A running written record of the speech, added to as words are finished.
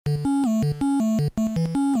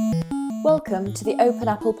Welcome to the Open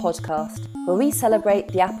Apple podcast, where we celebrate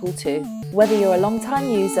the Apple II. Whether you're a long-time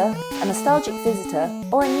user, a nostalgic visitor,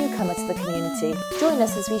 or a newcomer to the community, join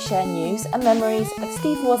us as we share news and memories of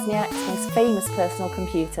Steve Wozniak's most famous personal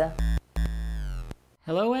computer.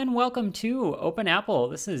 Hello and welcome to Open Apple.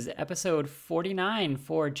 This is episode 49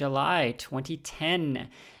 for July 2010.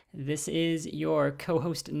 This is your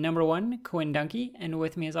co-host number one, Quinn Dunkey, and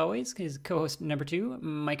with me as always is co-host number two,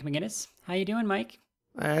 Mike McGinnis. How you doing, Mike?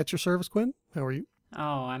 At your service, Quinn. How are you?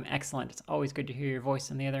 Oh, I'm excellent. It's always good to hear your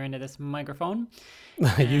voice on the other end of this microphone.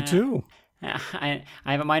 You too. I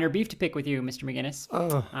have a minor beef to pick with you, Mr. McGinnis.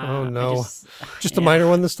 Oh no. Just a minor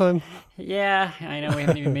one this time? Yeah, I know we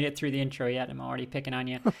haven't even made it through the intro yet. I'm already picking on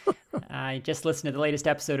you. I just listened to the latest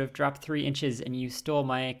episode of Drop 3 Inches, and you stole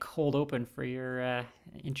my cold open for your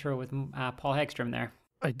intro with Paul Hagstrom there.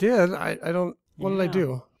 I did? I don't... What did I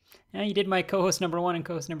do? Yeah, you did my co-host number one and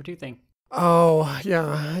co-host number two thing. Oh,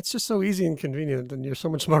 yeah. It's just so easy and convenient, and you're so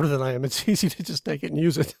much smarter than I am. It's easy to just take it and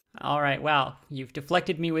use it. All right, well, you've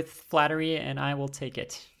deflected me with flattery, and I will take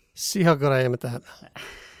it. See how good I am at that.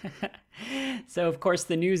 So, of course,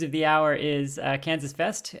 the news of the hour is Kansas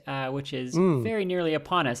Fest, which is very nearly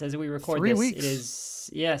upon us as we record 3 this. weeks. It is,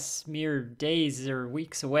 yes, mere days or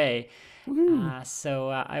weeks away. So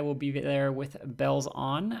I will be there with bells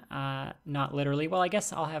on, not literally. Well, I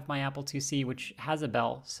guess I'll have my Apple IIc, which has a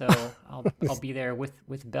bell, so I'll be there with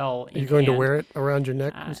bell in Are you going hand. to wear it around your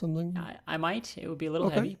neck or something? I might. It would be a little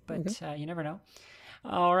heavy, but you never know.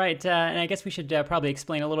 All right, and I guess we should probably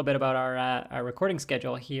explain a little bit about our recording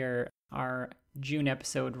schedule here. Our June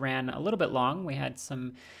episode ran a little bit long. We had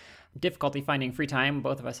some difficulty finding free time.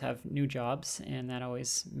 Both of us have new jobs, and that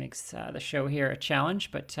always makes the show here a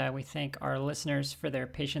challenge, but we thank our listeners for their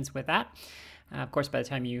patience with that. Of course, by the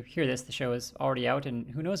time you hear this, the show is already out, and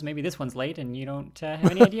who knows, maybe this one's late and you don't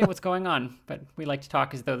have any idea what's going on, but we like to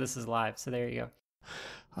talk as though this is live, so there you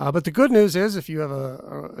go. But the good news is if you have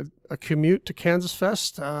a commute to Kansas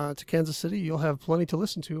Fest, to Kansas City, you'll have plenty to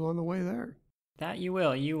listen to on the way there. That you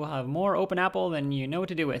will. You will have more Open Apple than you know what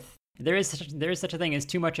to do with. There is such a thing as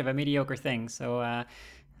too much of a mediocre thing, so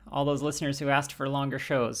all those listeners who asked for longer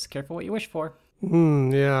shows, careful what you wish for.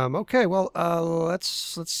 Yeah. Okay, well,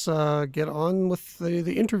 let's get on with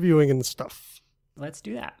the interviewing and stuff. Let's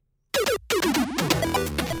do that.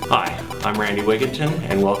 Hi, I'm Randy Wigginton,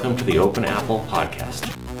 and welcome to the Open Apple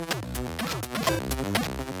Podcast.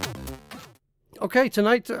 Okay,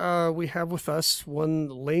 tonight we have with us one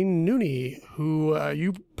Laine Nooney, who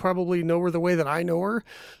you probably know her the way that I know her,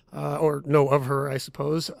 or know of her, I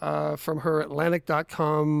suppose, from her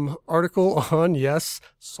Atlantic.com article on, yes,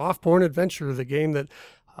 Soft Porn Adventure, the game that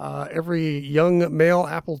every young male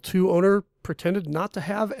Apple II owner pretended not to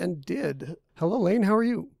have and did. Hello, Laine, how are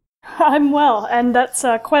you? I'm well, and that's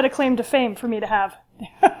quite a claim to fame for me to have.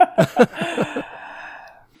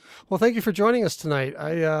 Well, thank you for joining us tonight.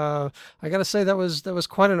 I got to say that was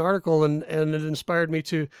quite an article, and it inspired me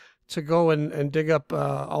to go and dig up a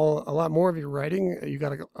lot more of your writing. You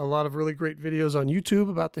got a lot of really great videos on YouTube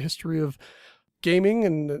about the history of gaming,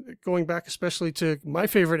 and going back especially to my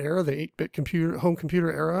favorite era, the 8-bit home computer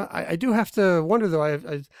era. I do have to wonder though.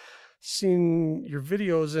 I've seen your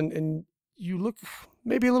videos, and you look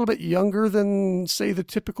maybe a little bit younger than, say, the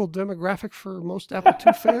typical demographic for most Apple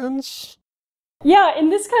II fans. Yeah, in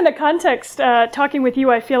this kind of context, talking with you,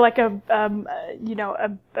 I feel like a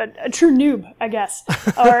true noob, I guess,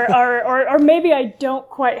 or maybe I don't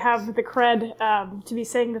quite have the cred to be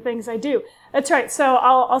saying the things I do. That's right. So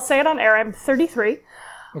I'll say it on air. I'm 33.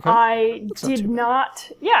 Okay. I did not.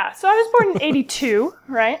 Yeah. So I was born in '82,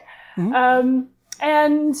 right? Mm-hmm.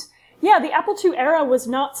 And yeah, the Apple II era was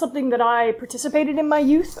not something that I participated in my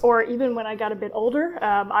youth, or even when I got a bit older.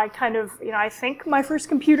 I kind of, I think my first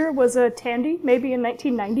computer was a Tandy, maybe in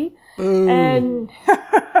 1990. Ooh. And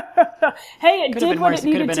hey, it did what it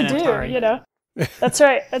needed to do, That's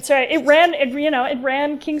right. It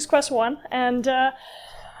ran King's Quest 1, and so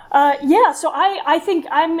I think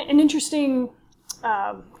I'm an interesting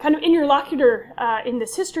kind of interlocutor in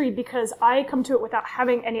this history, because I come to it without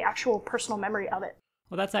having any actual personal memory of it.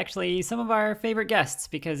 Well, that's actually some of our favorite guests,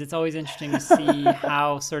 because it's always interesting to see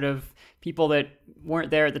how sort of people that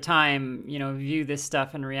weren't there at the time, view this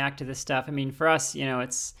stuff and react to this stuff. I mean, for us,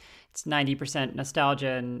 it's 90%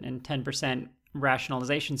 nostalgia and 10%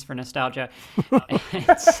 rationalizations for nostalgia.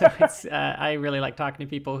 So I really like talking to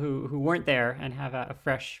people who weren't there and have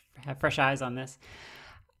fresh eyes on this.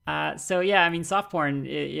 So yeah, I mean, soft porn,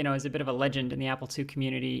 is a bit of a legend in the Apple II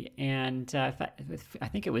community, and I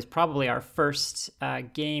think it was probably our first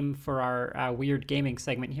game for our weird gaming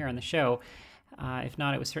segment here on the show. If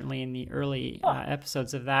not, it was certainly in the early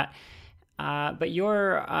episodes of that. But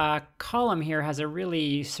your column here has a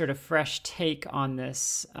really sort of fresh take on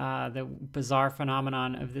this, the bizarre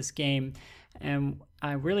phenomenon of this game. And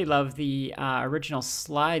I really love the original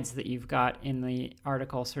slides that you've got in the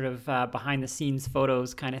article, sort of behind the scenes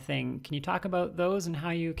photos kind of thing. Can you talk about those and how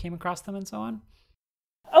you came across them and so on?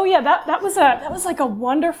 Oh yeah, that was like a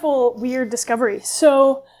wonderful, weird discovery.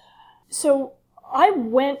 So I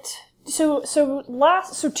went, so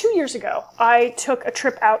 2 years ago, I took a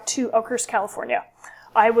trip out to Oakhurst, California.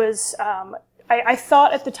 I was, I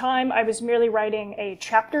thought at the time I was merely writing a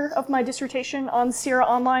chapter of my dissertation on Sierra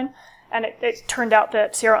On-Line, and it turned out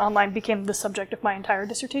that Sierra On-Line became the subject of my entire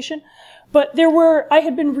dissertation. But I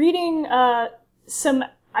had been reading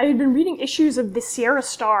issues of the Sierra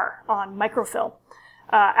Star on microfilm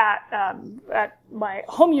at my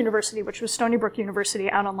home university, which was Stony Brook University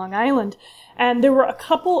out on Long Island. And there were a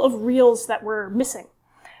couple of reels that were missing.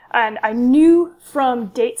 And I knew from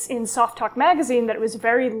dates in Soft Talk magazine that it was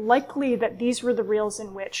very likely that these were the reels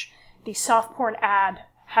in which the soft porn ad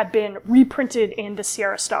had been reprinted in the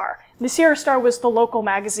Sierra Star. The Sierra Star was the local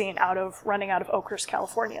magazine running out of Oakhurst,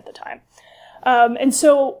 California at the time. And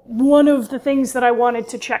so one of the things that I wanted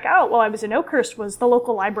to check out while I was in Oakhurst was the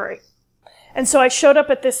local library. And so I showed up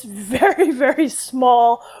at this very, very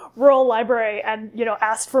small rural library and,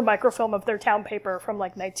 asked for microfilm of their town paper from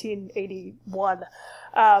like 1981.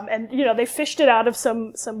 And, they fished it out of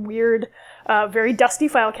some weird, very dusty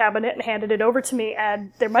file cabinet and handed it over to me,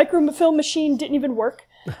 and their microfilm machine didn't even work.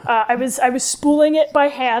 I was spooling it by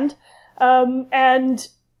hand. And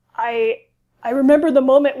I remember the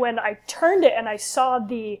moment when I turned it and I saw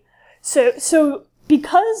so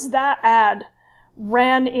because that ad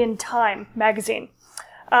ran in Time magazine,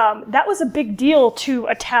 that was a big deal to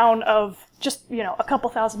a town of just, a couple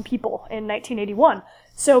thousand people in 1981.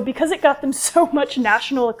 So because it got them so much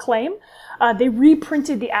national acclaim, they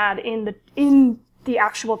reprinted the ad in the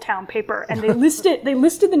actual town paper, and they listed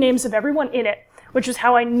the names of everyone in it, which is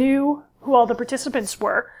how I knew who all the participants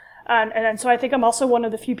were. And so I think I'm also one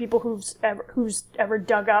of the few people who's ever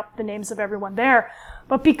dug up the names of everyone there.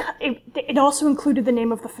 But because it also included the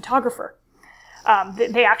name of the photographer.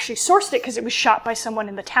 They actually sourced it because it was shot by someone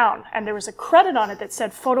in the town, and there was a credit on it that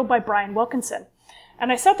said photo by Brian Wilkinson.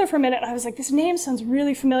 And I sat there for a minute and I was like, this name sounds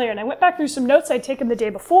really familiar. And I went back through some notes I'd taken the day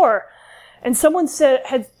before, and someone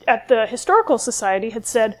at the Historical Society had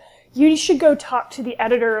said, you should go talk to the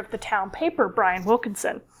editor of the town paper, Brian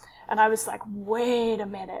Wilkinson. And I was like, wait a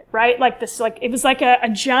minute, right? It was like a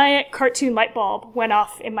giant cartoon light bulb went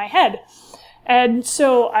off in my head. And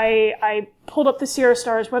so I pulled up the Sierra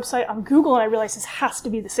Star's website on Google, and I realized this has to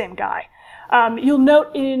be the same guy. You'll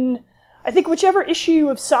note I think whichever issue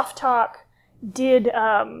of Soft Talk did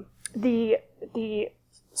the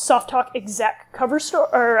Soft Talk exec cover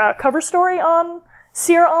story on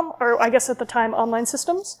Sierra, or I guess at the time Online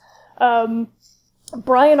Systems.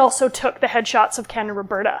 Brian also took the headshots of Ken and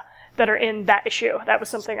Roberta that are in that issue. That was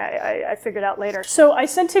something I figured out later. So I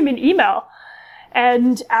sent him an email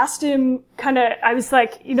and asked him I was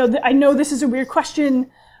like, I know this is a weird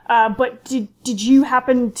question, but did you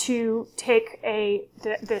happen to take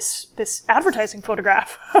this advertising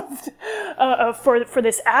photograph for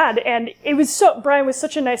this ad? And Brian was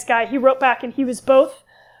such a nice guy. He wrote back, and he was both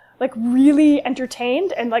like really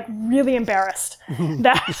entertained and like really embarrassed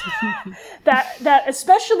that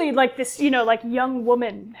especially like this, like young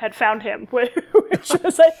woman had found him, which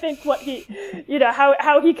was, I think, what he,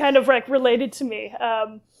 how he kind of like related to me.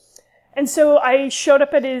 And so I showed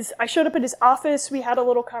up at his office. We had a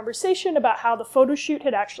little conversation about how the photo shoot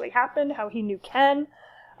had actually happened, how he knew Ken.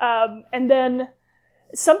 And then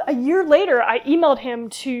a year later, I emailed him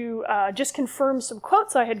to just confirm some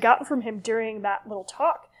quotes I had gotten from him during that little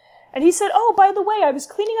talk. And he said, oh, by the way, I was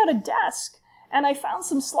cleaning out a desk and I found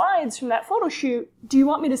some slides from that photo shoot. Do you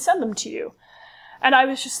want me to send them to you? And I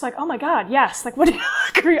was just like, oh my God, yes. Like, what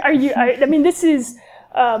are you, I mean, this is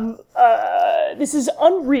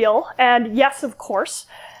unreal. And yes, of course.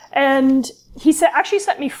 And he actually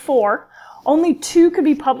sent me 4. Only 2 could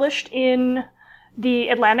be published in the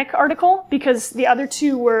Atlantic article because the other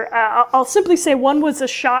 2 were, I'll simply say one was a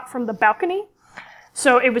shot from the balcony.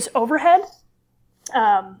 So it was overhead.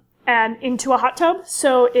 And into a hot tub,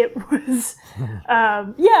 so it was,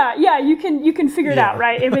 you can figure it out,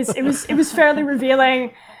 right? It was fairly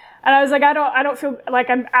revealing, and I was like, I don't feel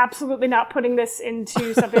like I'm absolutely not putting this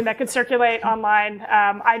into something that could circulate online.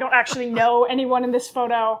 I don't actually know anyone in this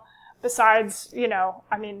photo besides, and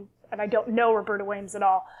I don't know Roberta Williams at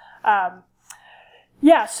all.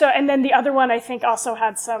 So, and then the other one I think also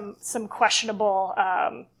had some questionable,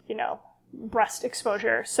 breast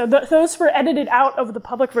exposure. So those were edited out of the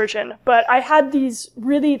public version, but I had this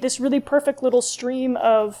really perfect little stream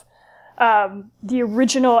of the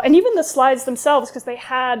original, and even the slides themselves, because they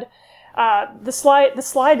had the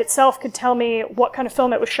slide itself could tell me what kind of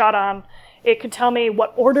film it was shot on. It could tell me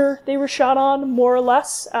what order they were shot on, more or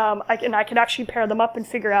less. I could actually pair them up and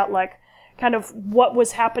figure out like kind of what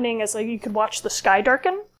was happening as like you could watch the sky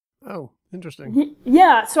darken. Oh, interesting.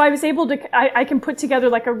 Yeah, so I was able to, I can put together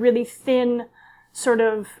like a really thin sort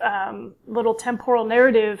of little temporal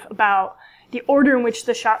narrative about the order in which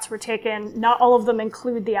the shots were taken. Not all of them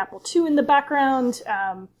include the Apple II in the background.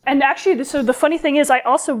 And actually, so the funny thing is I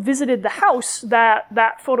also visited the house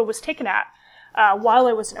that photo was taken at while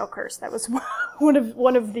I was in Oakhurst. That was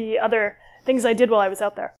one of the other things I did while I was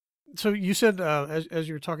out there. So you said, as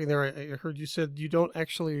you were talking there, I heard you said you don't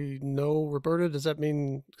actually know Roberta. Does that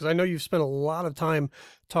mean, because I know you've spent a lot of time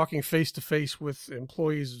talking face-to-face with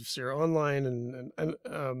employees of Sierra On-Line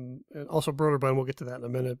and also Brøderbund, we'll get to that in a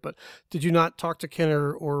minute, but did you not talk to Ken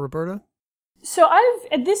or Roberta? So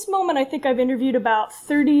at this moment, I think I've interviewed about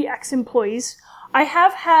 30 ex-employees. I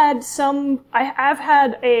have had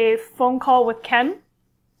a phone call with Ken,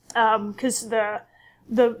 because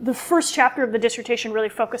the first chapter of the dissertation really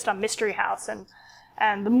focused on Mystery House,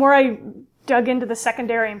 and the more I dug into the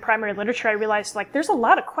secondary and primary literature, I realized like there's a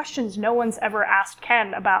lot of questions no one's ever asked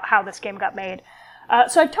Ken about how this game got made.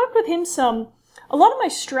 So I've talked with him some. A lot of my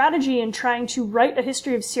strategy in trying to write a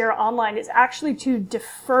history of Sierra On-Line is actually to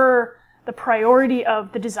defer the priority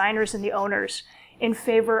of the designers and the owners in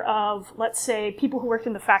favor of, let's say, people who worked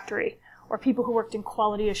in the factory, or people who worked in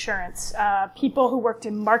quality assurance, people who worked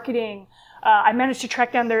in marketing. I managed to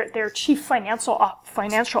track down their chief financial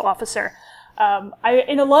officer.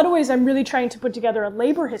 In a lot of ways, I'm really trying to put together a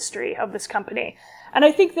labor history of this company. And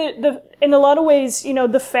I think that in a lot of ways, you know,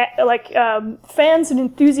 fans and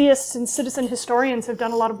enthusiasts and citizen historians have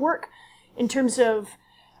done a lot of work in terms of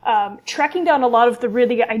tracking down a lot of the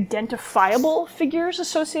really identifiable figures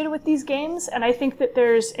associated with these games. And I think that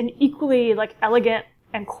there's an equally like elegant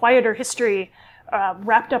and quieter history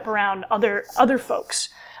wrapped up around other folks.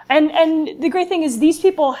 And the great thing is these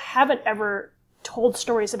people haven't ever told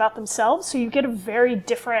stories about themselves, so you get a very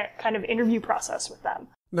different kind of interview process with them.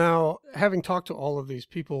 Now, having talked to all of these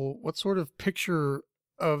people, what sort of picture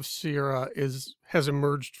of Sierra has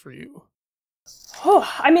emerged for you? Oh,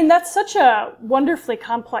 I mean, that's such a wonderfully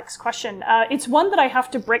complex question. It's one that I have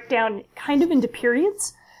to break down kind of into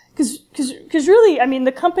periods, because really, I mean,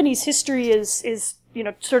 the company's history is you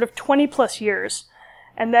know, sort of 20 plus years.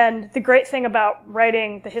 And then the great thing about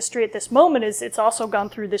writing the history at this moment is it's also gone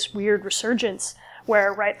through this weird resurgence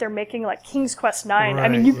where, right, they're making like King's Quest IX. Right, I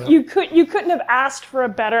mean, you couldn't have asked for a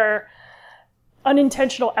better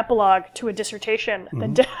unintentional epilogue to a dissertation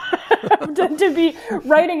than to be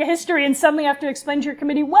writing a history and suddenly have to explain to your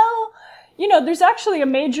committee, well, you know, there's actually a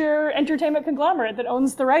major entertainment conglomerate that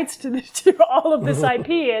owns the rights to all of this IP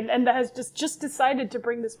and that has just decided to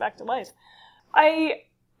bring this back to life. I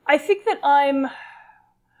think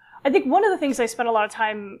one of the things I spent a lot of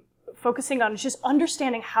time focusing on is just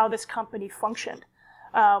understanding how this company functioned.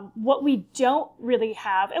 What we don't really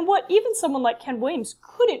have, and what even someone like Ken Williams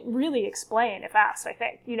couldn't really explain if asked, I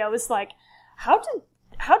think, you know, is like, how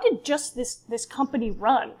did just this company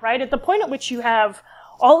run, right? At the point at which you have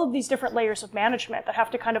all of these different layers of management that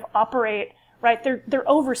have to kind of operate, right? They're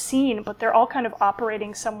overseen, but they're all kind of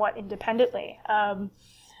operating somewhat independently.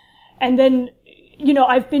 And then, you know,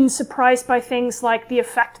 I've been surprised by things like the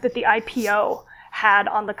effect that the IPO had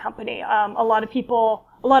on the company. A lot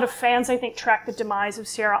of fans, I think, track the demise of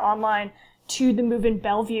Sierra On-Line to the move in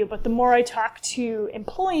Bellevue. But the more I talk to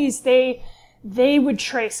employees, they would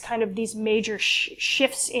trace kind of these major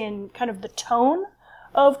shifts in kind of the tone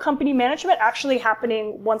of company management actually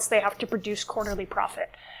happening once they have to produce quarterly profit,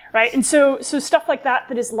 right? And so stuff like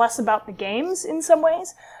that is less about the games in some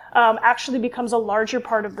ways, actually becomes a larger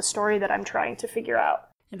part of the story that I'm trying to figure out.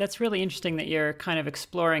 And that's really interesting that you're kind of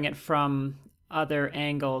exploring it from other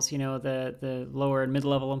angles, you know, the lower and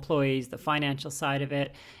mid-level employees, the financial side of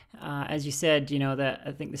it. As you said, you know,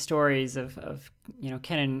 I think the stories of you know,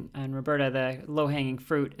 Ken and Roberta, the low-hanging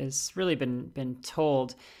fruit, has really been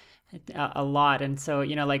told a lot. And so,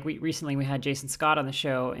 you know, like recently we had Jason Scott on the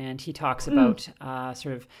show, and he talks about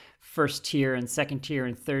sort of first tier and second tier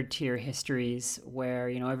and third tier histories where,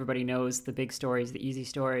 you know, everybody knows the big stories, the easy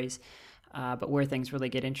stories. But where things really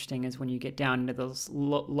get interesting is when you get down into those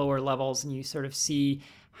lower levels and you sort of see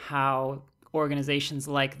how organizations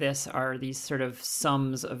like this are these sort of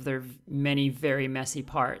sums of their many very messy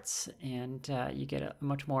parts. And you get a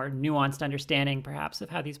much more nuanced understanding, perhaps, of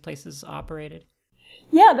how these places operated.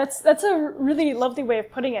 Yeah, that's a really lovely way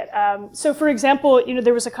of putting it. So, for example,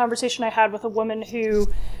 there was a conversation I had with a woman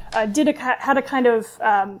who had a kind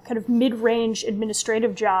of mid-range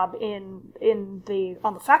administrative job on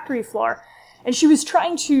the factory floor, and she was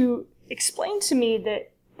trying to explain to me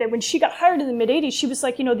that when she got hired in the mid-'80s, she was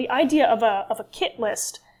like, the idea of a kit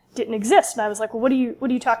list didn't exist, and I was like, well, what are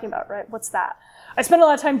you talking about, right? What's that? I spent a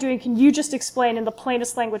lot of time doing, can you just explain in the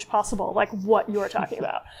plainest language possible, like, what you're talking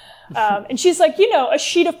about? And she's like, a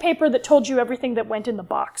sheet of paper that told you everything that went in the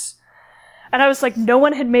box. And I was like, no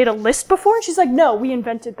one had made a list before? And she's like, no, we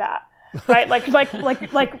invented that. Right? I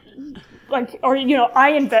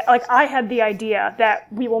had the idea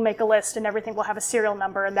that we will make a list and everything will have a serial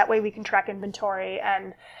number, and that way we can track inventory.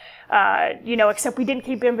 And, except we didn't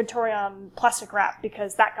keep inventory on plastic wrap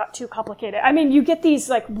because that got too complicated. I mean, you get these,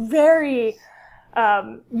 like, very...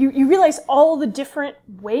 you realize all the different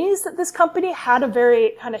ways that this company had a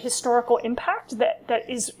very kind of historical impact that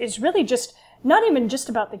is really just not even just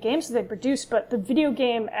about the games that they produce, but the video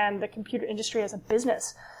game and the computer industry as a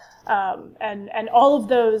business. And all of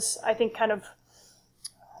those, I think,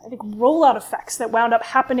 rollout effects that wound up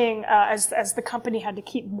happening as the company had to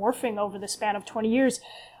keep morphing over the span of 20 years.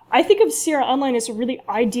 I think of Sierra On-Line as a really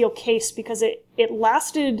ideal case because it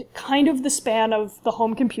lasted kind of the span of the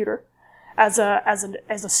home computer. As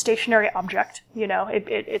a stationary object,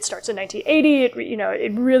 it starts in 1980.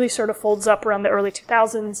 It really sort of folds up around the early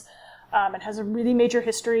 2000s. It has a really major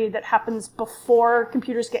history that happens before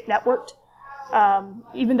computers get networked.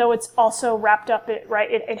 Even though it's also wrapped up,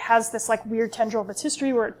 it has this like weird tendril of its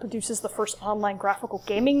history where it produces the first online graphical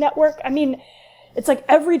gaming network. I mean, it's like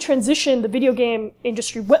every transition the video game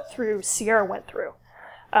industry went through, Sierra went through.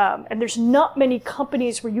 And there's not many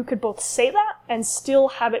companies where you could both say that and still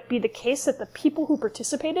have it be the case that the people who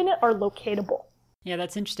participate in it are locatable. Yeah,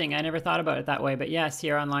 that's interesting. I never thought about it that way. But yeah,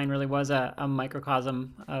 Sierra On-Line really was a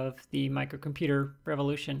microcosm of the microcomputer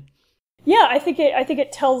revolution. Yeah, I think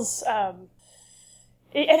it tells...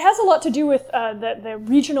 It has a lot to do with the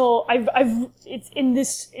regional... It's in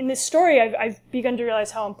this story, I've begun to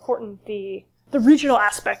realize how important the regional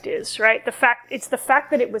aspect is, right? It's the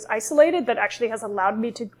fact that it was isolated that actually has allowed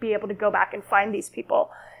me to be able to go back and find these people.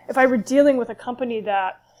 If I were dealing with a company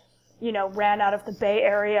that, ran out of the Bay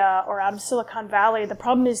Area or out of Silicon Valley, the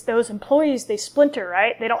problem is those employees, they splinter,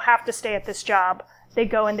 right? They don't have to stay at this job. They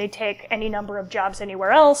go and they take any number of jobs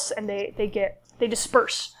anywhere else and they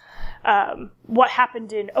disperse. What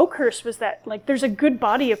happened in Oakhurst was that, like, there's a good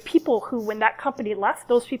body of people who, when that company left,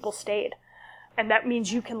 those people stayed. And that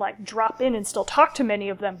means you can, like, drop in and still talk to many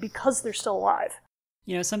of them because they're still alive.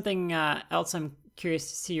 Something else I'm curious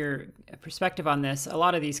to see your perspective on this. A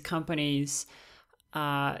lot of these companies,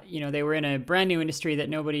 they were in a brand new industry that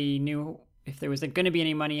nobody knew if there was going to be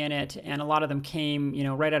any money in it. And a lot of them came,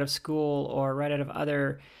 right out of school or right out of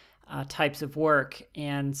other types of work.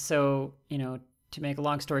 And so, to make a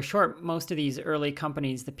long story short, most of these early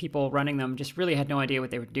companies, the people running them just really had no idea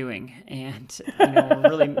what they were doing and were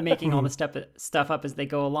really making all the stuff up as they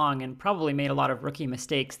go along and probably made a lot of rookie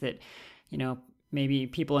mistakes that, maybe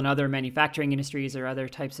people in other manufacturing industries or other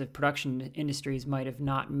types of production industries might have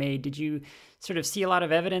not made. Did you sort of see a lot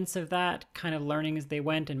of evidence of that kind of learning as they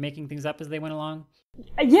went and making things up as they went along?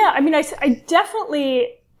 Yeah, I mean, I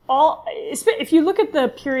definitely... if you look at the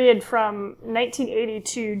period from 1980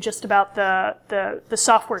 to just about the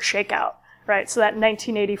software shakeout, right? So that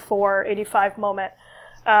 1984, 85 moment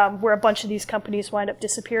where a bunch of these companies wind up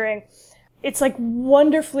disappearing, it's like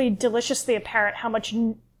wonderfully, deliciously apparent how much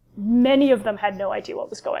many of them had no idea what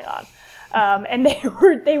was going on, and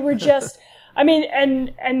they were just. I mean,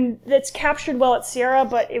 and that's captured well at Sierra,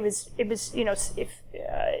 but it was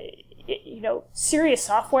Serious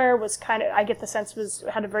Software was kind of, I get the sense,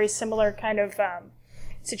 had a very similar kind of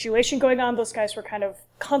situation going on. Those guys were kind of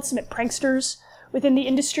consummate pranksters within the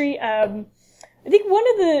industry. I think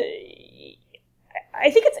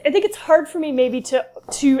I think it's hard for me maybe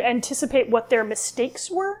to anticipate what their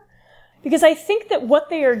mistakes were, because I think that what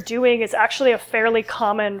they are doing is actually a fairly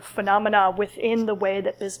common phenomena within the way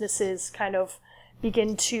that businesses kind of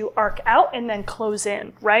begin to arc out and then close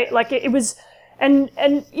in, right? Like it was. And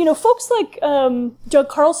folks like Doug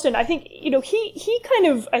Carlston, I think he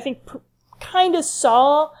kind of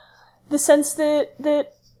saw the sense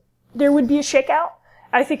that there would be a shakeout.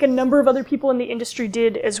 I think a number of other people in the industry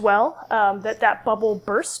did as well. That bubble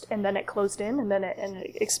burst and then it closed in and then it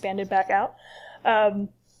expanded back out.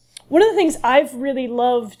 One of the things I've really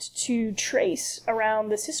loved to trace around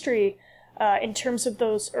this history, in terms of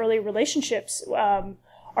those early relationships,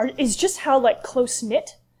 is just how like close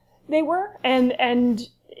knit they were, and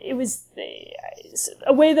it was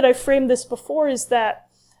a way that I framed this before is that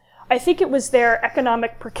I think it was their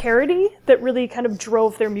economic precarity that really kind of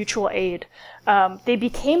drove their mutual aid. They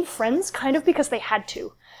became friends kind of because they had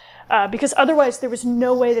to. Because otherwise there was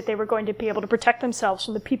no way that they were going to be able to protect themselves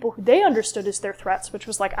from the people who they understood as their threats, which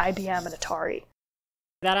was like IBM and Atari.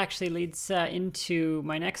 That actually leads into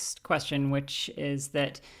my next question, which is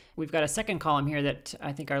that we've got a second column here that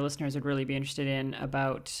I think our listeners would really be interested in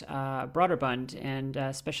about Brøderbund, and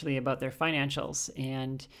especially about their financials.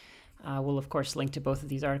 And we'll, of course, link to both of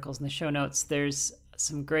these articles in the show notes. There's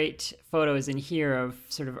some great photos in here of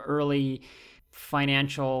sort of early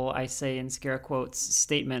financial, I say in scare quotes,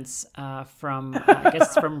 statements from, I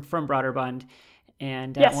guess, from Brøderbund.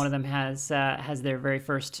 And yes. One of them has their very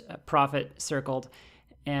first profit circled.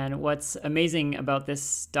 And what's amazing about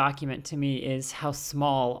this document to me is how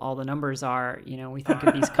small all the numbers are. You know, we think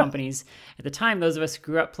of these companies at the time, those of us who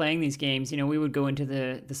grew up playing these games, you know, we would go into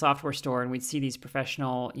the software store and we'd see these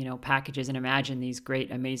professional, you know, packages and imagine these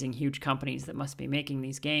great, amazing, huge companies that must be making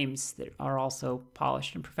these games that are also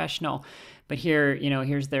polished and professional. But here, you know,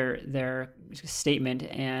 here's their statement,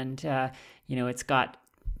 and, you know, it's got,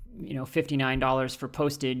 you know, $59 for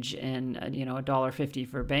postage and, you know, $1.50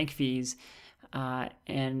 for bank fees.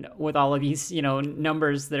 And with all of these, you know,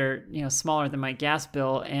 numbers that are, you know, smaller than my gas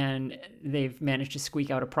bill, and they've managed to squeak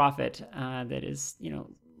out a profit that is, you know,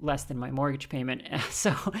 less than my mortgage payment.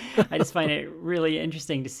 So I just find it really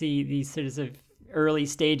interesting to see these sorts of early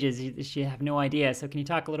stages. You have no idea. So can you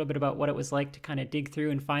talk a little bit about what it was like to kind of dig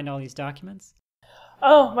through and find all these documents?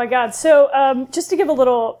 Oh my God! So just to give a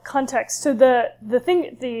little context, so the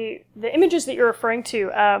images that you're referring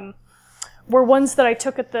to were ones that I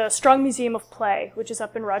took at the Strong Museum of Play, which is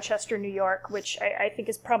up in Rochester, New York, which I think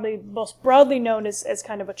is probably most broadly known as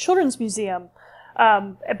kind of a children's museum.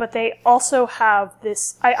 But they also have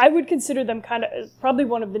this, I would consider them kind of probably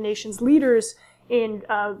one of the nation's leaders in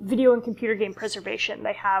video and computer game preservation.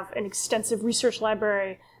 They have an extensive research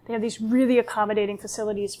library. They have these really accommodating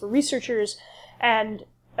facilities for researchers. And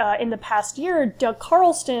in the past year, Doug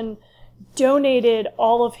Carlston donated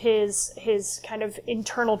all of his kind of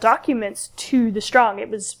internal documents to the Strong. It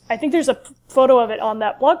was, I think there's a photo of it on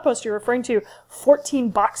that blog post you're referring to,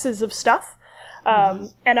 14 boxes of stuff.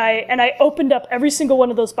 And I opened up every single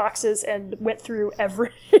one of those boxes and went through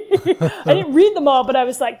every, I didn't read them all, but I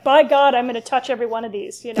was like, by God, I'm going to touch every one of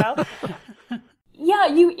these, you know? Yeah,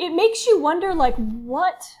 it makes you wonder, like,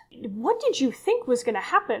 what did you think was going to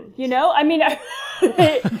happen? You know, I mean,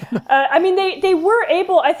 they were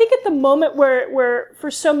able, I think at the moment where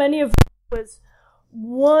for so many of them was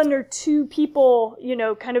one or two people, you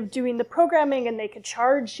know, kind of doing the programming, and they could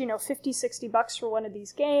charge, you know, $50-$60 for one of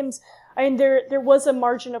these games. I mean, there was a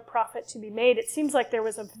margin of profit to be made. It seems like there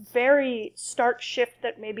was a very stark shift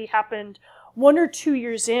that maybe happened 1 or 2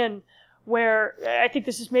 years in, where I think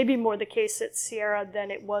this is maybe more the case at Sierra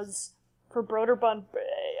than it was for Brøderbund.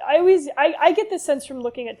 I get the sense from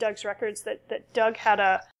looking at Doug's records that Doug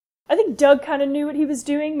I think Doug kind of knew what he was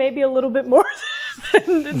doing, maybe a little bit more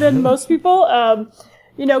than most people.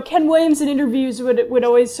 You know, Ken Williams in interviews would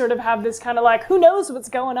always sort of have this kind of like, who knows what's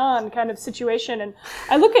going on kind of situation. And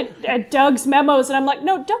I look at Doug's memos and I'm like,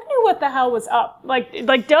 no, Doug knew what the hell was up. Like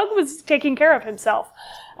Doug was taking care of himself.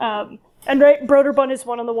 And right, Brøderbund is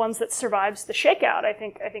one of the ones that survives the shakeout, I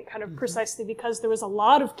think kind of precisely because there was a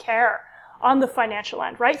lot of care on the financial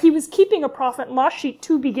end, right? He was keeping a profit and loss sheet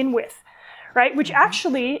to begin with, right? Which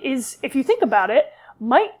actually is, if you think about it,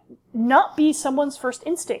 might not be someone's first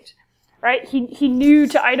instinct, right? He knew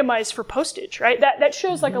to itemize for postage, right? That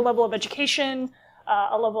shows like a level of education,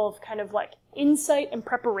 a level of kind of like insight and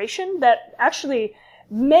preparation that actually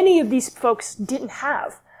many of these folks didn't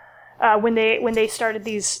have. When they started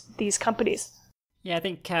these companies. Yeah, I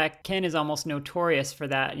think Ken is almost notorious for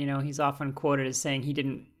that. You know, he's often quoted as saying he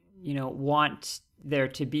didn't, you know, want there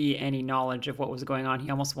to be any knowledge of what was going on. He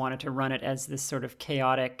almost wanted to run it as this sort of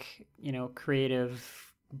chaotic, you know,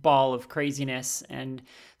 creative ball of craziness, and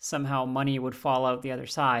somehow money would fall out the other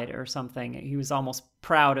side or something. He was almost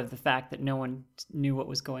proud of the fact that no one knew what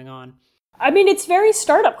was going on. I mean, it's very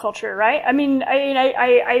startup culture, right? I mean,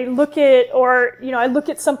 I look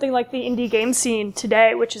at something like the indie game scene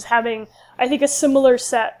today, which is having, I think, a similar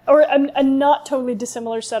set, or a not totally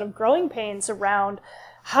dissimilar set of growing pains around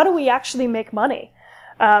how do we actually make money?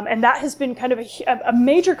 And that has been kind of a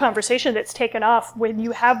major conversation that's taken off when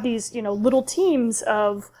you have these, you know, little teams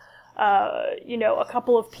of, you know, a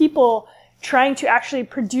couple of people trying to actually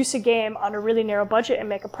produce a game on a really narrow budget and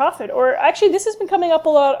make a profit. Or actually, this has been coming up a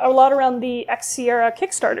lot around the ex-Sierra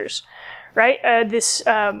Kickstarters, right?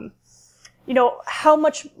 You know, how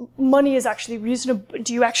much money is actually reasonable?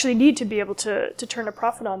 Do you actually need to be able to turn a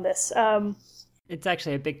profit on this? It's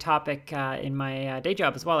actually a big topic in my day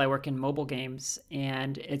job as well. I work in mobile games,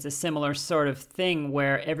 and it's a similar sort of thing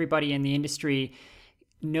where everybody in the industry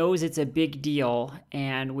knows it's a big deal,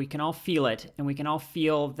 and we can all feel it, and we can all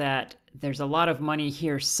feel that there's a lot of money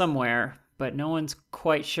here somewhere, but no one's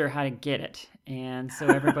quite sure how to get it. And so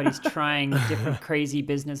everybody's trying different crazy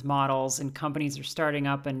business models, and companies are starting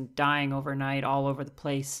up and dying overnight all over the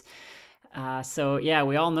place. So yeah,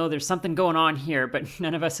 we all know there's something going on here, but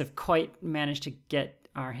none of us have quite managed to get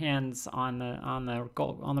our hands on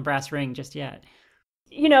the brass ring just yet.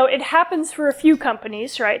 You know, it happens for a few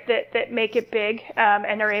companies, right, that make it big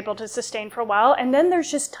and are able to sustain for a while. And then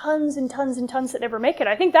there's just tons and tons and tons that never make it.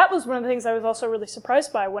 I think that was one of the things I was also really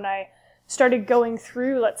surprised by when I started going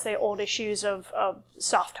through, let's say, old issues of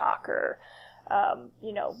Soft Talk or,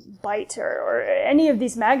 Byte or any of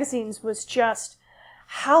these magazines, was just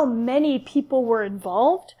how many people were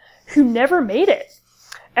involved who never made it.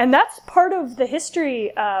 And that's part of the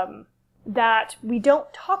history that we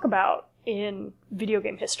don't talk about in video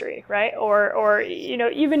game history, right? Or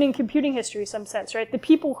even in computing history, in some sense, right? The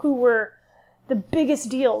people who were the biggest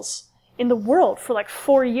deals in the world for like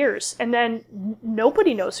 4 years, and then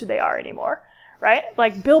nobody knows who they are anymore, right?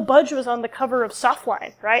 Like Bill Budge was on the cover of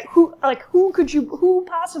Softline, right? Who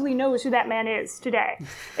possibly knows who that man is today?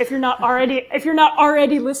 If you're not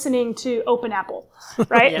already listening to Open Apple,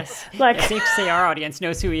 right? Yes. Like, it's safe to say our audience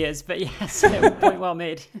knows who he is, but yes, point well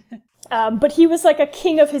made. But he was like a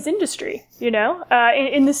king of his industry,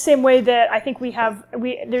 in the same way that I think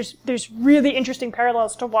there's really interesting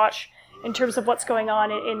parallels to watch in terms of what's going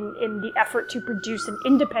on in the effort to produce an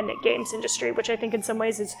independent games industry, which I think in some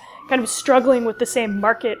ways is kind of struggling with the same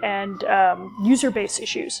market and user base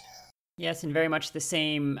issues. Yes, and very much the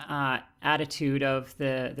same attitude of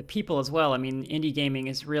the people as well. I mean, indie gaming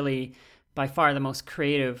is really by far the most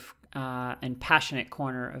creative and passionate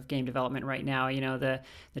corner of game development right now. The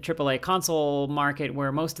AAA console market,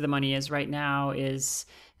 where most of the money is right now,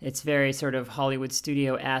 it's very sort of Hollywood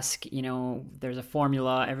studio-esque. There's a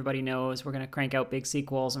formula. Everybody knows we're going to crank out big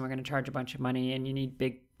sequels and we're going to charge a bunch of money, and you need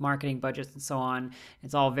big marketing budgets and so on.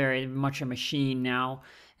 It's all very much a machine now.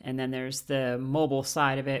 And then there's the mobile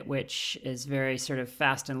side of it, which is very sort of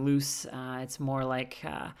fast and loose. It's more like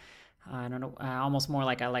I don't know, almost more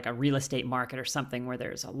like a real estate market or something, where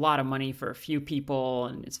there's a lot of money for a few people,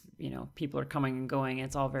 and it's people are coming and going.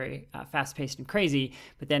 It's all very fast-paced and crazy.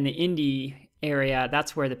 But then the indie area,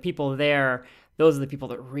 that's where the people there, those are the people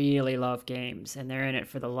that really love games, and they're in it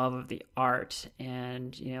for the love of the art.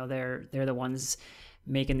 And they're the ones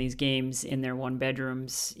making these games in their one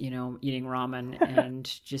bedrooms, eating ramen,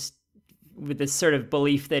 and just with this sort of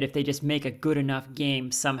belief that if they just make a good enough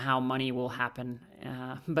game, somehow money will happen.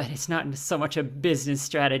 But it's not so much a business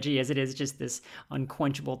strategy as it is just this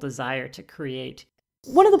unquenchable desire to create.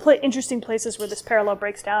 One of the interesting places where this parallel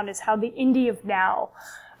breaks down is how the indie of now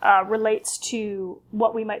relates to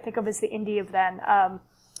what we might think of as the indie of then.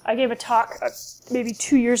 I gave a talk maybe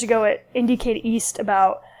 2 years ago at Indiecade East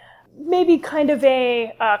about maybe kind of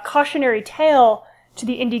a cautionary tale to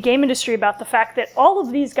the indie game industry about the fact that all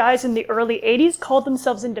of these guys in the early 80s called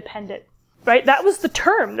themselves independent, right? That was the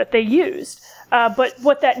term that they used. But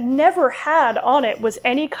what that never had on it was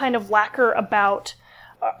any kind of lacquer about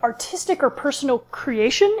artistic or personal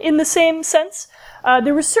creation in the same sense.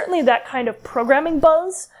 There was certainly that kind of programming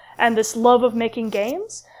buzz and this love of making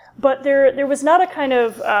games, but there was not a kind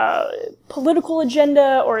of political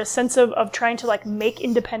agenda or a sense of trying to like make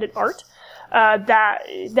independent art.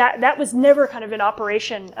 That was never kind of in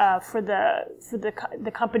operation for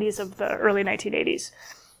the companies of the early 1980s.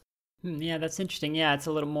 Yeah, that's interesting. Yeah, it's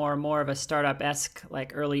a little more of a startup-esque,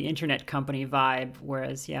 like early internet company vibe,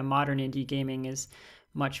 whereas modern indie gaming is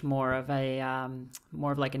much more of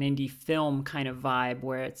like an indie film kind of vibe,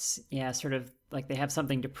 where it's sort of like they have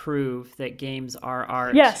something to prove that games are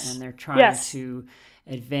art, yes, and they're trying to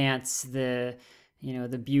advance the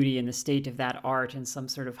beauty and the state of that art in some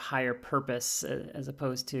sort of higher purpose, as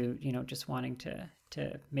opposed to just wanting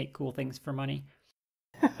to make cool things for money.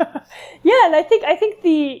 Yeah, and I think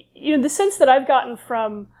the the sense that I've gotten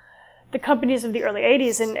from the companies of the early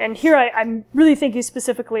 80s, and here I'm really thinking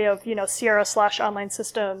specifically of Sierra /Online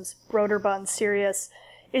Systems, Brøderbund, Sirius,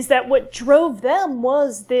 is that what drove them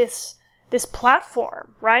was this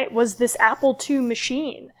platform, right? Was this Apple II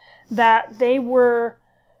machine that they were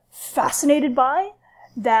fascinated by,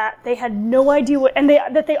 that they had no idea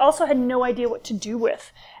that they also had no idea what to do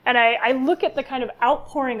with. And I look at the kind of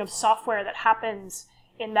outpouring of software that happens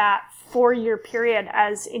in that 4-year period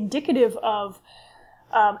as indicative of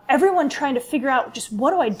everyone trying to figure out just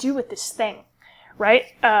what do I do with this thing, right?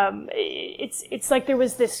 It's like there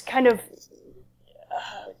was this kind of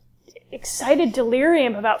excited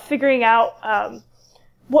delirium about figuring out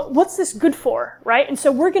what's this good for, right? And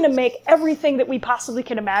so we're going to make everything that we possibly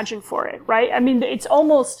can imagine for it, right? I mean,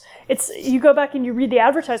 you go back and you read the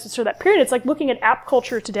advertisements for that period, it's like looking at app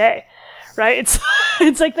culture today, right?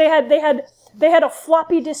 It's like they had a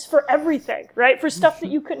floppy disk for everything, right? For stuff that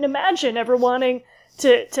you couldn't imagine ever wanting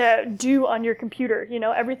to do on your computer,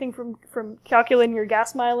 everything from calculating your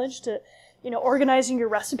gas mileage to, organizing your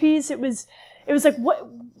recipes. It was like,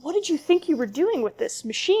 what did you think you were doing with this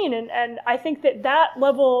machine? And I think that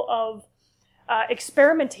level of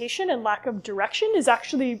experimentation and lack of direction is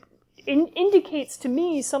actually indicates to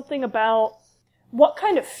me something about what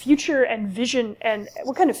kind of future and vision and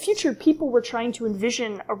what kind of future people were trying to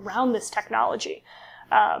envision around this technology.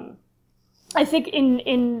 I think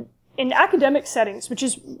in academic settings, which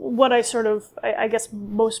is what I sort of, I guess,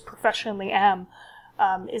 most professionally am,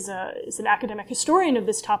 is an academic historian of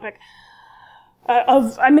this topic.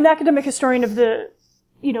 I'm an academic historian of the,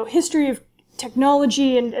 history of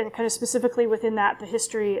technology and kind of specifically within that, the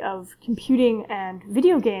history of computing and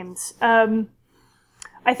video games.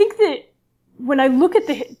 I think that when I look at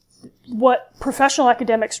what professional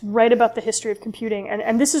academics write about the history of computing,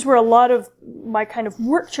 and this is where a lot of my kind of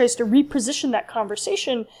work tries to reposition that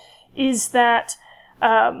conversation, is that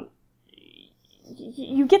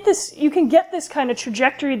you can get this kind of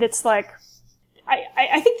trajectory that's like,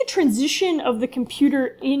 I think the transition of the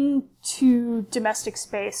computer into domestic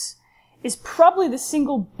space is probably the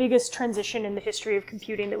single biggest transition in the history of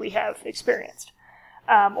computing that we have experienced.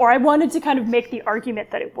 Or I wanted to kind of make the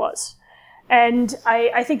argument that it was. And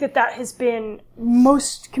I think that has been,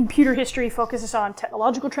 most computer history focuses on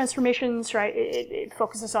technological transformations, right? It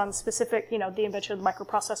focuses on specific, the invention of the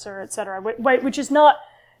microprocessor, et cetera, which is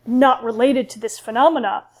not related to this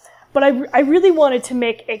phenomena. But I really wanted to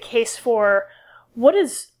make a case for what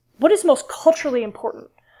is most culturally important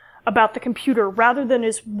about the computer rather than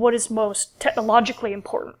what is most technologically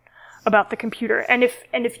important about the computer. And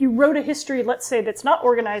if you wrote a history, let's say, that's not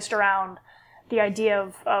organized around the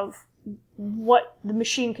idea of what the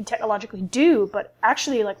machine can technologically do, but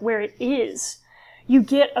actually like where it is, you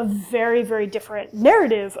get a very, very different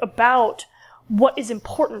narrative about what is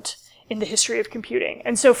important in the history of computing.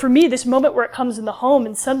 And so for me, this moment where it comes in the home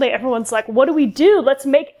and suddenly everyone's like, what do we do? Let's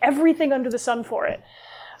make everything under the sun for it.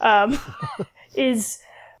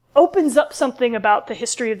 Opens up something about the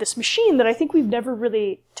history of this machine that I think we've never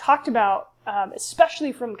really talked about,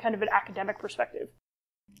 especially from kind of an academic perspective.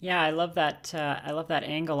 Yeah, I love that. I love that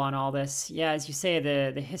angle on all this. Yeah, as you say,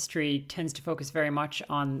 the history tends to focus very much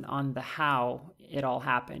on the how it all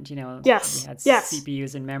happened. Yes. We had yes.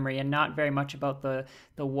 CPUs and memory, and not very much about the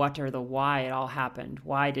what or the why it all happened.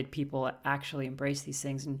 Why did people actually embrace these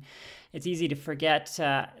things? And it's easy to forget,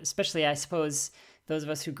 especially, I suppose, those of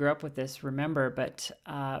us who grew up with this remember, but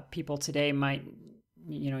people today might,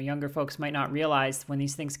 younger folks might not realize when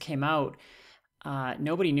these things came out,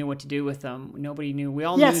 nobody knew what to do with them. Nobody knew. We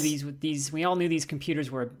all yes. knew we all knew these computers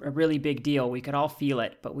were a really big deal. We could all feel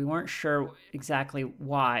it, but we weren't sure exactly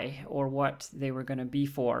why or what they were going to be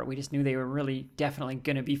for. We just knew they were really definitely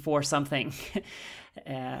going to be for something.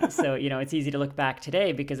 So, it's easy to look back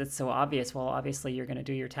today because it's so obvious. Well, obviously you're going to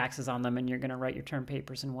do your taxes on them and you're going to write your term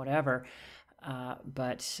papers and whatever.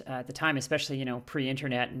 But at the time, especially,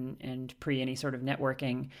 pre-internet and pre any sort of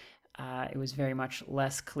networking, it was very much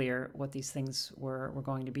less clear what these things were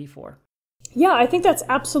going to be for. Yeah, I think that's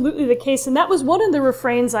absolutely the case. And that was one of the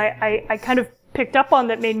refrains I kind of picked up on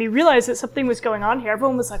that made me realize that something was going on here.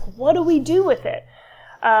 Everyone was like, what do we do with it?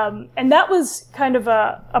 And that was kind of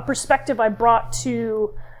a perspective I've brought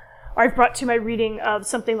to my reading of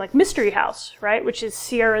something like Mystery House, right? Which is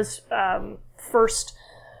Sierra's first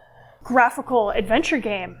graphical adventure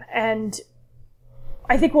game. And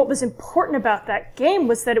I think what was important about that game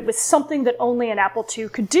was that it was something that only an Apple II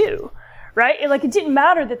could do, right? It didn't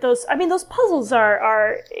matter that those puzzles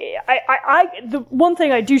are the one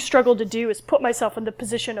thing I do struggle to do is put myself in the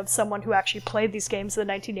position of someone who actually played these games in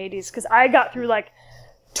the 1980s, because I got through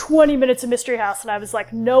 20 minutes of Mystery House and I was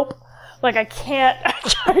like, nope, I can't,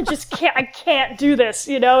 I can't do this,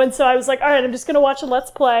 And so I was like, all right, I'm just going to watch a Let's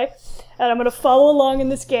Play and I'm going to follow along in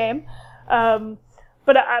this game. But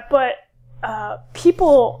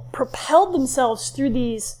people propelled themselves through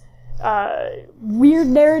these weird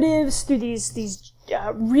narratives, through these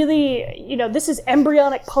really, this is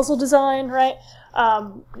embryonic puzzle design, right?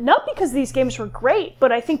 Not because these games were great,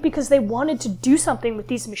 but I think because they wanted to do something with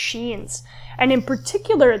these machines. And in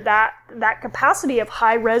particular, that capacity of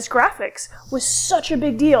high-res graphics was such a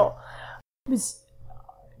big deal. It was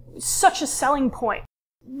such a selling point.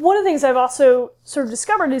 One of the things I've also sort of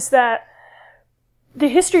discovered is that the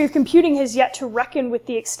history of computing has yet to reckon with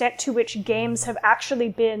the extent to which games have actually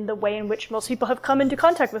been the way in which most people have come into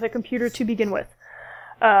contact with a computer to begin with.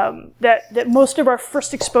 That most of our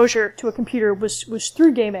first exposure to a computer was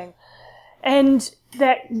through gaming. And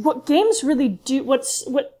that what games really do,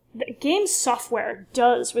 what game software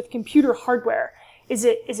does with computer hardware is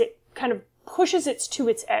it kind of pushes it to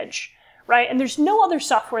its edge, right? And there's no other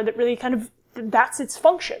software that really that's its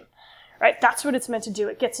function, right? That's what it's meant to do.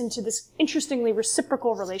 It gets into this interestingly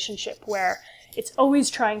reciprocal relationship where it's always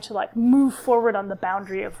trying to move forward on the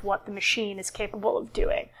boundary of what the machine is capable of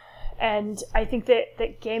doing. And I think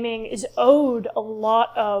that gaming is owed a lot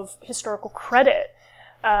of historical credit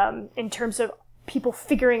in terms of people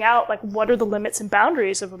figuring out what are the limits and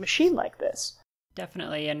boundaries of a machine like this.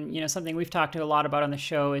 Definitely. And, something we've talked a lot about on the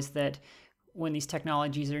show is that when these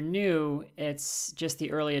technologies are new, it's just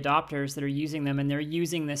the early adopters that are using them, and they're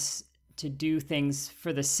using this to do things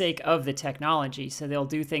for the sake of the technology. So they'll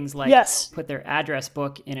do things like put their address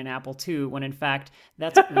book in an Apple II, when in fact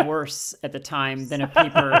that's worse at the time than a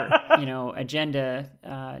paper, agenda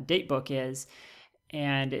date book is.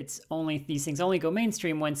 And these things only go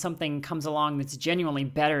mainstream when something comes along that's genuinely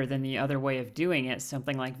better than the other way of doing it.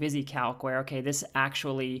 Something like VisiCalc, where, okay, this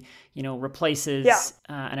actually, replaces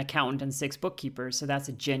an accountant and 6 bookkeepers. So that's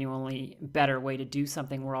a genuinely better way to do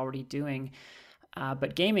something we're already doing.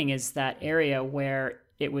 But gaming is that area where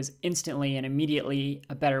it was instantly and immediately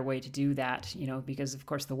a better way to do that, because of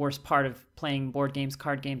course the worst part of playing board games,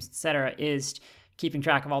 card games, etc., is keeping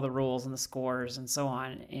track of all the rules and the scores and so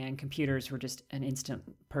on. And computers were just an instant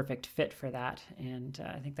perfect fit for that. And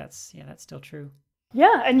I think that's still true.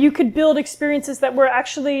 Yeah, and you could build experiences that were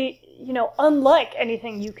actually, unlike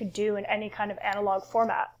anything you could do in any kind of analog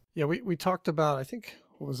format. Yeah, we talked about, I think,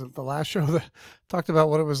 what was it, the last show that talked about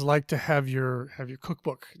what it was like to have your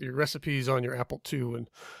cookbook, your recipes on your Apple II. And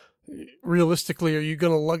realistically, are you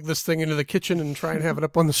going to lug this thing into the kitchen and try and have it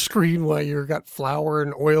up on the screen while you've got flour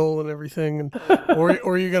and oil and everything, and or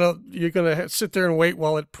are you gonna sit there and wait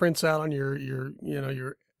while it prints out on your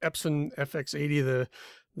Epson FX80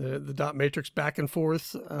 the dot matrix back and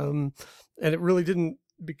forth, and it really didn't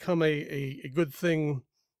become a good thing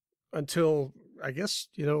until, I guess,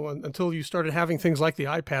 until you started having things like the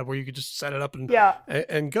iPad where you could just set it up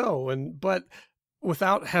and go. But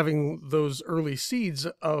without having those early seeds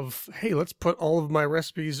of, hey, let's put all of my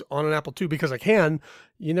recipes on an Apple II because I can,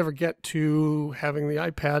 you never get to having the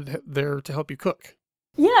iPad there to help you cook.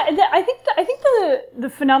 Yeah, I think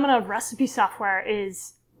the phenomenon of recipe software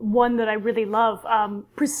is one that I really love,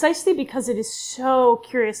 precisely because it is so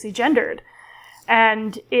curiously gendered.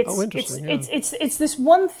 And it's this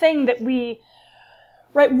one thing that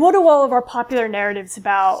right, what do all of our popular narratives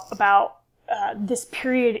about this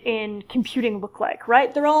period in computing look like,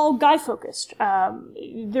 right? They're all guy-focused.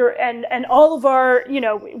 And all of our,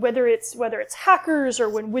 whether it's hackers or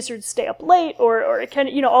when wizards stay up late or it can,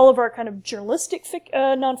 all of our kind of journalistic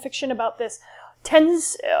nonfiction about this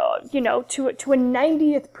tends, to a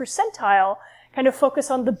 90th percentile kind of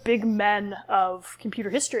focus on the big men of computer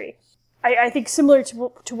history. I think similar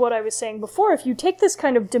to what I was saying before, if you take this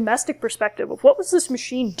kind of domestic perspective of what was this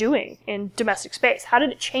machine doing in domestic space, how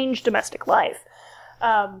did it change domestic life?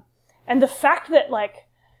 And the fact that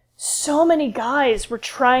so many guys were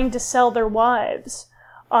trying to sell their wives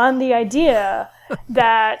on the idea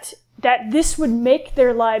that this would make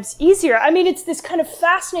their lives easier. I mean, it's this kind of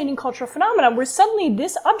fascinating cultural phenomenon where suddenly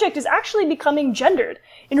this object is actually becoming gendered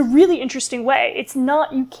in a really interesting way. It's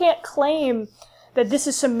not, you can't claim that this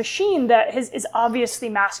is some machine that is obviously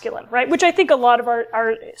masculine, right? Which I think a lot of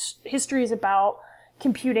our histories about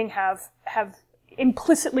computing have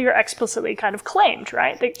implicitly or explicitly kind of claimed,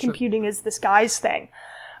 right? That computing is this guy's thing.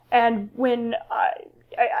 And when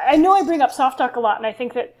I know I bring up Soft Talk a lot, and I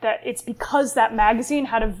think that it's because that magazine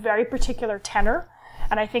had a very particular tenor,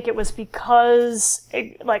 and I think it was because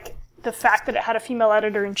the fact that it had a female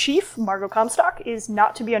editor-in-chief, Margot Comstock, is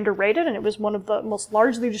not to be underrated, and it was one of the most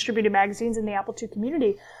largely distributed magazines in the Apple II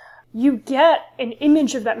community. You get an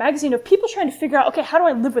image of that magazine of people trying to figure out, okay, how do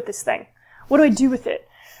I live with this thing? What do I do with it?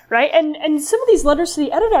 Right? And some of these letters to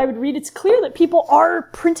the editor I would read, it's clear that people are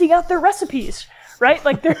printing out their recipes, right?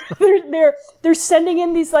 They're sending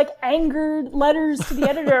in these angered letters to the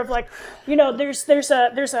editor of there's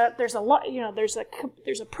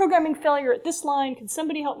a programming failure at this line. Can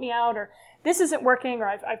somebody help me out? Or this isn't working, or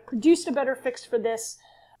I've produced a better fix for this.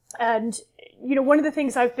 And one of the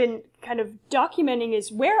things I've been kind of documenting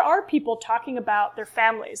is, where are people talking about their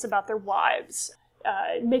families, about their wives,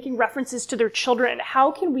 making references to their children?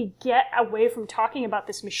 How can we get away from talking about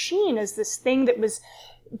this machine as this thing that was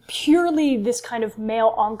purely this kind of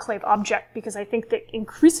male enclave object? Because I think that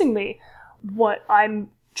increasingly what I'm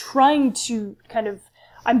trying to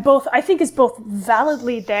I think is both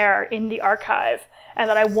validly there in the archive and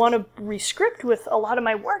that I want to rescript with a lot of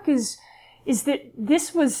my work is that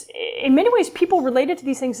this was, in many ways, people related to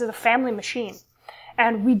these things as a family machine.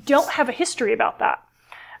 And we don't have a history about that.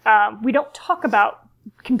 We don't talk about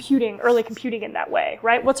early computing in that way,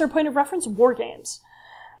 right? What's our point of reference? War games.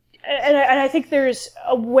 And I think there's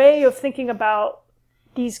a way of thinking about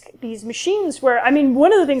these machines where,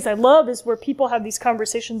 one of the things I love is where people have these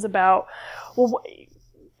conversations about, well,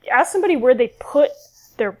 ask somebody where they put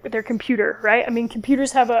their computer, right?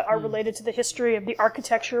 Computers are related to the history of the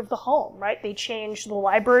architecture of the home, right? They changed the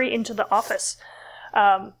library into the office.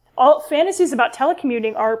 All fantasies about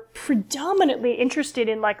telecommuting are predominantly interested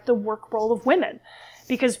in like the work role of women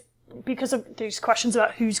because of these questions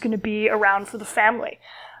about who's going to be around for the family.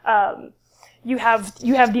 You have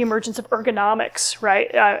the emergence of ergonomics,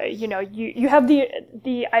 right? You have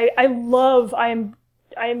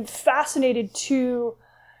I am fascinated to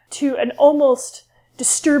an almost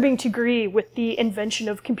disturbing degree with the invention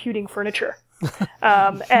of computing furniture.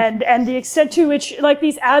 And the extent to which, like,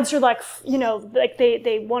 these ads are like, like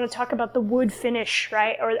they want to talk about the wood finish,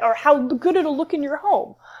 right? Or how good it'll look in your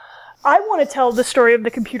home. I want to tell the story of the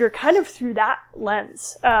computer kind of through that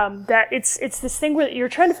lens. That it's this thing where you're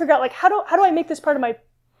trying to figure out, like, how do I make this part of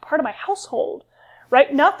my household,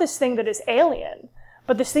 right? Not this thing that is alien,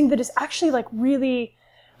 but this thing that is actually like really,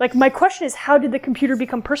 like, my question is, how did the computer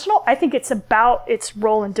become personal? I think it's about its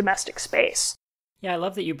role in domestic space. Yeah, I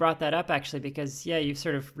love that you brought that up, actually, because, you've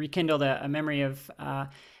sort of rekindled a memory of,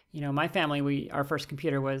 my family. Our first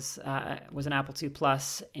computer was an Apple II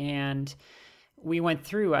Plus, and we went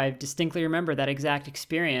through, I distinctly remember that exact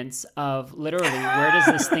experience of literally, where does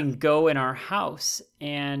this thing go in our house?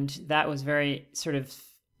 And that was very sort of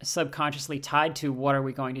subconsciously tied to what are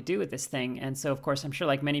we going to do with this thing? And so, of course, I'm sure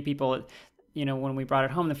like many people, when we brought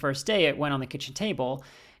it home the first day, it went on the kitchen table.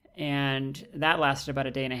 And that lasted about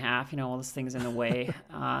a day and a half, all this thing's in the way.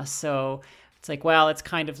 So it's like, well, it's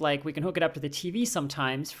kind of like we can hook it up to the TV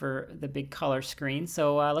sometimes for the big color screen.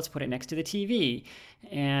 So let's put it next to the TV.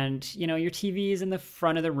 And, your TV is in the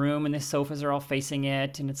front of the room and the sofas are all facing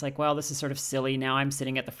it. And it's like, well, this is sort of silly. Now I'm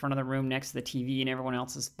sitting at the front of the room next to the TV and everyone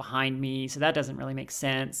else is behind me. So that doesn't really make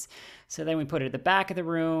sense. So then we put it at the back of the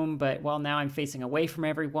room, but well, now I'm facing away from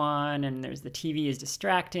everyone and the TV is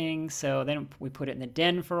distracting. So then we put it in the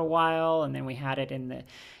den for a while, and then we had it in the,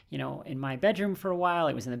 in my bedroom for a while.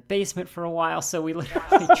 It was in the basement for a while. So we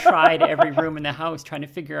literally tried every room in the house trying to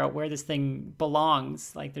figure out where this thing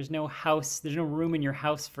belongs. Like, there's no room in your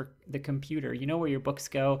house for the computer. You know where your books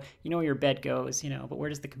go, where your bed goes, but where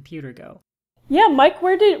does the computer go? Yeah, Mike,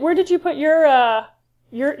 where did you put your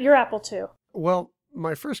Apple II? Well,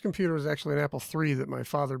 my first computer was actually an Apple III that my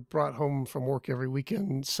father brought home from work every weekend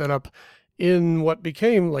and set up in what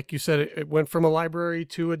became, like you said, it went from a library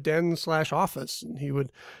to a den/office. And he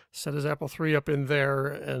would set his Apple III up in there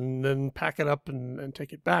and then pack it up and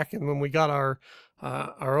take it back. And when we got our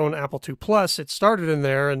own Apple II Plus, it started in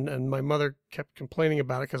there, and my mother kept complaining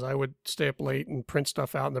about it because I would stay up late and print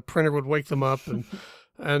stuff out, and the printer would wake them up.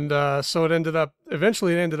 And so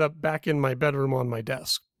eventually it ended up back in my bedroom on my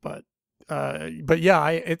desk. But yeah,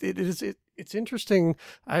 it's interesting.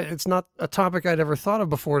 It's not a topic I'd ever thought of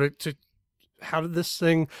before. How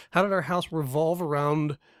did our house revolve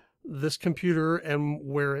around this computer and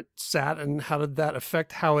where it sat, and how did that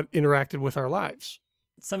affect how it interacted with our lives?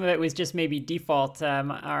 Some of it was just maybe default.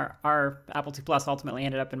 Our Apple II Plus ultimately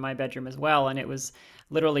ended up in my bedroom as well, and it was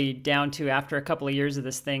literally down to, after a couple of years of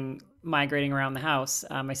this thing migrating around the house,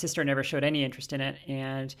 my sister never showed any interest in it,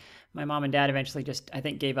 and my mom and dad eventually just, I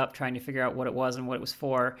think, gave up trying to figure out what it was and what it was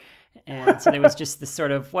for. And so there was just this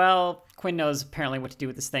sort of, well, Quinn knows apparently what to do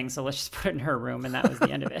with this thing, so let's just put it in her room, and that was the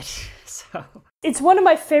end of it. So it's one of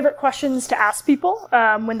my favorite questions to ask people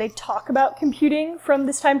when they talk about computing from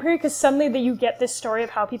this time period, because suddenly you get this story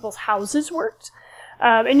of how people's houses worked.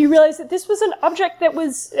 And you realize that this was an object that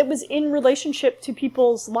was in relationship to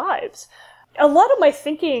people's lives. A lot of my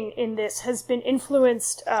thinking in this has been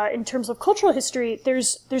influenced in terms of cultural history.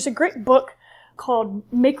 There's a great book called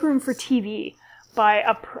Make Room for TV by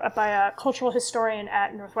a cultural historian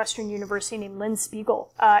at Northwestern University named Lynn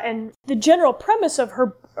Spiegel. And the general premise of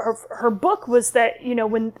her book was that,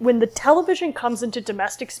 when the television comes into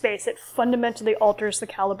domestic space, it fundamentally alters the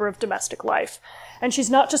caliber of domestic life. And she's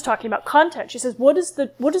not just talking about content. She says, what does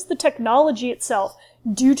the technology itself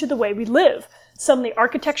do to the way we live? Suddenly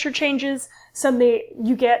architecture changes. Suddenly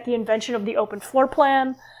you get the invention of the open floor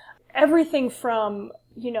plan. Everything from,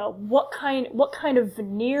 what kind of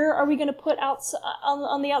veneer are we going to put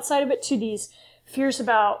on the outside of it, to these fears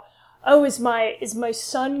about oh, is my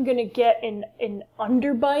son gonna get an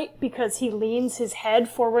underbite because he leans his head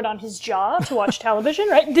forward on his jaw to watch television,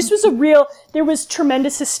 right? There was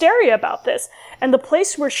tremendous hysteria about this. And the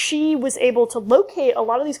place where she was able to locate a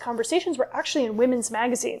lot of these conversations were actually in women's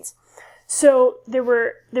magazines. So there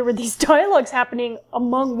were these dialogues happening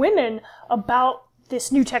among women about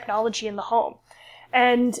this new technology in the home.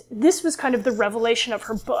 And this was kind of the revelation of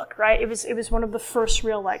her book, right? It was one of the first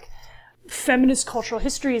real, like, feminist cultural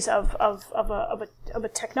histories of a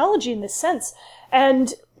technology in this sense.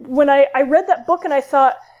 And when I read that book, and I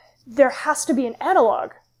thought, there has to be an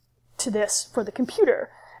analog to this for the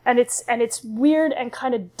computer. And it's weird and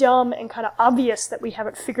kind of dumb and kind of obvious that we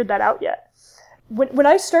haven't figured that out yet. When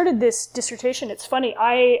I started this dissertation, it's funny,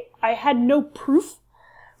 I had no proof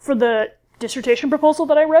for the dissertation proposal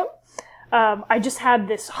that I wrote. I just had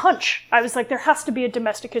this hunch. I was like, there has to be a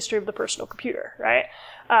domestic history of the personal computer, right?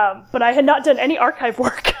 But I had not done any archive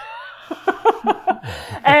work.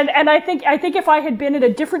 and I think if I had been at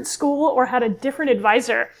a different school or had a different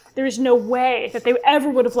advisor, there is no way that they ever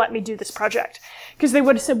would have let me do this project. Because they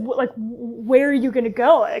would have said, like, where are you going to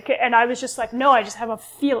go? And I was just like, no, I just have a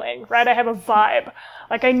feeling, right? I have a vibe.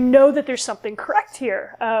 Like, I know that there's something correct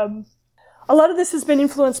here. A lot of this has been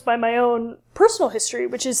influenced by my own personal history,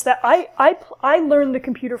 which is that I learned the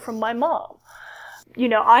computer from my mom. You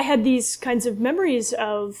know, I had these kinds of memories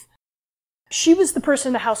of, she was the person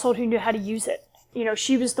in the household who knew how to use it. You know,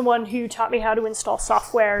 she was the one who taught me how to install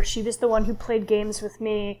software. She was the one who played games with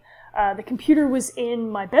me. The computer was in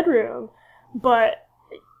my bedroom, but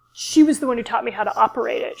she was the one who taught me how to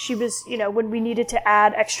operate it. She was, you know, when we needed to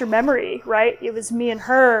add extra memory, right? It was me and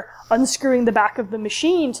her unscrewing the back of the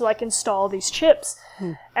machine to, like, install these chips.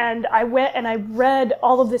 And I went and I read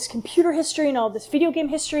all of this computer history and all this video game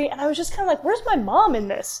history, and I was just kind of like, where's my mom in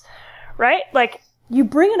this? Right? Like, you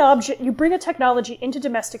bring a technology into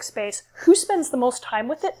domestic space. Who spends the most time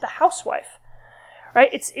with it? The housewife. Right?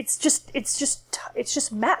 It's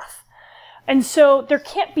just math. And so there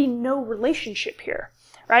can't be no relationship here.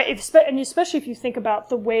 Right? And especially if you think about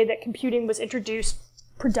the way that computing was introduced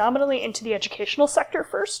predominantly into the educational sector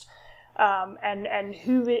first, and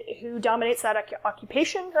who dominates that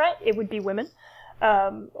occupation, right? It would be women.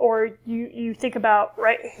 Or you think about,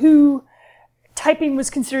 right, who typing was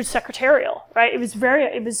considered secretarial, right? It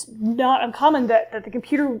was not uncommon that the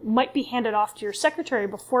computer might be handed off to your secretary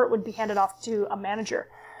before it would be handed off to a manager.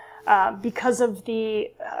 Because of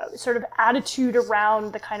the sort of attitude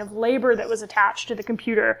around the kind of labor that was attached to the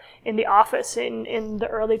computer in the office in the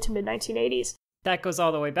early to mid 1980s. That goes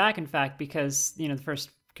all the way back, in fact, because, you know, the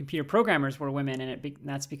first computer programmers were women, and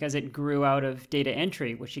that's because it grew out of data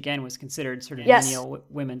entry, which again was considered sort of menial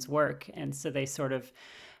women's work, and so they sort of,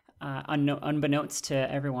 unbeknownst to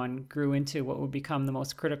everyone, grew into what would become the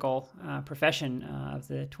most critical profession of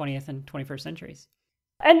the 20th and 21st centuries.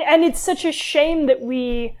 And it's such a shame that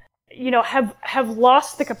we, you know, have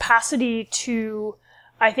lost the capacity to,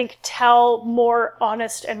 I think, tell more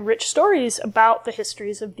honest and rich stories about the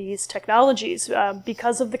histories of these technologies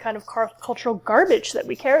because of the kind of cultural garbage that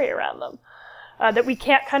we carry around them, that we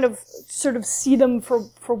can't kind of sort of see them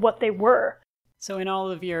for what they were. So in all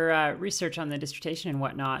of your research on the dissertation and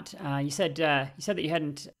whatnot, you said that you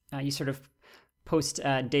hadn't, you sort of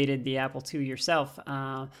post-dated the Apple II yourself.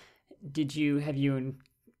 Have you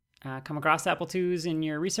come across Apple IIs in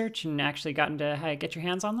your research and actually gotten to get your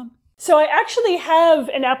hands on them? So I actually have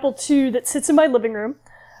an Apple II that sits in my living room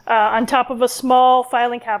on top of a small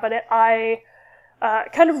filing cabinet. I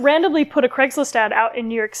kind of randomly put a Craigslist ad out in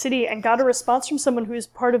New York City and got a response from someone who is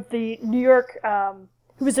part of the New York,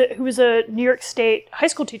 who was a New York State high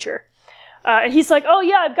school teacher. And he's like, oh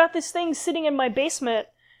yeah, I've got this thing sitting in my basement.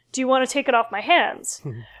 Do you want to take it off my hands?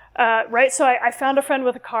 Right, so I found a friend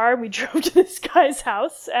with a car. We drove to this guy's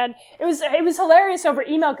house, and it was hilarious over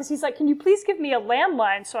email because he's like, "Can you please give me a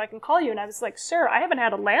landline so I can call you?" And I was like, "Sir, I haven't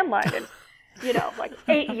had a landline in, you know, like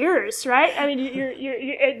 8 years, right?" I mean, you're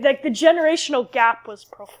like, the generational gap was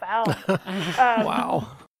profound.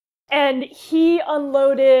 Wow. And he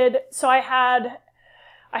unloaded. So I have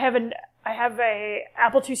a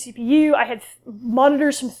Apple II CPU. I had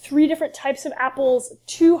monitors from 3 different types of Apples,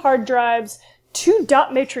 2 hard drives, 2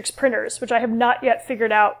 dot matrix printers, which I have not yet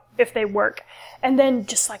figured out if they work. And then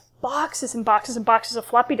just like boxes and boxes and boxes of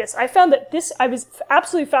floppy disks. I found that I was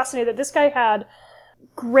absolutely fascinated that this guy had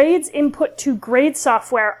grades input to grade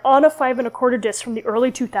software on a 5 1/4 disc from the early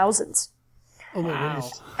 2000s. Oh my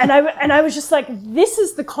goodness. And I was just like, this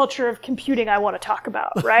is the culture of computing I want to talk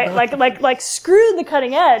about, right? like screw the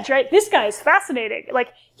cutting edge, right? This guy is fascinating.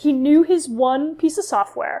 Like, he knew his one piece of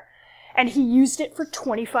software and he used it for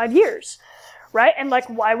 25 years. right? And like,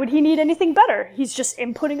 why would he need anything better? He's just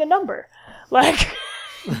inputting a number. Like,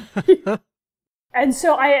 and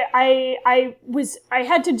so I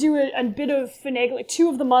had to do a bit of finagling. 2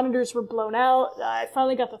 of the monitors were blown out. I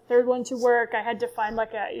finally got the 3rd one to work. I had to find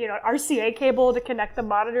like a, RCA cable to connect the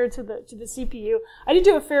monitor to the CPU. I did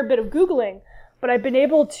do a fair bit of Googling, but I've been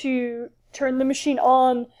able to turn the machine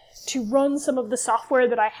on to run some of the software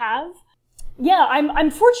that I have. Yeah,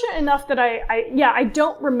 I'm fortunate enough that I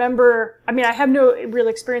don't remember. I mean, I have no real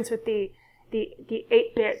experience with the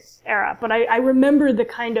 8-bit era, but I remember the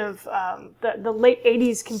kind of the late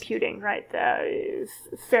 80s computing, right,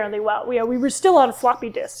 fairly well. We were still on floppy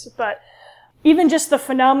disks, but even just the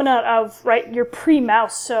phenomena of, right, your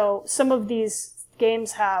pre-mouse. So some of these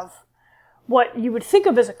games have what you would think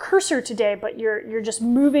of as a cursor today, but you're just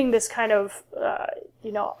moving this kind of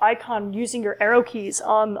icon using your arrow keys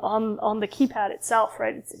on the keypad itself,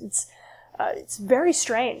 right? It's very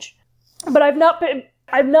strange. But I've not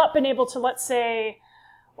been able to, let's say,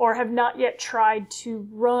 or have not yet tried to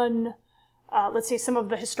run, let's say, some of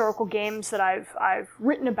the historical games that I've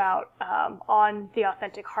written about on the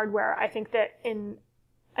authentic hardware. I think in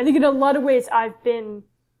a lot of ways I've been,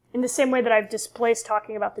 in the same way that I've displaced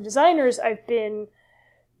talking about the designers,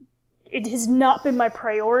 it has not been my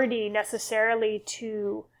priority necessarily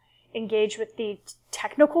to engage with the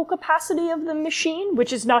technical capacity of the machine,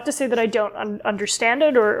 which is not to say that I don't understand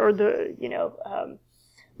it or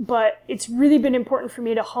but it's really been important for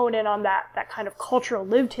me to hone in on that kind of cultural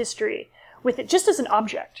lived history with it just as an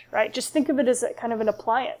object, right? Just think of it as a kind of an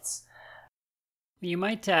appliance. You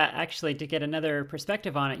might actually, to get another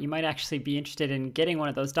perspective on it, you might actually be interested in getting one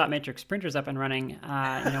of those dot matrix printers up and running.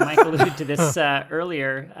 Mike alluded to this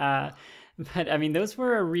earlier, but I mean, those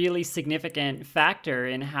were a really significant factor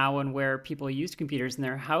in how and where people used computers in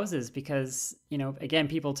their houses because, again,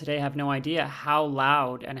 people today have no idea how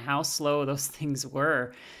loud and how slow those things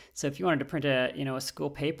were. So if you wanted to print a school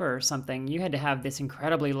paper or something, you had to have this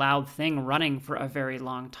incredibly loud thing running for a very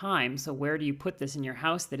long time. So where do you put this in your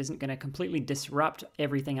house that isn't going to completely disrupt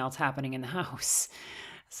everything else happening in the house?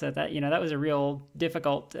 So that, that was a real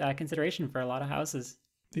difficult consideration for a lot of houses.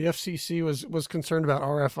 The FCC was concerned about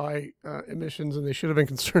RFI emissions, and they should have been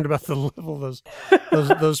concerned about the level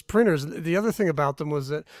of those printers. The other thing about them was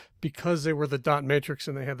that because they were the dot matrix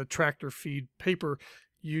and they had the tractor feed paper,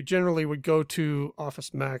 you generally would go to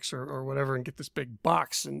Office Max or whatever and get this big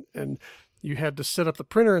box, and you had to set up the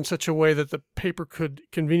printer in such a way that the paper could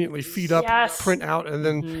conveniently feed up, print out, and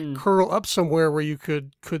then curl up somewhere where you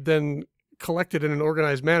could then collect it in an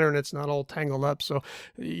organized manner and it's not all tangled up. So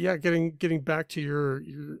yeah, getting back to your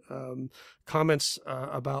comments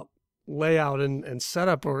about layout and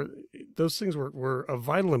setup, or those things were of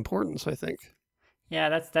vital importance, I think.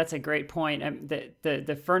 Yeah, that's a great point.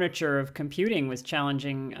 The furniture of computing was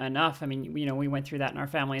challenging enough. I mean, we went through that in our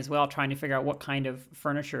family as well, trying to figure out what kind of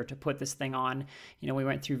furniture to put this thing on. We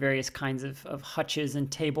went through various kinds of hutches and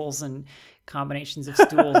tables and combinations of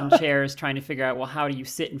stools and chairs, trying to figure out, well, how do you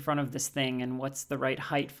sit in front of this thing and what's the right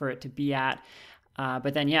height for it to be at?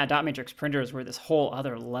 But then, dot matrix printers were this whole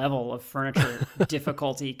other level of furniture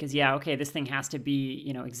difficulty because, this thing has to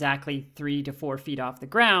be, exactly 3 to 4 feet off the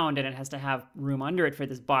ground, and it has to have room under it for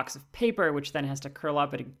this box of paper, which then has to curl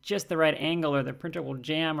up at just the right angle, or the printer will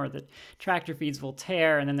jam, or the tractor feeds will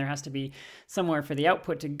tear, and then there has to be somewhere for the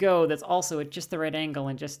output to go that's also at just the right angle,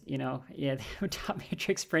 and just, dot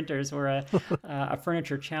matrix printers were a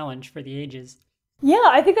furniture challenge for the ages. Yeah,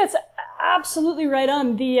 I think that's absolutely right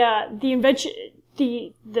on. The invention.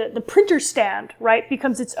 The printer stand, right,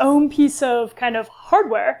 becomes its own piece of kind of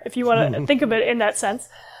hardware, if you want to think of it in that sense.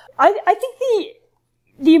 I think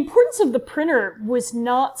the importance of the printer was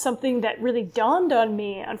not something that really dawned on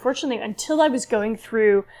me, unfortunately, until I was going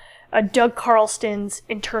through Doug Carlston's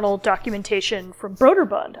internal documentation from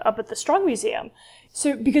Brøderbund up at the Strong Museum.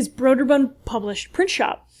 So, because Brøderbund published Print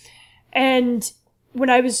Shop. And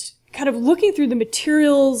when I was kind of looking through the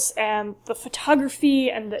materials and the photography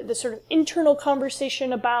and the sort of internal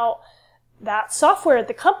conversation about that software at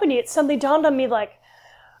the company, it suddenly dawned on me like,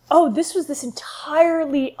 oh, this was this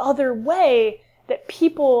entirely other way that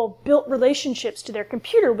people built relationships to their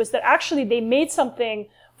computer, was that actually they made something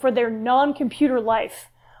for their non-computer life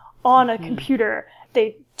on a computer.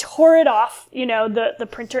 They tore it off, the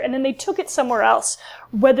printer, and then they took it somewhere else,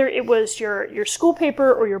 whether it was your school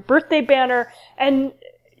paper or your birthday banner. And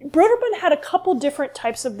Brøderbund had a couple different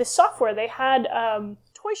types of this software. They had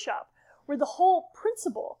Toy Shop, where the whole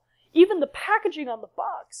principle, even the packaging on the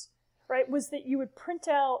box, right, was that you would print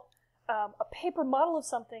out a paper model of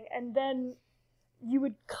something, and then you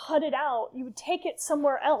would cut it out, you would take it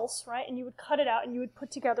somewhere else, right? And you would cut it out and you would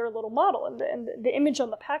put together a little model. And the image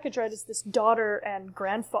on the package, right, is this daughter and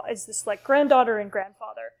granddaughter and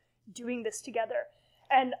grandfather doing this together.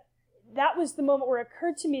 And that was the moment where it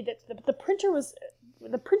occurred to me that the printer was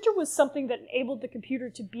something that enabled the computer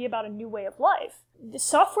to be about a new way of life. The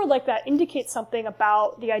software like that indicates something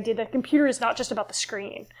about the idea that a computer is not just about the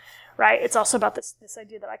screen, right? It's also about this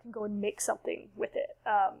idea that I can go and make something with it,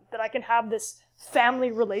 that I can have this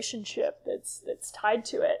family relationship that's tied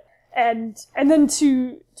to it. And then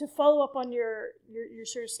to follow up on your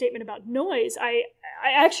sort of statement about noise, I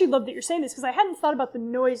actually love that you're saying this, because I hadn't thought about the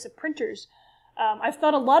noise of printers. I've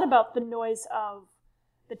thought a lot about the noise of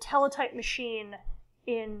the teletype machine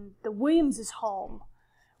in the Williamses' home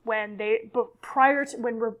when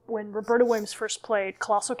Roberta Williams first played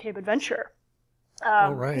Colossal Cave Adventure.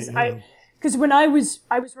 Because when I was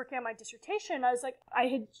working on my dissertation, I was like, I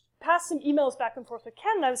had passed some emails back and forth with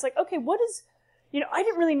Ken, and I was like, okay, I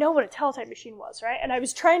didn't really know what a teletype machine was, right? And I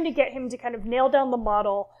was trying to get him to kind of nail down the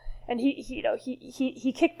model, and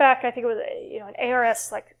he kicked back, I think it was an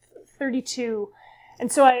ARS like 32,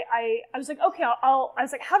 and so I was like, okay, I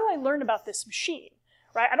was like, how do I learn about this machine,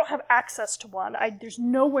 right? I don't have access to one. There's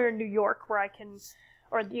nowhere in New York where I can,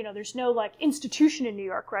 or there's no like institution in New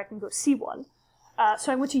York where I can go see one.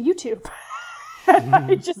 So I went to YouTube. And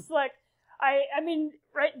I just like, I mean,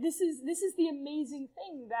 right, this is the amazing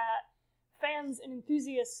thing that fans and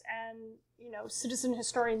enthusiasts and, citizen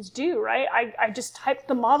historians do, right? I just typed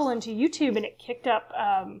the model into YouTube and it kicked up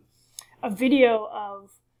a video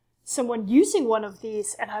of someone using one of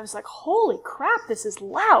these, and I was like, holy crap, this is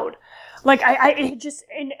loud. Like,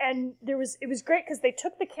 it was great because they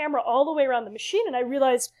took the camera all the way around the machine, and I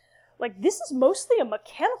realized, like, this is mostly a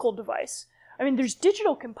mechanical device. I mean, there's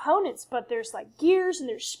digital components, but there's like gears and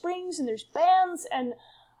there's springs and there's bands, and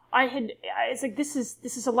it's like, this is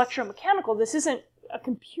electromechanical. This isn't a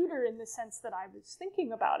computer in the sense that I was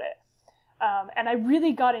thinking about it. And I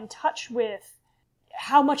really got in touch with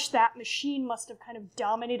how much that machine must have kind of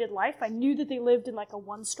dominated life. I knew that they lived in like a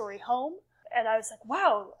one-story home, and I was like,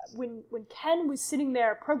 wow, when Ken was sitting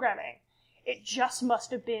there programming, it just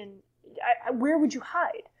must have been, where would you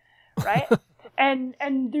hide, right? And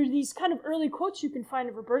there's these kind of early quotes you can find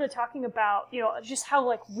of Roberta talking about, just how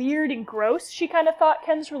like weird and gross she kind of thought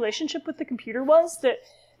Ken's relationship with the computer was, that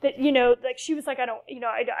like she was like,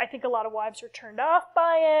 I think a lot of wives are turned off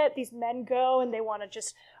by it. These men go and they want to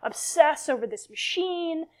just obsess over this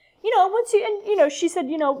machine, she said,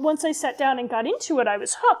 once I sat down and got into it, I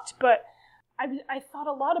was hooked. But I thought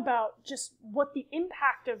a lot about just what the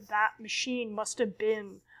impact of that machine must have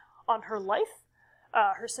been on her life.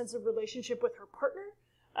 Her sense of relationship with her partner,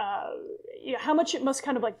 how much it must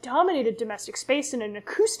kind of like dominated domestic space in an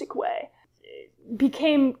acoustic way.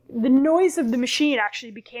 The noise of the machine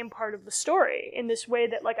actually became part of the story in this way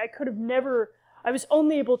that like I was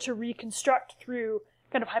only able to reconstruct through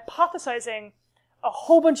kind of hypothesizing a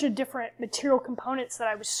whole bunch of different material components that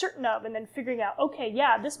I was certain of, and then figuring out, okay,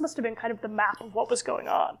 yeah, this must have been kind of the map of what was going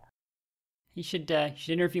on. You should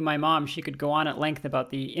interview my mom. She could go on at length about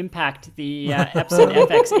the impact the Epson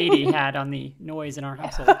FX80 had on the noise in our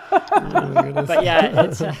household. But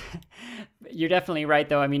yeah, you're definitely right,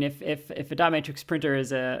 though. I mean, if a dot matrix printer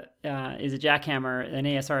is a jackhammer, an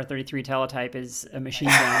ASR 33 teletype is a machine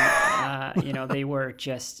gun. They were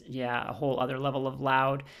just a whole other level of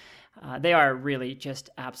loud. They are really just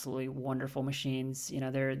absolutely wonderful machines.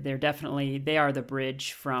 They're definitely, they are the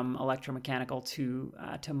bridge from electromechanical to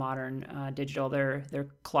modern digital. They're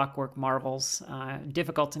clockwork marvels,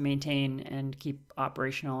 difficult to maintain and keep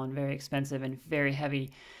operational, and very expensive and very heavy.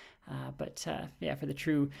 But for the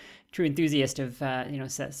true enthusiast of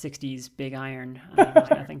 60s big iron, there's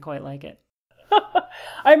nothing quite like it.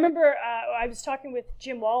 I remember I was talking with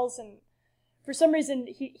Jim Walls, and for some reason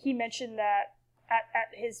he mentioned that at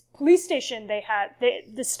his police station,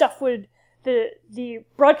 the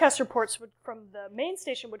broadcast reports from the main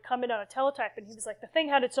station would come in on a teletype, and he was like, the thing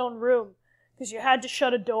had its own room because you had to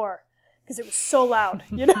shut a door because it was so loud,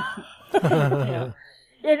 And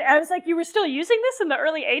I was like, you were still using this in the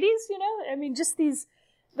early 80s, I mean, just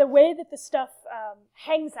the way that the stuff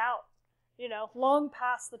hangs out, long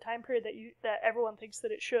past the time period that everyone thinks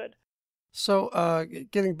that it should. So,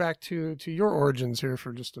 getting back to your origins here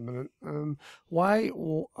for just a minute,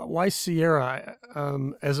 why Sierra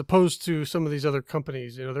as opposed to some of these other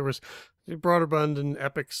companies? There was Brøderbund and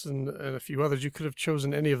Epix and a few others. You could have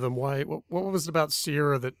chosen any of them. Why? What was it about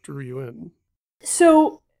Sierra that drew you in?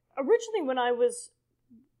 So originally, when I was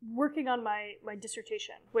working on my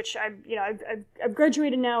dissertation, which I've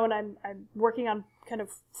graduated now, and I'm working on kind of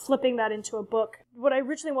flipping that into a book. What I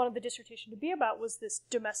originally wanted the dissertation to be about was this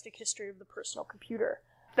domestic history of the personal computer.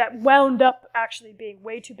 That wound up actually being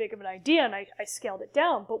way too big of an idea, and I scaled it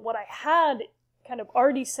down. But what I had kind of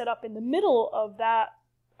already set up in the middle of that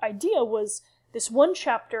idea was this one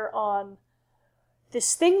chapter on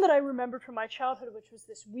this thing that I remembered from my childhood, which was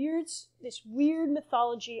this weird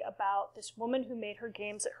mythology about this woman who made her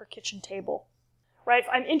games at her kitchen table. Right? If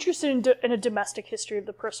I'm interested in a domestic history of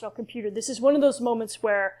the personal computer, this is one of those moments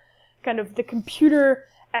where kind of the computer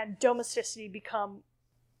and domesticity become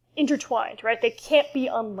intertwined, right? They can't be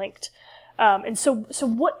unlinked. And so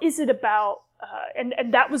what is it about,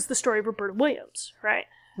 and that was the story of Roberta Williams, right?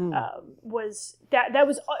 Was that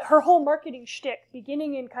was her whole marketing shtick,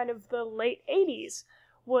 beginning in kind of the late 80s,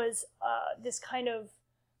 was this kind of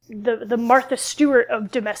the Martha Stewart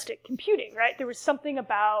of domestic computing, right? There was something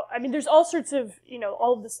about, I mean, there's all sorts of,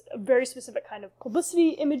 all of this very specific kind of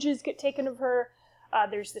publicity images get taken of her.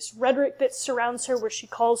 There's this rhetoric that surrounds her where she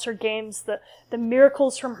calls her games the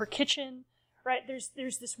miracles from her kitchen, right?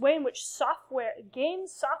 There's this way in which game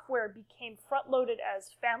software became front-loaded as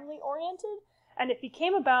family-oriented, and it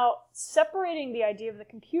became about separating the idea of the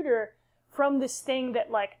computer from this thing that,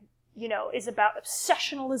 is about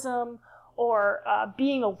obsessionalism or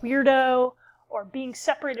being a weirdo or being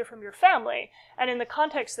separated from your family. And in the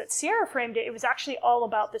context that Sierra framed it, it was actually all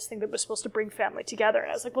about this thing that was supposed to bring family together. And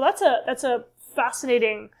I was like, well, that's a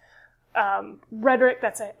fascinating rhetoric.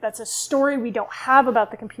 That's a story we don't have about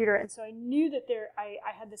the computer. And so I knew that I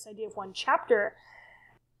had this idea of one chapter.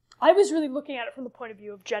 I was really looking at it from the point of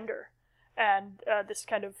view of gender and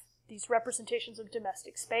these representations of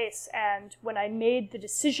domestic space. And when I made the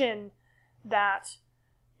decision that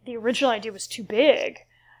the original idea was too big,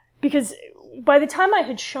 because by the time I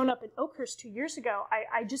had shown up in Oakhurst 2 years ago,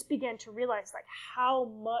 I just began to realize how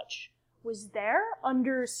much was there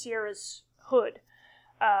under Sierra's hood.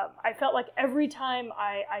 I felt like every time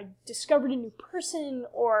I discovered a new person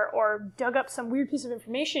or dug up some weird piece of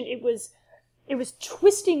information, it was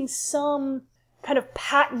twisting some kind of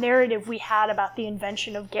pat narrative we had about the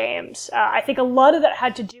invention of games. I think a lot of that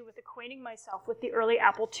had to do with acquainting myself with the early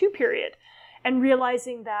Apple II period and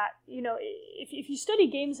realizing that, if you study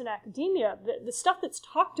games in academia, the stuff that's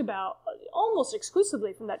talked about almost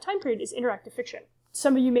exclusively from that time period is interactive fiction.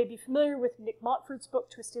 Some of you may be familiar with Nick Montford's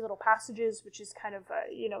book, Twisty Little Passages, which is kind of,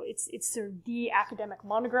 it's sort of the academic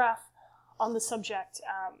monograph on the subject.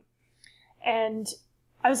 And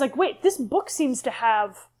I was like, wait, this book seems to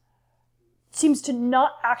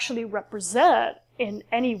not actually represent in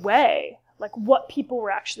any way, what people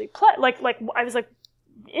were actually playing. I was like,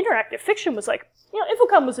 interactive fiction was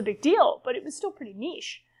Infocom was a big deal, but it was still pretty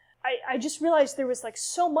niche. I just realized there was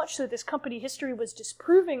so much that this company history was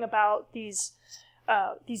disproving about these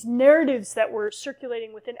narratives that were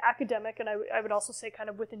circulating within academic, and I would also say kind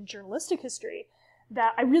of within journalistic history,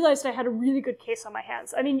 that I realized I had a really good case on my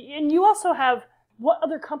hands. I mean, and you also have, what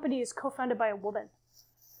other company is co-founded by a woman,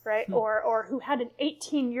 right? Or who had an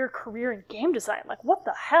 18-year career in game design? What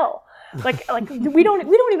the hell? We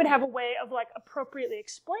don't even have a way of appropriately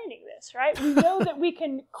explaining this, right? We know that we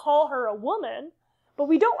can call her a woman, but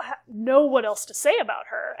we don't know what else to say about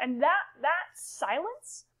her. And that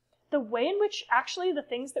silence, the way in which actually the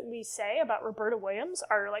things that we say about Roberta Williams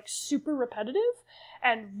are super repetitive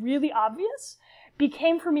and really obvious,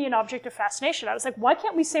 became for me an object of fascination. I was like, why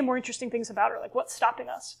can't we say more interesting things about her? What's stopping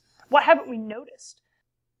us? What haven't we noticed?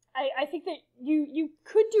 I think that you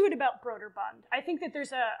could do it about Brøderbund. I think that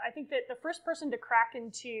the first person to crack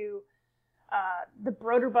into the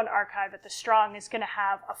Brøderbund archive at the Strong is going to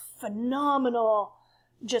have a phenomenal,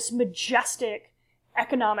 just majestic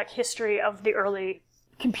economic history of the early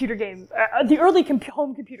computer game,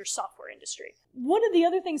 home computer software industry. One of the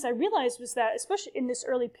other things I realized was that, especially in this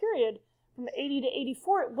early period, from 80 to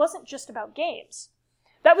 84, it wasn't just about games.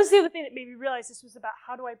 That was the other thing that made me realize this was about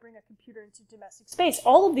how do I bring a computer into domestic space.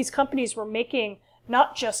 All of these companies were making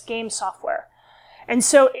not just game software. And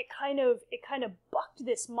so it kind of bucked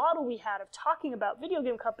this model we had of talking about video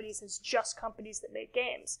game companies as just companies that make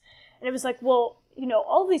games. And it was like, well,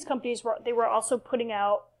 all of these companies were also putting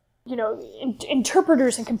out,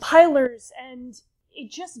 interpreters and compilers, and it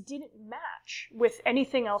just didn't match with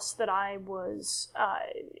anything else that I was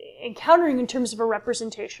encountering in terms of a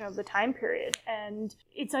representation of the time period. And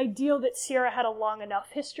it's ideal that Sierra had a long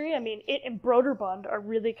enough history. I mean, it and Brøderbund are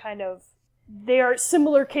really they are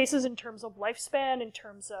similar cases in terms of lifespan, in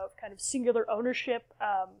terms of kind of singular ownership.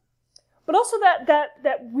 But But also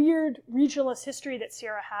that weird regionalist history that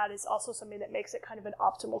Sierra had is also something that makes it kind of an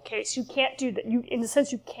optimal case. You can't do that. In the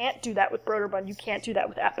sense, you can't do that with Brøderbund. You can't do that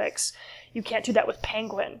with Epix. You can't do that with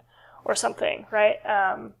Penguin or something, right?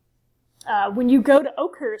 When you go to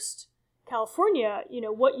Oakhurst, California,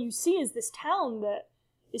 what you see is this town that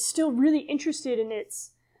is still really interested in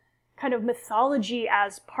its kind of mythology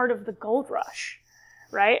as part of the gold rush.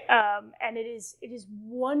 Right, and it is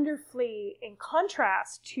wonderfully in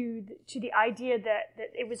contrast to the idea that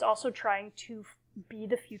it was also trying to be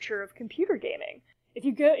the future of computer gaming. If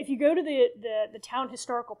you go to the town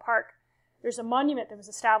historical park, there's a monument that was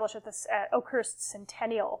established at Oakhurst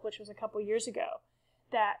Centennial, which was a couple years ago,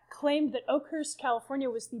 that claimed that Oakhurst, California,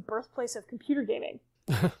 was the birthplace of computer gaming.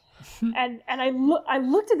 and I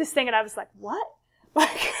looked at this thing and I was like, what?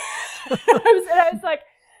 Like, I was like,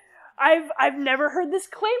 I've never heard this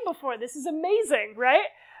claim before. This is amazing, right?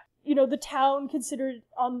 The town considered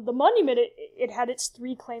on the monument, it had its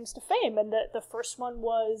 3 claims to fame, and the first one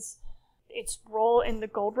was its role in the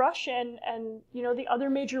gold rush, and the other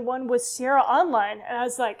major one was Sierra On-Line. And I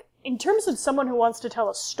was like, in terms of someone who wants to tell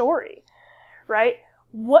a story, right?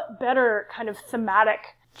 What better kind of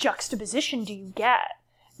thematic juxtaposition do you get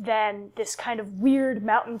than this kind of weird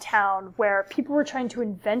mountain town where people were trying to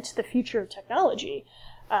invent the future of technology?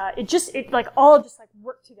 It all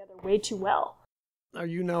worked together way too well. Are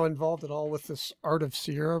you now involved at all with this Art of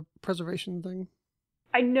Sierra preservation thing?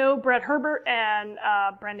 I know Brad Herbert and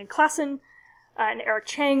Brandon Klassen and Eric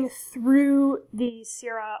Chang through the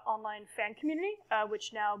Sierra Online fan community,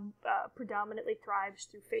 which now predominantly thrives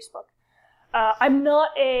through Facebook. I'm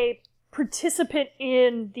not a participant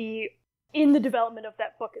in the development of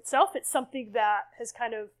that book itself. It's something that has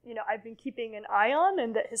kind of, I've been keeping an eye on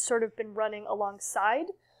and that has sort of been running alongside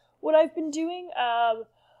what I've been doing.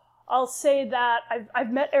 I'll say that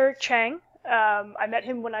I've met Eric Chang. I met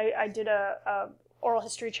him when I did a oral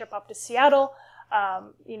history trip up to Seattle.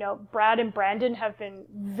 Brad and Brandon have been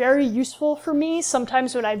very useful for me.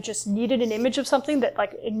 Sometimes when I've just needed an image of something that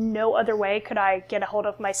in no other way could I get a hold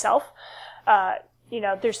of myself.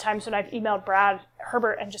 There's times when I've emailed Brad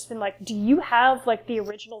Herbert and just been like, do you have the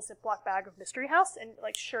original Ziploc bag of Mystery House? And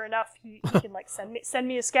sure enough, he can send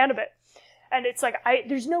me a scan of it. And it's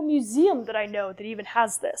there's no museum that I know that even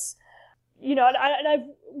has this. And I've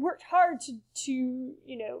worked hard to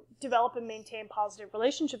develop and maintain positive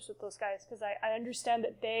relationships with those guys, because I understand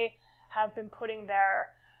that they have been putting their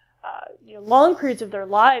long periods of their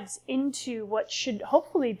lives into what should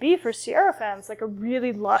hopefully be, for Sierra fans, a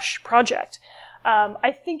really lush project.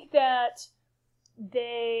 I think that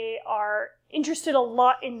they are interested a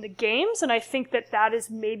lot in the games, and I think that is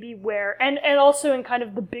maybe where, and also in kind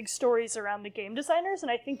of the big stories around the game designers,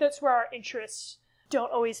 and I think that's where our interests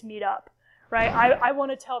don't always meet up, right? I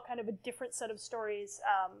want to tell kind of a different set of stories.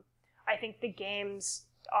 I think the games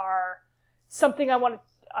are something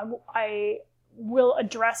I will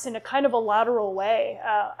address in a kind of a lateral way.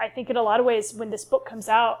 I think in a lot of ways, when this book comes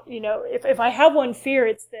out, if I have one fear,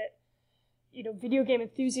 it's that video game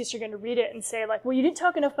enthusiasts are going to read it and say well, you didn't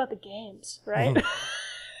talk enough about the games, right?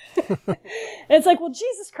 And it's well,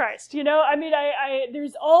 Jesus Christ,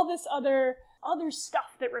 there's all this other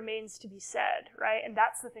stuff that remains to be said, right? And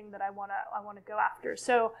that's the thing that I want to go after.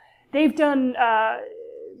 So they've done,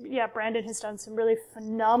 Brandon has done some really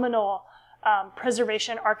phenomenal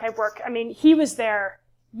preservation archive work. I mean, he was there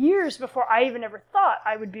years before I even ever thought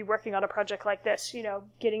I would be working on a project like this,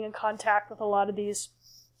 getting in contact with a lot of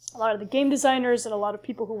the game designers and a lot of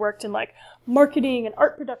people who worked in marketing and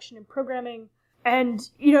art production and programming. And,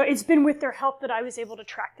 it's been with their help that I was able to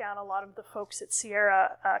track down a lot of the folks at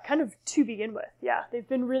Sierra, kind of to begin with. Yeah, they've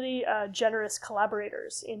been really generous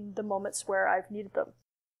collaborators in the moments where I've needed them.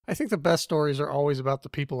 I think the best stories are always about the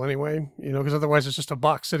people anyway, because otherwise it's just a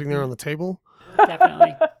box sitting there on the table.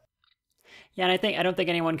 Definitely. Yeah, and I don't think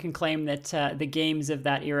anyone can claim that the games of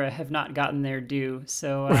that era have not gotten their due.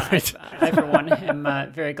 So right. I, for one,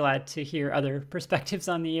 am very glad to hear other perspectives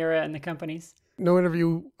on the era and the companies. No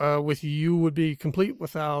interview with you would be complete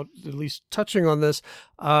without at least touching on this.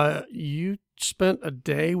 You spent a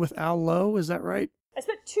day with Al Lowe, is that right? I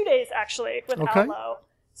spent 2 days, actually, with Al Lowe.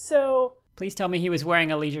 So please tell me he was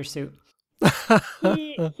wearing a leisure suit.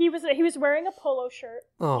 he was wearing a polo shirt.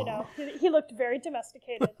 Oh. He looked very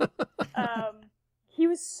domesticated. He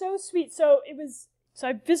was so sweet. So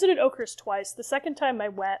I visited Oakhurst twice. The second time I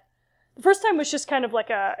went, the first time was just kind of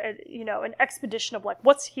an expedition of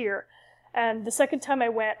what's here. And the second time I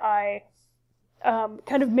went, I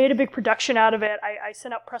kind of made a big production out of it. I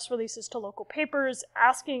sent out press releases to local papers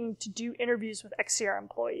asking to do interviews with ex-Sierra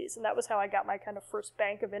employees. And that was how I got my kind of first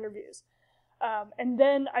bank of interviews. And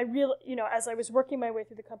then I really, as I was working my way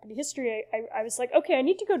through the company history, I was like, okay, I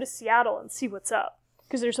need to go to Seattle and see what's up,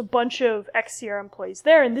 because there's a bunch of ex-Sierra employees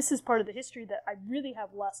there, and this is part of the history that I really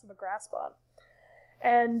have less of a grasp on.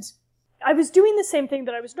 And I was doing the same thing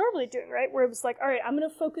that I was normally doing, right? Where it was like, all right, I'm going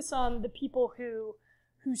to focus on the people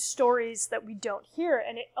whose stories that we don't hear.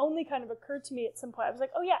 And it only kind of occurred to me at some point. I was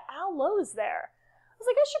like, oh yeah, Al Lowe's there. I was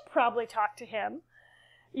like, I should probably talk to him,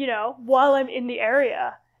 while I'm in the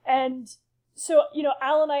area. And so,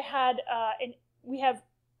 Al and I had, I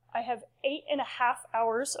have 8.5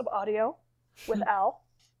 hours of audio with Al.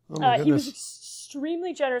 Oh he was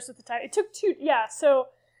extremely generous with the time. It took 2, so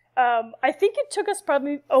I think it took us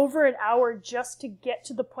probably over an hour just to get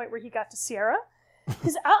to the point where he got to Sierra.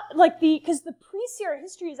 Because the pre-Sierra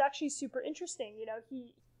history is actually super interesting.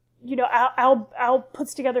 Al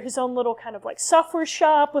puts together his own little kind of like software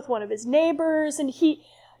shop with one of his neighbors, and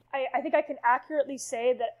I think I can accurately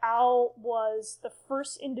say that Al was the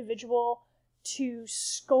first individual to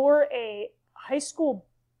score a high school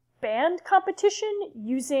band competition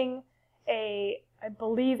using I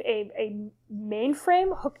believe a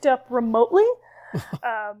mainframe hooked up remotely.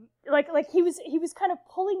 He was kind of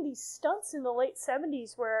pulling these stunts in the late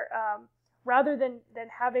 70s where rather than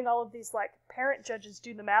having all of these like parent judges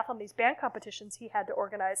do the math on these band competitions he had to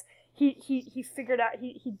organize, he figured out,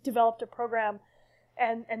 he developed a program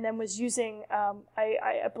and then was using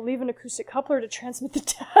I believe an acoustic coupler to transmit the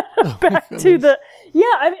data back to the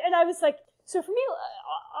and I was like, so for me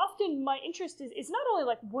often my interest is not only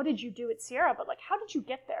like what did you do at Sierra, but like how did you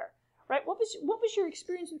get there, right? What was your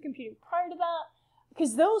experience with computing prior to that?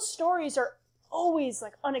 Because those stories are always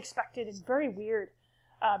like unexpected and very weird.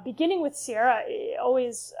 Beginning with Sierra,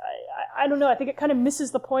 always, I don't know, I think it kind of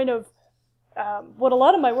misses the point of what a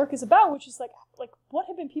lot of my work is about, which is like what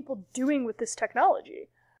have been people doing with this technology?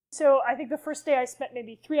 So I think the first day I spent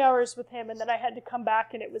maybe 3 hours with him, and then I had to come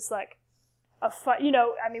back, and it was like a fun,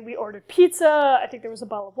 we ordered pizza. I think there was a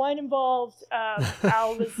bottle of wine involved.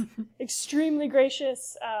 Al was extremely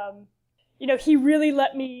gracious. He really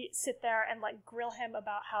let me sit there and like grill him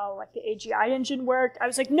about how like the AGI engine worked. I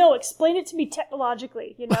was like, no, explain it to me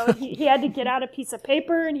technologically. He had to get out a piece of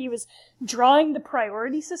paper and he was drawing the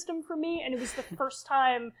priority system for me. And it was the first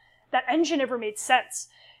time that engine ever made sense.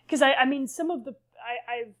 Because some of the,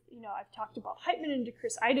 I've talked about Heitman and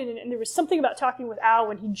Chris Iden, and there was something about talking with Al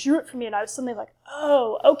when he drew it for me, and I was suddenly like,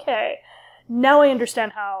 oh, okay, now I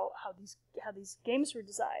understand how these games were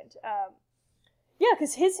designed.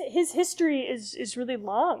 Because his history is really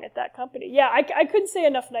long at that company. Yeah, I couldn't say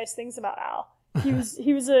enough nice things about Al. He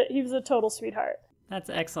was a total sweetheart. That's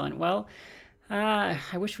excellent. Well, I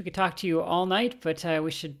wish we could talk to you all night, but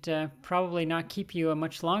we should probably not keep you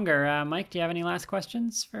much longer. Mike, do you have any last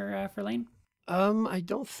questions for Laine? I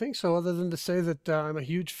don't think so, other than to say that I'm a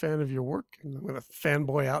huge fan of your work, and I'm going to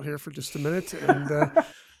fanboy out here for just a minute and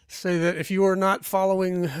say that if you are not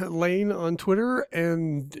following Laine on Twitter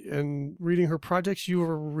and reading her projects, you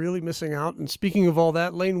are really missing out. And speaking of all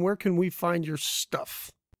that, Laine, where can we find your stuff?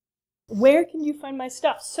 Where can you find my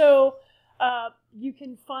stuff? So you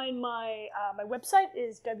can find my website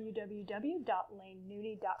is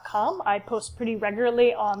www.lainenooney.com. I post pretty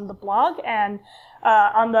regularly on the blog, and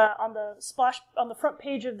on the front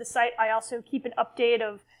page of the site, I also keep an update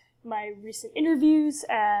of my recent interviews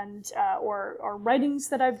and or writings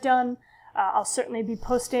that I've done. I'll certainly be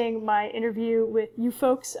posting my interview with you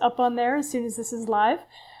folks up on there as soon as this is live.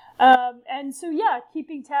 And so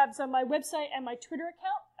keeping tabs on my website and my Twitter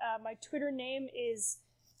account. My Twitter name is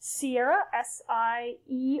Sierra, SIERRA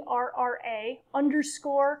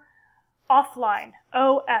 _offline, OFFLINE.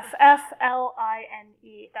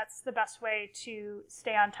 That's the best way to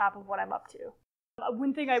stay on top of what I'm up to.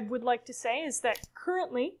 One thing I would like to say is that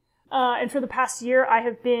currently, and for the past year, I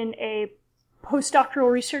have been a postdoctoral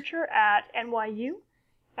researcher at NYU,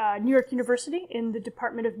 New York University, in the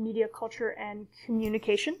Department of Media, Culture, and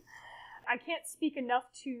Communication. I can't speak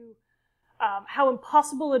enough to how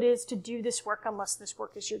impossible it is to do this work unless this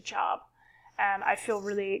work is your job. And I feel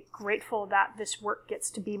really grateful that this work gets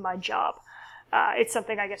to be my job. It's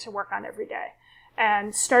something I get to work on every day.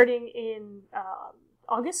 And starting in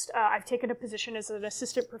August, I've taken a position as an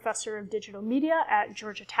assistant professor of digital media at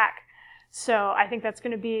Georgia Tech. So I think that's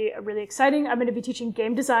going to be really exciting. I'm going to be teaching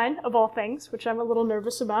game design of all things, which I'm a little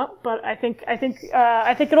nervous about, but I think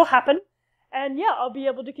it'll happen. And I'll be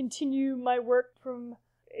able to continue my work from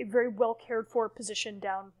a very well cared for position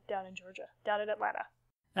down in Georgia, down in Atlanta.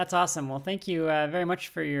 That's awesome. Well, thank you very much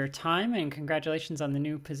for your time, and congratulations on the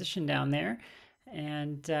new position down there.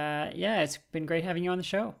 And it's been great having you on the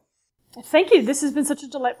show. Thank you. This has been such a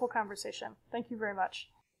delightful conversation. Thank you very much.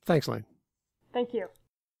 Thanks, Laine. Thank you.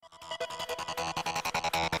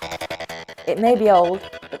 It may be old,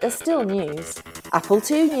 but there's still news. Apple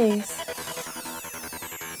II news.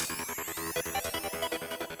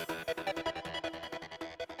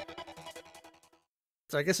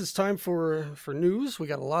 So I guess it's time for news. We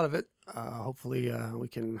got a lot of it. Hopefully we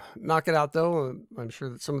can knock it out, though. I'm sure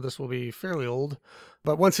that some of this will be fairly old.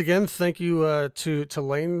 But once again, thank you to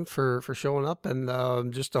Laine for showing up,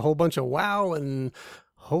 and just a whole bunch of wow and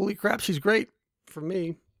holy crap, she's great for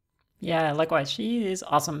me. Yeah, likewise. She is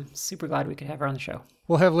awesome. Super glad we could have her on the show.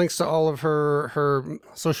 We'll have links to all of her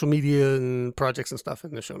social media and projects and stuff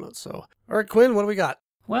in the show notes. So, all right, Quinn, what do we got?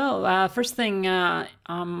 Well, first thing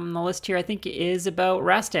on the list here, I think, is about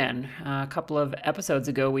Rastan. A couple of episodes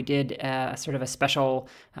ago, we did sort of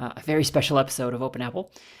a very special episode of Open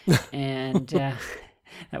Apple. And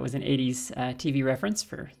that was an 80s TV reference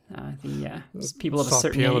for the people of a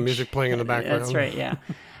certain piano age. music playing in the background. That's right, yeah.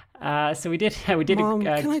 So we did. Mom,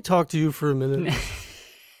 can I talk to you for a minute?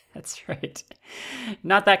 That's right.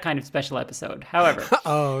 Not that kind of special episode. However,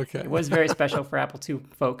 okay. It was very special for Apple II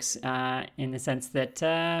folks in the sense that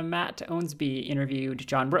Matt Owensby interviewed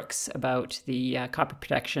John Brooks about the copy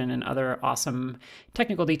protection and other awesome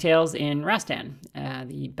technical details in Rastan,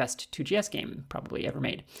 the best 2GS game probably ever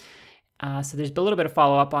made. So there's a little bit of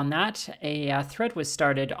follow-up on that. A thread was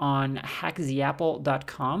started on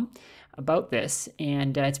hacktheapple.com about this,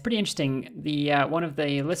 and it's pretty interesting. One of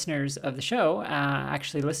the listeners of the show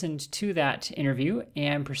actually listened to that interview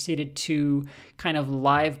and proceeded to kind of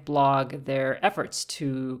live blog their efforts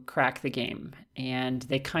to crack the game. And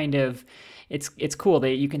they kind of, it's cool.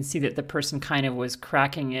 You can see that the person kind of was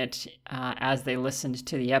cracking it as they listened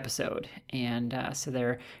to the episode, and so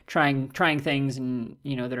they're trying things, and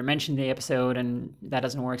that are mentioned in the episode, and that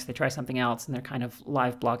doesn't work, so they try something else, and they're kind of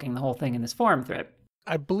live blogging the whole thing in this forum thread.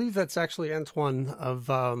 I believe that's actually Antoine of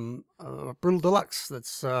Brutal Deluxe.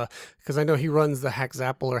 That's because I know he runs the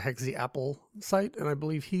Hackzapple or HackZapple site, and I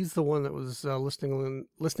believe he's the one that was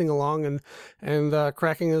listening along and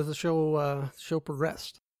cracking as the show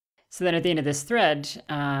progressed. So then at the end of this thread,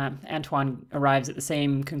 Antoine arrives at the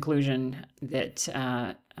same conclusion that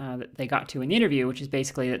they got to in the interview, which is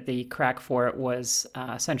basically that the crack for it was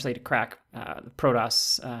essentially to crack the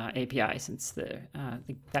Protoss API, since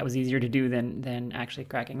that was easier to do than actually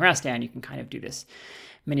cracking Rastan. You can kind of do this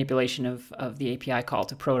manipulation of the API call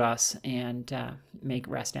to Protoss and make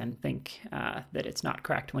Rastan think that it's not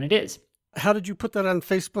cracked when it is. How did you put that on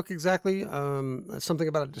Facebook exactly? Something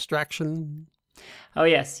about a distraction? Oh,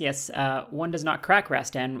 yes. One does not crack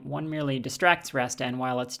Rastan. One merely distracts Rastan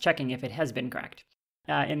while it's checking if it has been cracked.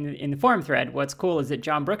 In the forum thread, what's cool is that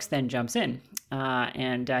John Brooks then jumps in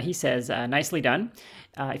and he says, nicely done.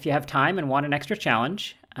 If you have time and want an extra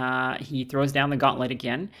challenge, he throws down the gauntlet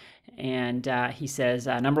again. And he says,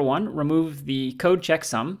 number one, remove the code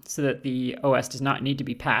checksum so that the OS does not need to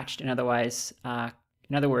be patched. In other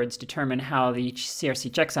words, determine how the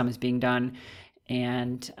CRC checksum is being done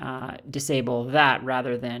and disable that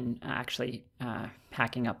rather than actually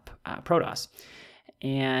hacking up Protoss.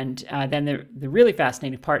 And then the really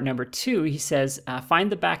fascinating part, number two, he says,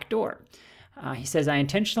 find the back door. He says, I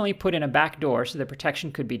intentionally put in a back door so the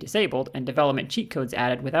protection could be disabled and development cheat codes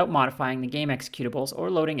added without modifying the game executables or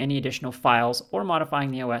loading any additional files or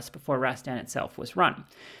modifying the OS before Rastan itself was run.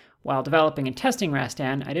 While developing and testing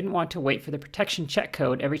Rastan, I didn't want to wait for the protection check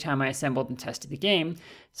code every time I assembled and tested the game,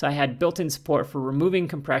 so I had built-in support for removing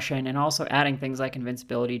compression and also adding things like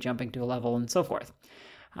invincibility, jumping to a level, and so forth.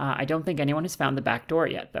 I don't think anyone has found the back door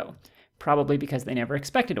yet, though, probably because they never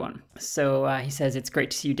expected one. So he says it's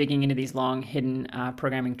great to see you digging into these long, hidden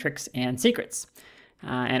programming tricks and secrets.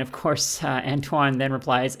 And of course, Antoine then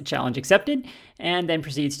replies, challenge accepted, and then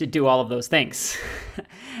proceeds to do all of those things.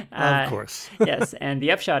 Of course. Yes, and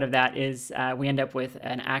the upshot of that is we end up with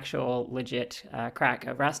an actual legit crack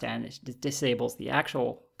of Rastan that disables the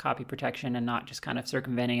actual copy protection and not just kind of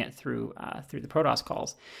circumventing it through the Protoss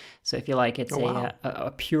calls. So if you like, it's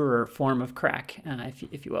a purer form of crack,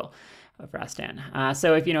 if you will, of Rastan.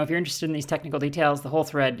 So if you're interested in these technical details, the whole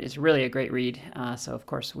thread is really a great read. So of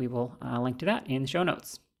course we will link to that in the show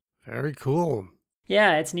notes. Very cool.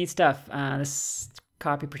 Yeah, it's neat stuff. This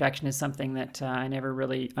copy protection is something that I never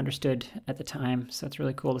really understood at the time. So it's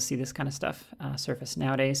really cool to see this kind of stuff surface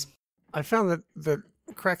nowadays. I found that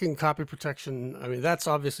cracking copy protection, I mean, that's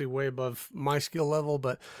obviously way above my skill level,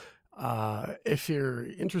 but if you're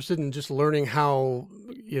interested in just learning how,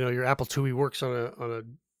 your Apple IIe works on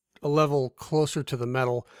a level closer to the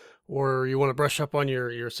metal, or you want to brush up on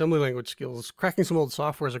your assembly language skills, cracking some old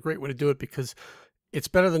software is a great way to do it, because it's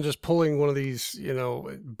better than just pulling one of these,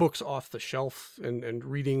 books off the shelf and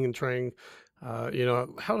reading and trying. how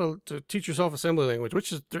to teach yourself assembly language,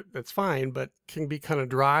 which is that's fine, but can be kind of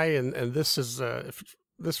dry. And this is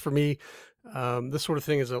this for me, this sort of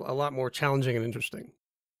thing is a lot more challenging and interesting.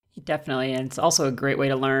 Definitely, and it's also a great way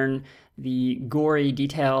to learn the gory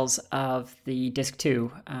details of the Disk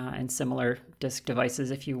 2 and similar disk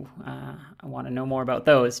devices if you want to know more about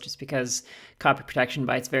those, just because copy protection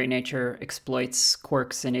by its very nature exploits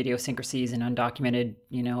quirks and idiosyncrasies and undocumented,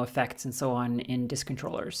 effects and so on in disk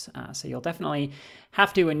controllers. So you'll definitely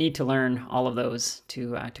have to and need to learn all of those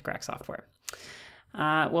to crack software.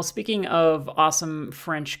 Well, speaking of awesome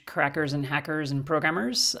French crackers and hackers and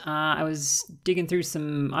programmers, I was digging through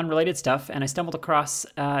some unrelated stuff and I stumbled across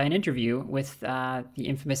an interview with the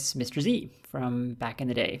infamous Mr. Z from back in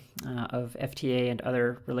the day of FTA and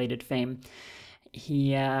other related fame.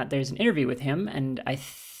 There's an interview with him, and I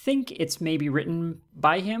think it's maybe written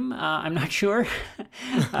by him. I'm not sure,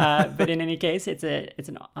 but in any case, it's an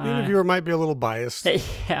the interviewer might be a little biased.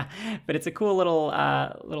 Yeah, but it's a cool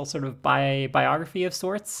little sort of biography of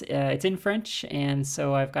sorts. It's in French, and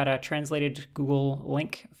so I've got a translated Google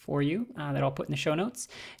link for you that I'll put in the show notes.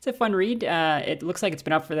 It's a fun read. It looks like it's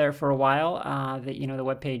been up there for a while. The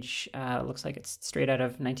webpage looks like it's straight out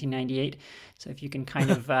of 1998. So if you can kind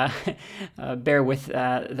of bear with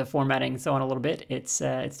the formatting and so on a little bit, it's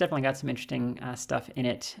definitely got some interesting stuff in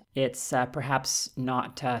it. It's perhaps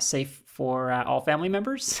not safe for all family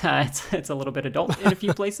members. It's a little bit adult in a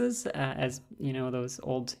few places, as those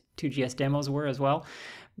old 2GS demos were as well.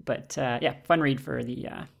 But fun read for the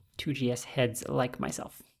 2GS heads like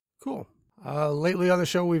myself. Cool. Lately on the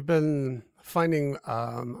show, we've been finding,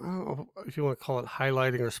 I don't know if you want to call it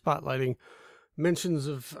highlighting or spotlighting, mentions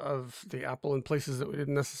of the Apple in places that we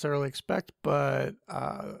didn't necessarily expect. But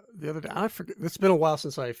the other day, I forget, it's been a while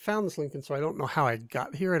since I found this link, and so I don't know how I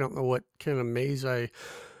got here. I don't know what kind of maze I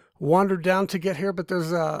wandered down to get here, but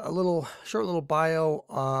there's a short little bio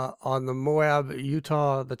on the Moab,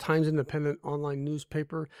 Utah, the Times Independent online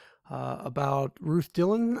newspaper about Ruth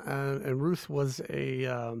Dillon. And Ruth was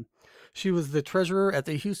she was the treasurer at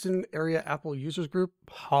the Houston Area Apple Users Group,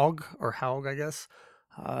 HOG, I guess.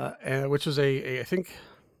 Which was I think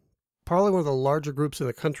probably one of the larger groups in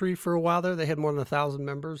the country for a while there. They had more than 1,000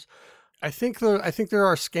 members. I think there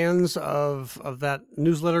are scans of that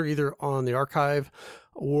newsletter either on the archive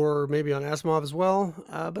or maybe on Asimov as well.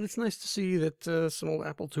 But it's nice to see that some old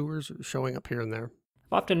Apple tours are showing up here and there.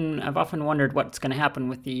 I've often wondered what's going to happen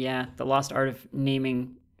with the lost art of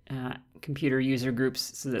naming computer user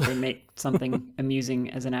groups so that they make something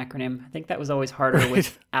amusing as an acronym. I think that was always harder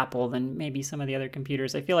with Apple than maybe some of the other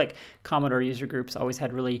computers. I feel like Commodore user groups always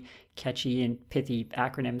had really catchy and pithy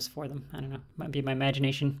acronyms for them. I don't know, might be my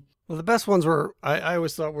imagination. Well, the best ones were, I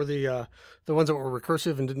always thought, were the ones that were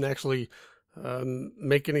recursive and didn't actually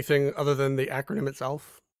make anything other than the acronym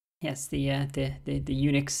itself. Yes, the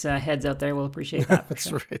Unix heads out there will appreciate that. That's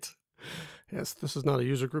sure. Right. Yes, this is not a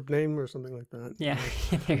user group name or something like that. Yeah,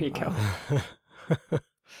 there you go.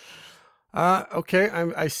 Okay,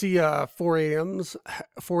 I see 4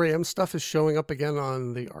 a.m. stuff is showing up again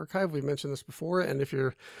on the archive. We mentioned this before, and if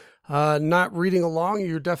you're not reading along,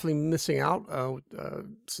 you're definitely missing out.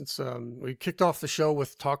 Since we kicked off the show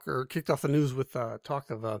with kicked off the news with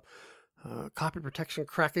talk of copy protection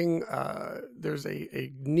cracking. There's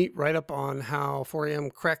a neat write-up on how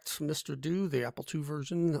 4am cracked Mr. Do, the Apple II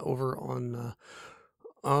version, over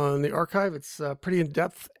on the archive. It's pretty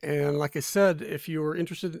in-depth, and like I said, if you're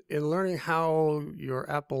interested in learning how your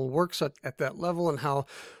Apple works at that level and how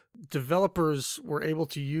developers were able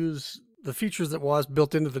to use the features that was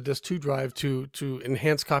built into the Disk 2 drive to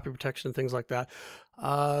enhance copy protection and things like that,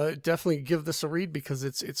 definitely give this a read, because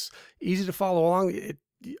it's easy to follow along.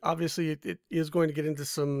 Obviously, it is going to get into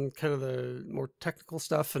some kind of the more technical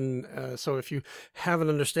stuff, and so if you have an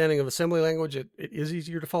understanding of assembly language, it is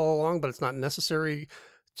easier to follow along, but it's not necessary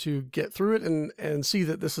to get through it and see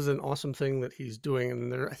that this is an awesome thing that he's doing.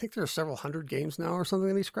 And I think there are several hundred games now or something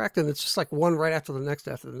that he's cracked, and it's just like one right after the next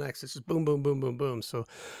after the next. It's just boom, boom, boom, boom, boom. So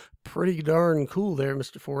pretty darn cool there,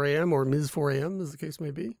 Mr. 4am, or Ms. 4am, as the case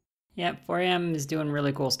may be. Yeah, 4am is doing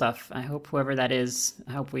really cool stuff. I hope whoever that is,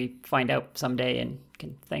 I hope we find out someday and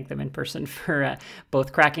can thank them in person for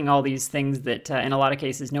both cracking all these things that in a lot of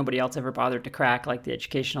cases nobody else ever bothered to crack, like the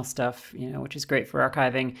educational stuff, which is great for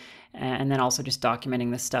archiving, and then also just documenting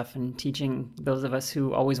this stuff and teaching those of us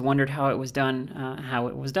who always wondered how it was done,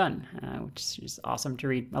 which is awesome to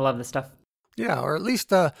read. I love this stuff. Yeah, or at least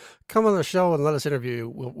come on the show and let us interview you.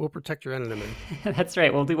 We'll protect your anonymity. That's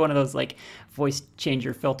right. We'll do one of those like voice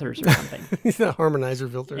changer filters or something. The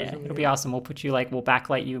harmonizer filter. Yeah, it'll be awesome. We'll put you we'll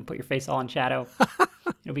backlight you and put your face all in shadow.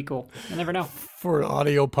 It'll be cool. You'll never know. For an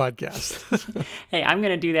audio podcast. Hey, I'm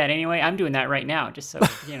going to do that anyway. I'm doing that right now, just so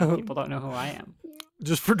people don't know who I am.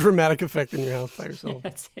 Just for dramatic effect in your house by yourself.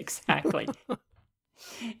 That's exactly.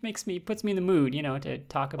 Puts me in the mood, to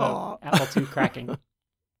talk about Apple II cracking.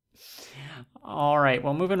 All right,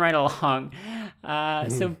 well, moving right along.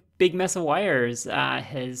 So Big Mess of Wires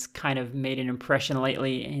has kind of made an impression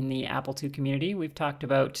lately in the Apple II community. We've talked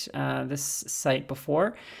about this site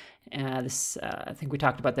before. I think we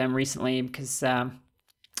talked about them recently because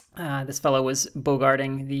this fellow was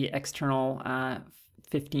bogarting the external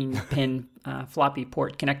 15-pin floppy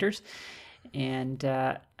port connectors. And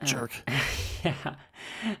jerk. Yeah,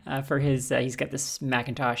 for his he's got this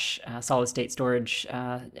Macintosh solid state storage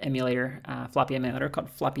emulator, floppy emulator called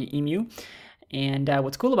Floppy Emu. And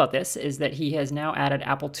what's cool about this is that he has now added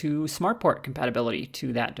Apple II SmartPort compatibility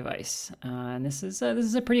to that device. And this is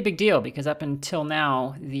a pretty big deal because up until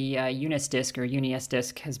now, the Unisdisk or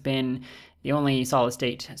UniSdisk has been the only solid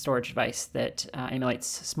state storage device that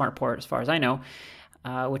emulates SmartPort, as far as I know.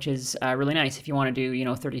 Which is really nice if you want to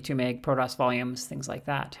do 32 meg ProDOS volumes, things like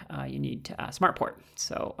that. You need SmartPort.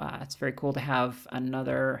 So it's very cool to have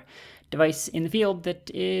another device in the field that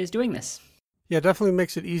is doing this. Yeah, it definitely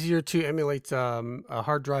makes it easier to emulate a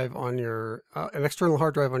hard drive on your an external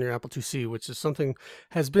hard drive on your Apple IIc, which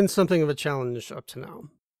has been something of a challenge up to now.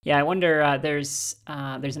 Yeah, I wonder, there's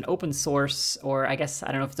an open source, or I guess, I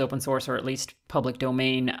don't know if it's open source or at least public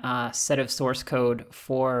domain set of source code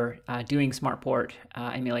for doing SmartPort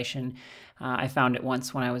emulation. I found it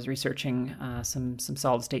once when I was researching some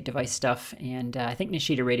solid state device stuff, and I think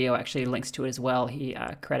Nishida Radio actually links to it as well. He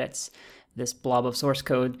credits this blob of source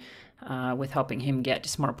code with helping him get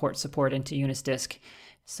SmartPort support into Unisdisk.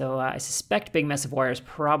 So I suspect Big Mess of Wires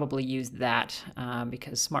probably used that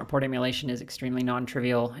because SmartPort emulation is extremely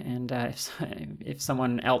non-trivial, and if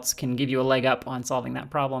someone else can give you a leg up on solving that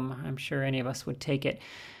problem, I'm sure any of us would take it.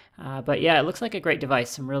 But yeah, it looks like a great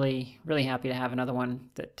device. I'm really, really happy to have another one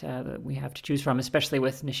that we have to choose from, especially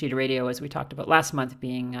with Nishida Radio, as we talked about last month,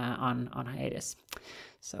 being on hiatus.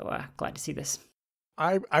 So glad to see this.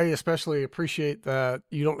 I especially appreciate that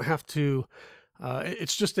you don't have to...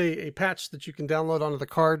 it's just a patch that you can download onto the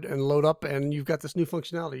card and load up, and you've got this new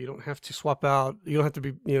functionality. You don't have to swap out. You don't have to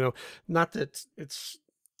be, not that it's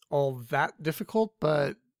all that difficult,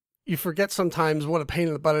 but you forget sometimes what a pain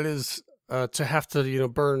in the butt it is to have to,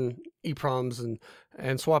 burn EEPROMs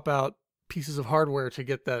and swap out pieces of hardware to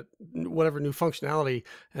get that whatever new functionality.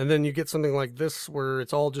 And then you get something like this where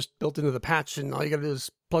it's all just built into the patch, and all you got to do is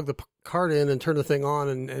plug the card in and turn the thing on,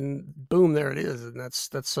 and boom, there it is. And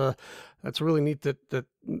that's really neat that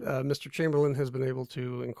Mr. Chamberlain has been able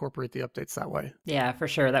to incorporate the updates that way. Yeah, for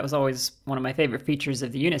sure. That was always one of my favorite features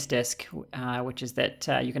of the Unisdisk, which is that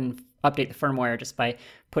you can update the firmware just by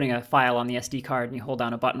putting a file on the SD card, and you hold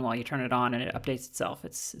down a button while you turn it on, and it updates itself.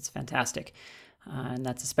 It's fantastic. And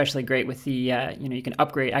that's especially great with the, you can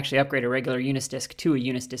actually upgrade a regular Unisdisk to a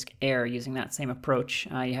Unisdisk Air using that same approach.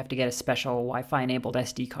 You have to get a special Wi-Fi enabled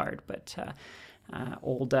SD card, but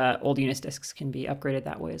old Unisdisks can be upgraded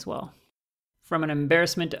that way as well. From an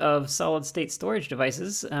embarrassment of solid state storage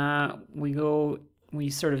devices, we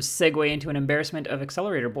sort of segue into an embarrassment of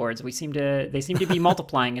accelerator boards. They seem to be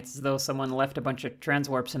multiplying. It's as though someone left a bunch of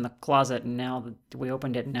transwarps in the closet, and now we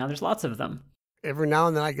opened it, and now there's lots of them. Every now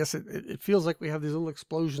and then, I guess it feels like we have these little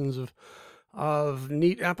explosions of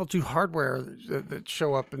neat Apple II hardware that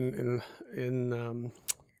show up and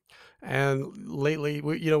lately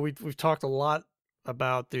we've talked a lot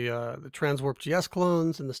about the Transwarp GS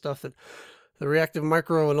clones and the stuff that the Reactive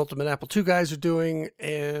Micro and Ultimate Apple II guys are doing,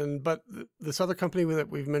 but this other company that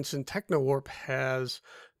we've mentioned, Technowarp, has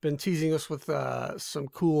been teasing us with some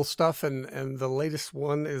cool stuff, and the latest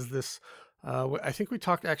one is this. I think we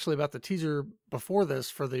talked actually about the teaser before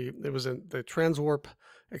this it was the Transwarp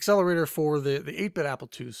accelerator for the 8-bit Apple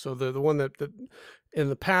II. So the one that in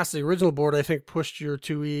the past, the original board, I think pushed your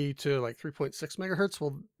 2E to like 3.6 megahertz.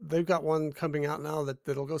 Well, they've got one coming out now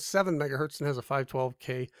that'll go 7 megahertz and has a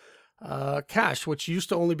 512K cache, which used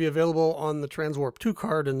to only be available on the Transwarp 2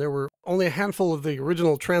 card. And there were only a handful of the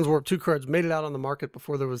original Transwarp 2 cards made it out on the market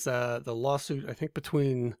before there was the lawsuit, I think,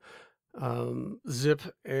 between Zip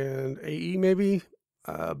and AE maybe,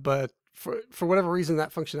 but for whatever reason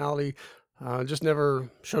that functionality just never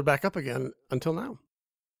showed back up again until now.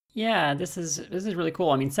 Yeah, this is really cool.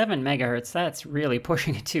 I mean, 7 megahertz, that's really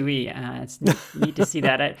pushing a 2E. It's neat to see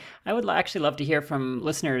that. I would actually love to hear from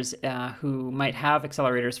listeners who might have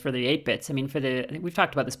accelerators for the 8 bits. I mean, we've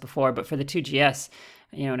talked about this before, but for the 2GS,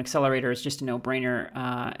 an accelerator is just a no-brainer.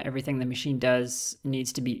 Everything the machine does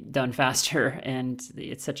needs to be done faster, and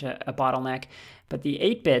it's such a bottleneck. But the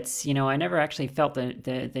 8 bits, I never actually felt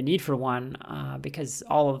the need for one because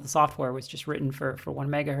all of the software was just written for 1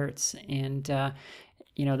 megahertz. And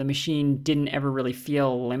the machine didn't ever really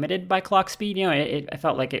feel limited by clock speed. I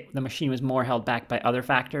felt like the machine was more held back by other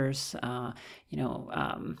factors,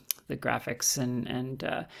 the graphics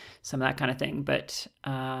and some of that kind of thing. But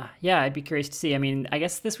yeah, I'd be curious to see. I mean, I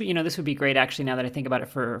guess this would be great actually. Now that I think about it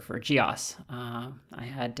for GEOS, I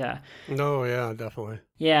had. Oh yeah, definitely.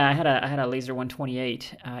 Yeah, I had a Laser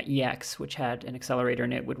 128 EX, which had an accelerator,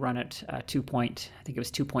 and it would run at I think it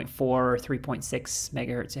was 2.4 or 3.6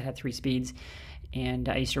 megahertz. It had 3 speeds. And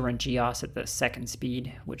I used to run GEOS at the 2nd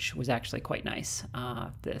speed, which was actually quite nice.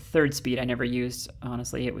 The 3rd speed I never used.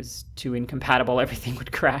 Honestly, it was too incompatible. Everything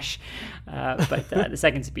would crash. But the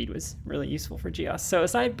 2nd speed was really useful for GEOS. So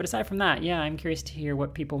aside from that, yeah, I'm curious to hear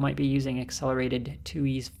what people might be using accelerated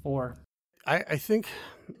 2Es for. I think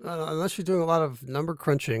unless you're doing a lot of number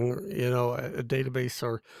crunching, a database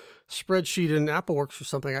or spreadsheet in AppleWorks or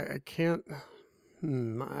something, I can't.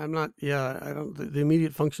 I'm not. Yeah, I don't. The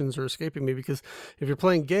immediate functions are escaping me because if you're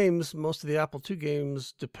playing games, most of the Apple II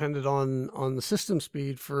games depended on the system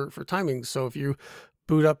speed for timing. So if you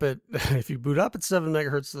boot up at 7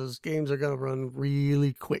 megahertz, those games are going to run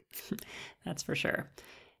really quick. That's for sure.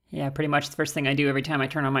 Yeah, pretty much the first thing I do every time I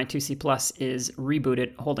turn on my 2C Plus is reboot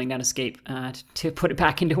it, holding down escape to put it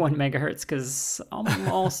back into 1 megahertz because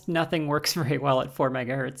almost nothing works very well at 4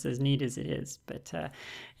 megahertz, as neat as it is. But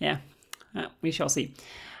yeah. We shall see.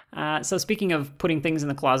 So speaking of putting things in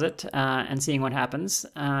the closet and seeing what happens,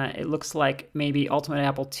 it looks like maybe Ultimate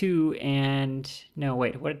Apple II and... No,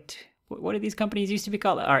 wait, what did these companies used to be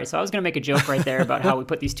called? All right, so I was going to make a joke right there about how we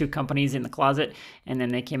put these 2 companies in the closet, and then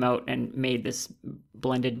they came out and made this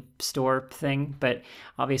blended store thing, but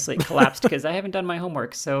obviously it collapsed because I haven't done my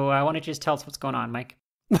homework. So I want to just tell us what's going on, Mike.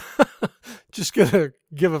 Just going to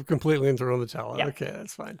give up completely and throw in the towel. Yeah. Okay,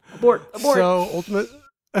 that's fine. Abort. So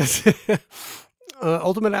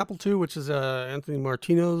Ultimate Apple II, which is Anthony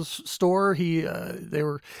Martino's store. He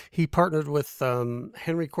partnered with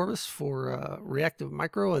Henry Corbis for Reactive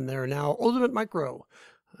Micro, and they're now Ultimate Micro.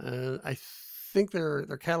 I think their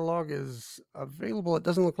catalog is available. It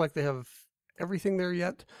doesn't look like they have everything there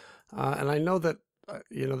yet, and I know that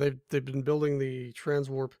they've been building the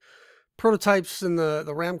Transwarp prototypes and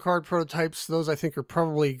the RAM card prototypes. Those I think are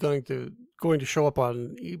probably going to show up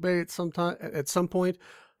on eBay at some point.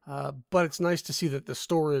 But it's nice to see that the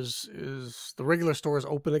store the regular store is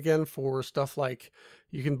open again for stuff like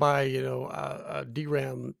you can buy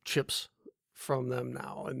DRAM chips from them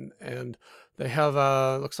now, and they have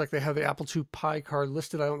looks like they have the Apple II Pi card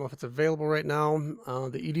listed. I don't know if it's available right now.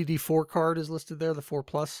 The EDD4 card is listed there, the 4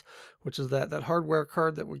 Plus, which is that hardware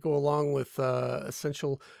card that would go along with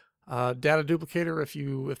Essential data duplicator.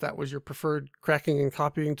 If that was your preferred cracking and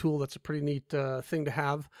copying tool, that's a pretty neat thing to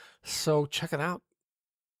have. So check it out.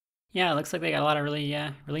 Yeah, it looks like they got a lot of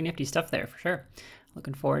really nifty stuff there for sure.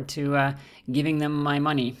 Looking forward to giving them my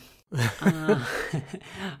money.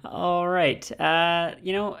 All right. As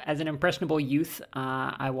an impressionable youth,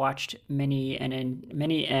 I watched many an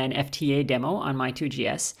FTA demo on my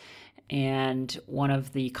 2GS. And one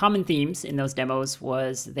of the common themes in those demos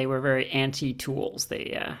was they were very anti-tools.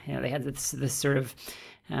 They had this sort of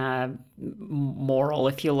moral,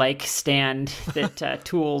 if you like, stand that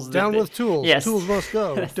tools... Down with tools. Yes. Tools must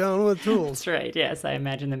go. Down with tools. That's right. Yes, I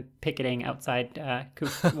imagine them picketing outside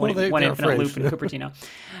One Infinite French. Loop in Cupertino.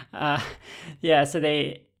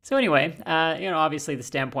 So anyway, obviously the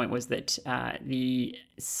standpoint was that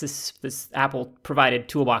this Apple provided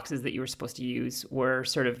toolboxes that you were supposed to use were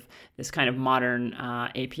sort of this kind of modern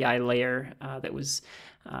API layer that was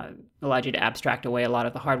allowed you to abstract away a lot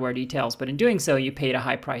of the hardware details, but in doing so, you paid a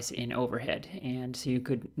high price in overhead, and so you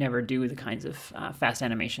could never do the kinds of fast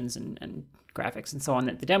animations and graphics and so on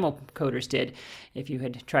that the demo coders did if you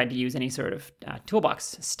had tried to use any sort of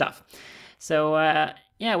toolbox stuff. So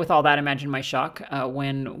with all that, imagine my shock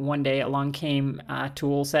when one day along came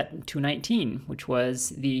Toolset 219, which was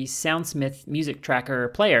the Soundsmith music tracker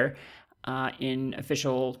player in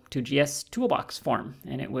official 2GS toolbox form,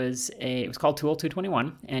 and it was called Tool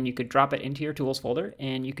 221, and you could drop it into your tools folder,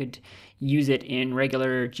 and you could use it in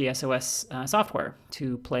regular GSOS software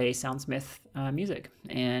to play Soundsmith music.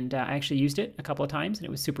 And I actually used it a couple of times, and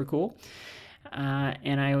it was super cool.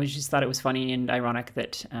 And I always just thought it was funny and ironic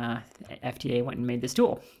that FTA went and made this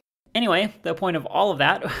tool. Anyway, the point of all of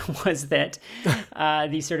that was that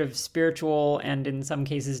the sort of spiritual and in some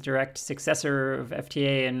cases direct successor of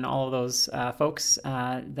FTA and all of those folks,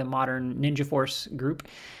 the modern Ninja Force group,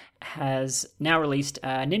 has now released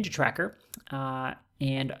a Ninja Tracker.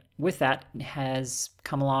 And with that has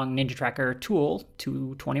come along Ninja Tracker Tool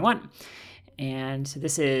 221. And so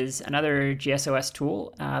this is another GSOS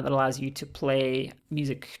tool that allows you to play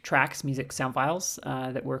music tracks, music sound files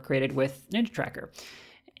that were created with Ninja Tracker.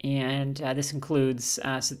 And this includes,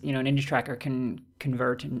 Ninja Tracker can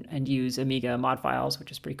convert and use Amiga mod files,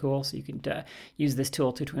 which is pretty cool. So you can use this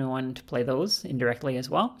tool 221 to play those indirectly as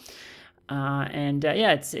well.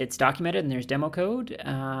 It's documented and there's demo code.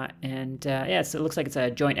 So it looks like it's a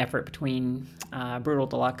joint effort between Brutal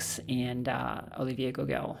Deluxe and Olivier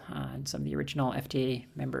Gogel and some of the original FTA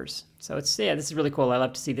members. So this is really cool. I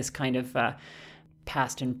love to see this kind of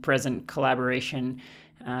past and present collaboration.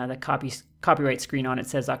 The copyright screen on it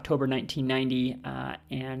says October 1990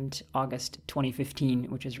 and August 2015,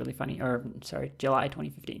 which is really funny. July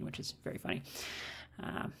 2015, which is very funny.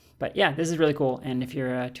 This is really cool. And if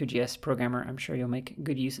you're a 2GS programmer, I'm sure you'll make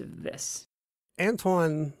good use of this.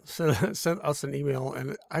 Antoine sent us an email,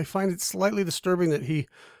 and I find it slightly disturbing that he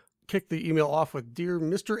kicked the email off with "Dear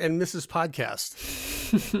Mr. and Mrs.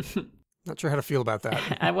 Podcast." Not sure how to feel about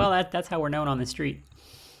that. Well, that's how we're known on the street.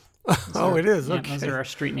 It is. Yeah, okay. Those are our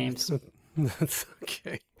street names. That's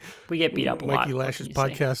okay. We get beat up a lot. Mikey Lash's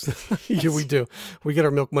podcast. Yeah, we do. We get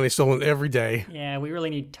our milk money stolen every day. Yeah, we really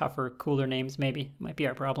need tougher, cooler names, maybe. Might be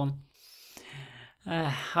our problem.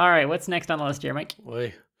 All right, what's next on the list here, Mike?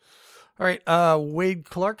 Boy. All right, Wade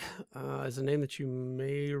Clark is a name that you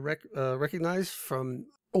may recognize from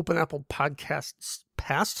Open Apple Podcasts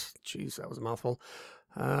past. Jeez, that was a mouthful.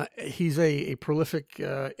 He's a prolific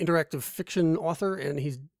interactive fiction author, and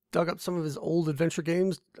he's dug up some of his old adventure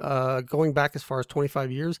games going back as far as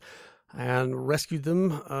 25 years and rescued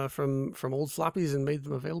them from old floppies and made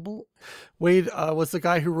them available. Wade was the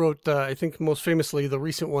guy who wrote, I think most famously, the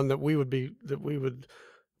recent one that we would be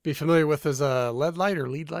familiar with as Lead Light or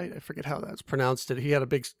Lead Light. I forget how that's pronounced. He had a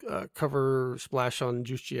big cover splash on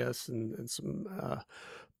Juice.js and some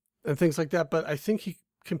and things like that. But I think he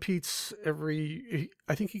competes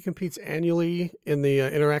annually in the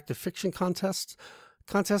interactive fiction contest.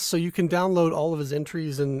 So you can download all of his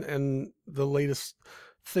entries and the latest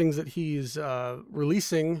things that he's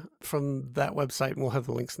releasing from that website, and we'll have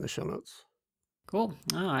the links in the show notes. Cool.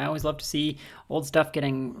 I always love to see old stuff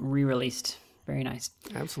getting re-released. Very nice.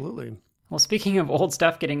 Absolutely. Well, speaking of old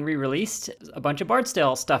stuff getting re-released, a bunch of Bard's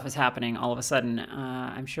Tale stuff is happening all of a sudden.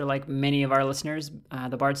 I'm sure like many of our listeners,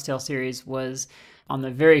 the Bard's Tale series was on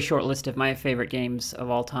the very short list of my favorite games of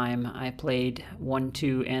all time. I played 1,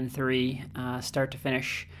 2, and 3 start to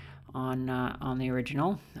finish on the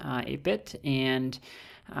original 8-bit, and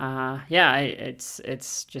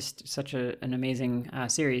it's just such an amazing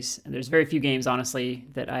series. There's very few games, honestly,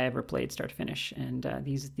 that I ever played start to finish, and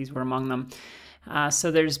these were among them. So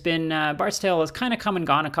there's been Bard's Tale has kind of come and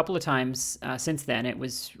gone a couple of times since then. It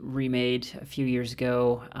was remade a few years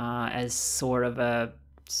ago as sort of a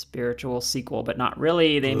spiritual sequel, but not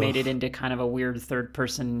really. They made it into kind of a weird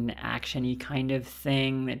third-person action-y kind of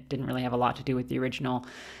thing that didn't really have a lot to do with the original.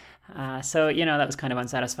 So that was kind of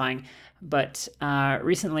unsatisfying. But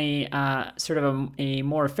recently, sort of a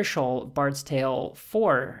more official Bard's Tale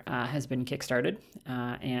 4 has been kickstarted,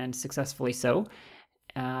 and successfully so.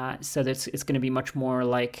 So it's going to be much more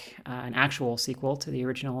like an actual sequel to the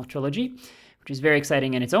original trilogy, which is very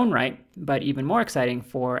exciting in its own right. But even more exciting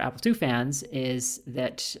for Apple II fans is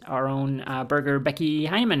that our own Burger Becky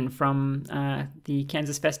Heinemann from the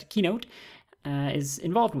Kansas Fest keynote is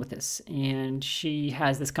involved with this. And she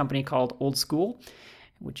has this company called Old School,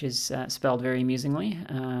 which is spelled very amusingly.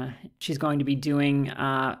 She's going to be doing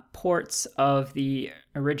ports of the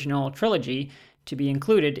original trilogy to be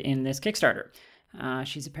included in this Kickstarter.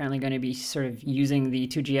 She's apparently going to be sort of using the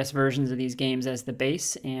 2GS versions of these games as the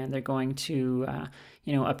base, and they're going to,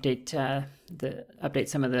 update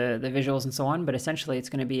some of the visuals and so on. But essentially, it's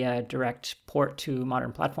going to be a direct port to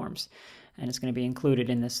modern platforms, and it's going to be included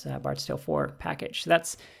in this Bard's Tale 4 package. So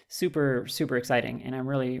that's super, super exciting, and I'm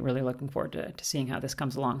really, really looking forward to seeing how this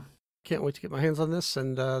comes along. Can't wait to get my hands on this,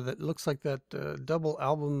 and that looks like that double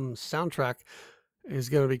album soundtrack is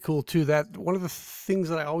going to be cool too. That one of the things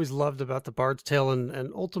that I always loved about the Bard's Tale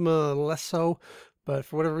and Ultima less so, but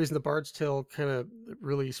for whatever reason the Bard's Tale kind of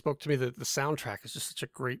really spoke to me. That the soundtrack is just such a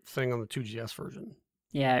great thing on the 2GS version.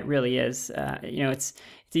 Yeah, it really is. It's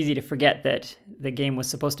easy to forget that the game was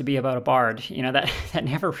supposed to be about a bard. That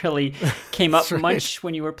never really came up right. much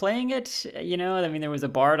when you were playing it. There was a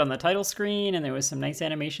bard on the title screen, and there was some nice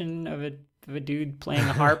animation of a of a dude playing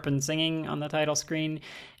a harp and singing on the title screen.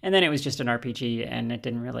 And then it was just an RPG, and it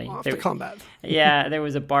didn't really... Off to combat. Yeah, there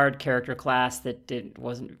was a bard character class that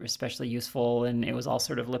wasn't especially useful, and it was all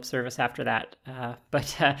sort of lip service after that.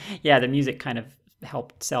 But the music kind of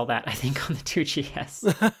helped sell that, I think, on the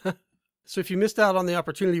 2GS. So if you missed out on the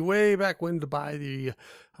opportunity way back when to buy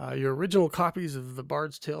your original copies of The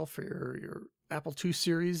Bard's Tale for your Apple II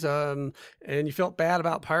series, and you felt bad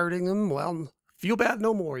about pirating them, well, feel bad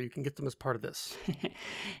no more. You can get them as part of this.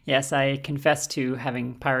 Yes, I confess to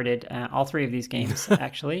having pirated all 3 of these games,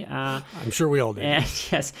 actually. I'm sure we all did. And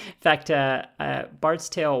yes, in fact, Bard's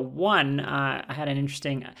Tale 1, I had an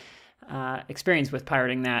interesting... experience with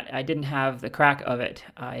pirating that. I didn't have the crack of it.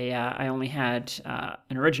 I only had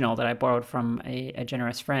an original that I borrowed from a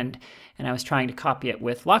generous friend, and I was trying to copy it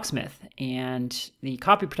with Locksmith. And the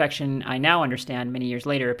copy protection, I now understand many years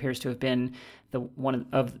later, appears to have been one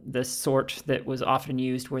of the sort that was often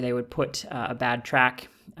used, where they would put a bad track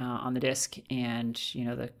on the disc, and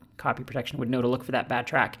the copy protection would know to look for that bad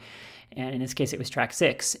track. And in this case, it was track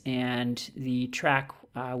 6, and the track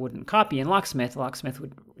wouldn't copy in Locksmith. Locksmith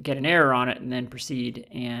would get an error on it and then proceed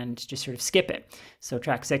and just sort of skip it. So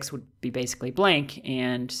track 6 would be basically blank,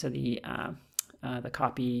 and so the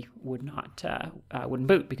copy wouldn't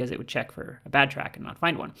boot, because it would check for a bad track and not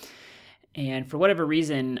find one. And for whatever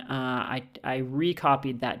reason, I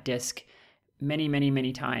recopied that disc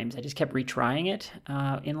many times. I just kept retrying it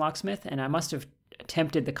in Locksmith, and I must have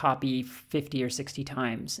attempted the copy 50 or 60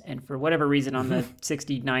 times, and for whatever reason on the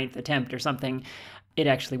 69th attempt or something, it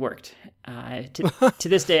actually worked. To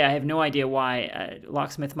this day, I have no idea why.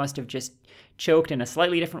 Locksmith must have just choked in a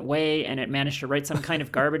slightly different way, and it managed to write some kind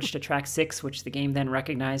of garbage to track 6, which the game then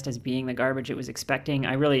recognized as being the garbage it was expecting.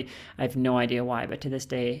 I have no idea why, but to this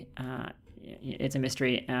day, it's a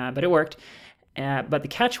mystery, but it worked. But the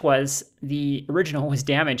catch was the original was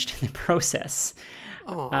damaged in the process.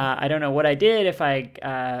 I don't know what I did, if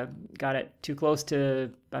I got it too close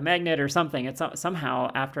to a magnet or something.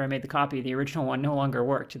 Somehow, after I made the copy, the original one no longer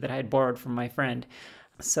worked that I had borrowed from my friend.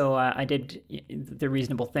 So I did the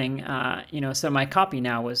reasonable thing. So my copy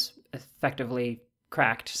now was effectively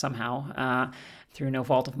cracked somehow through no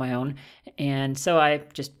fault of my own. And so I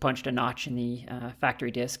just punched a notch in the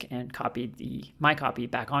factory disc and copied my copy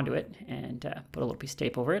back onto it, and put a little piece of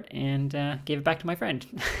tape over it, and gave it back to my friend.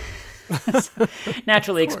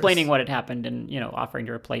 Naturally explaining what had happened, and offering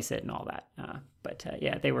to replace it and all that. But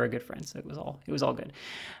they were a good friend, so it was all good.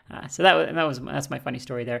 So that's my funny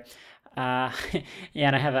story there.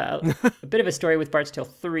 And I have a bit of a story with Bard's Tale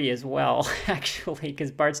 3 as well, actually,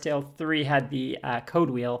 because Bard's Tale 3 had the code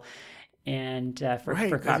wheel, and for copy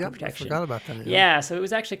protection. I forgot about that. Yeah, so it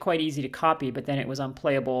was actually quite easy to copy, but then it was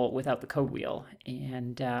unplayable without the code wheel.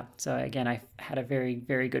 And so again, I had a very,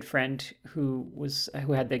 very good friend who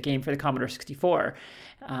had the game for the Commodore 64,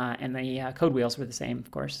 and the code wheels were the same,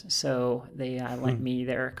 of course. So they lent me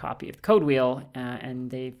their copy of the code wheel,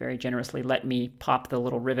 and they very generously let me pop the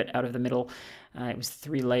little rivet out of the middle. It was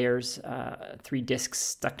 3 layers, 3 discs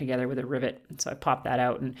stuck together with a rivet. And so I popped that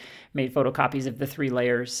out and made photocopies of the 3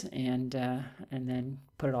 layers, and then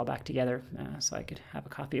put it all back together so I could have a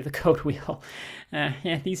copy of the code wheel.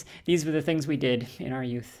 These were the things we did in our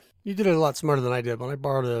youth. You did it a lot smarter than I did. When I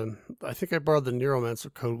borrowed I think I borrowed the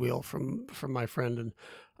Neuromancer code wheel from my friend, and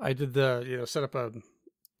I did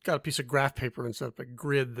got a piece of graph paper and set up a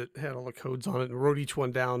grid that had all the codes on it, and wrote each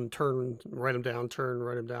one down, turn, write them down, turn,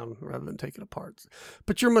 write them down, rather than take it apart.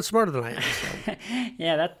 But you're much smarter than I am. So.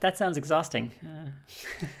 Yeah, that sounds exhausting.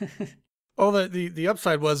 The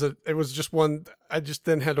upside was that it was just one. I just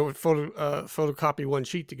then had to photocopy one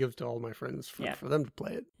sheet to give to all my friends for them to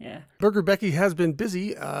play it. Yeah. Burger Becky has been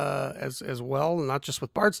busy as well, not just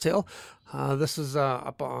with Bard's Tale. This is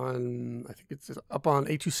up on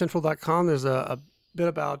a2central.com. There's a bit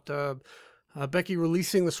about Becky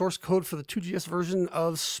releasing the source code for the 2GS version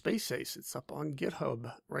of Space Ace. It's up on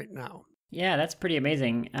GitHub right now. Yeah, that's pretty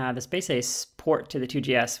amazing. The Space Ace port to the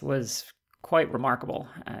 2GS was quite remarkable.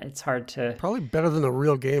 It's hard to... Probably better than a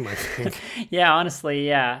real game, I think. Yeah, honestly,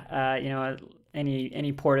 yeah.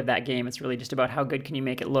 Any port of that game, it's really just about how good can you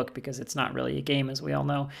make it look, because it's not really a game, as we all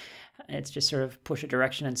know. It's just sort of push a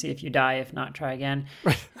direction and see if you die. If not, try again.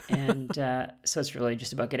 And so it's really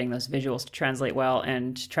just about getting those visuals to translate well,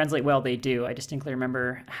 and translate well they do. I distinctly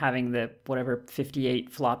remember having the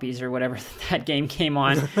 58 floppies or whatever that game came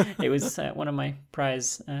on. It was one of my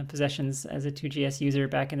prize possessions as a 2GS user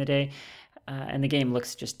back in the day. And the game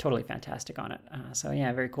looks just totally fantastic on it. So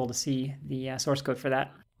yeah, very cool to see the source code for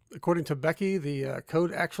that. According to Becky, the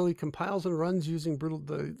code actually compiles and runs using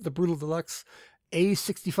the Brutal Deluxe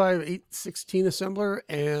A65 816 assembler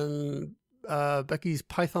and Becky's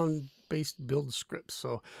Python Linux-based build scripts.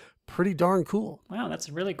 So pretty darn cool. Wow, that's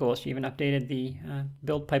really cool. She even updated the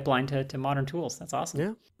build pipeline to modern tools. That's awesome.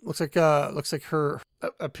 Yeah, looks like her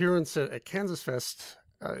appearance at Kansas Fest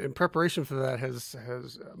in preparation for that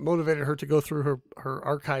has motivated her to go through her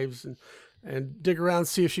archives and dig around,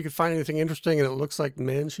 see if she could find anything interesting. And it looks like,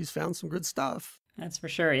 man, she's found some good stuff. That's for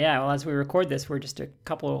sure. Yeah. Well, as we record this, we're just a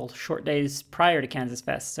couple of short days prior to Kansas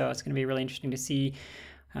Fest, so it's going to be really interesting to see.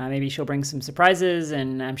 Maybe she'll bring some surprises,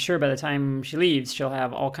 and I'm sure by the time she leaves, she'll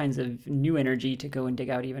have all kinds of new energy to go and dig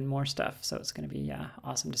out even more stuff. So it's going to be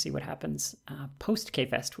awesome to see what happens post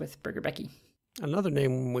K-Fest with Burger Becky. Another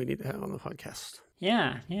name we need to have on the podcast.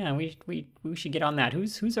 Yeah, we should get on that.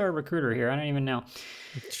 Who's our recruiter here? I don't even know.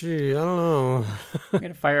 Gee, I don't know. We're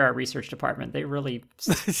gonna fire our research department. They're really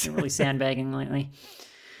sandbagging lately.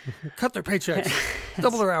 Cut their paychecks,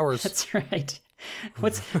 double their hours. That's right.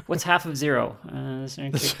 What's half of zero?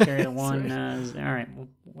 Carry the one. Right. All right, well,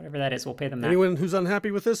 whatever that is, we'll pay them that. Anyone who's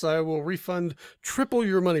unhappy with this, I will refund triple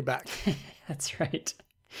your money back. That's right.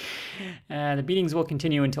 The beatings will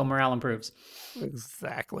continue until morale improves.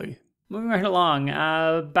 Exactly. Moving right along,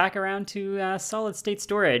 back around to solid state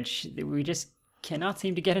storage. We just cannot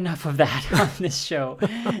seem to get enough of that on this show.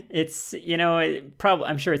 It's,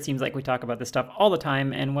 I'm sure it seems like we talk about this stuff all the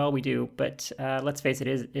time, and well, we do, but let's face it,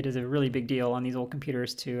 it is a really big deal on these old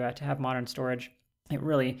computers to have modern storage. It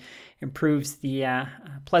really improves the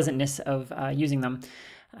pleasantness of using them.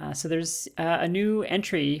 So there's a new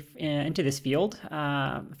entry into this field,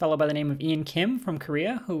 a fellow by the name of Ian Kim from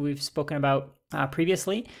Korea, who we've spoken about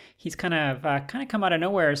previously. He's kind of come out of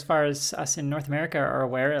nowhere as far as us in North America are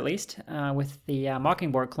aware, at least, with the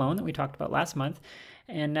Mockingboard clone that we talked about last month.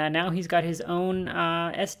 And now he's got his own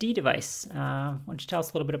SD device. Why don't you tell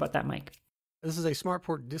us a little bit about that, Mike? This is a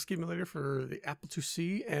SmartPort disk emulator for the Apple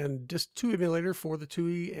IIc and Disk 2 emulator for the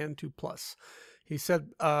 2E and 2 Plus. He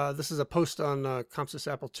said this is a post on ComSys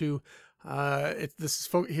Apple II.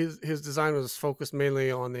 His design was focused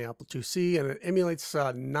mainly on the Apple IIc, and it emulates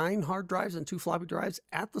 9 hard drives and 2 floppy drives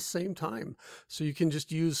at the same time. So you can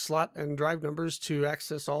just use slot and drive numbers to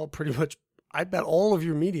access pretty much, I bet, all of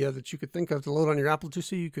your media that you could think of to load on your Apple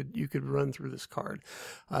IIc, you could run through this card.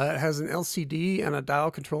 It has an LCD and a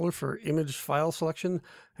dial controller for image file selection,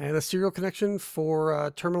 and a serial connection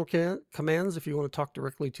for terminal commands if you want to talk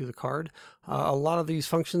directly to the card. A lot of these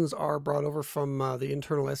functions are brought over from the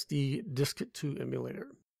internal SD Disk 2 emulator.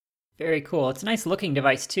 Very cool. It's a nice looking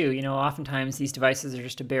device too. Oftentimes these devices are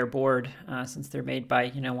just a bare board since they're made by,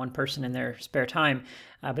 one person in their spare time.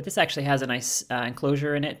 But this actually has a nice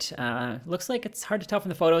enclosure in it. Looks like it's hard to tell from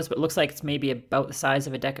the photos, but it looks like it's maybe about the size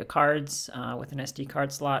of a deck of cards with an SD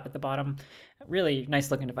card slot at the bottom. Really nice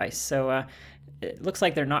looking device. So it looks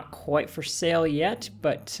like they're not quite for sale yet,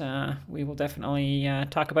 but we will definitely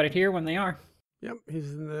talk about it here when they are. Yep,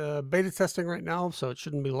 he's in the beta testing right now, so it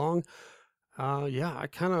shouldn't be long. Yeah, I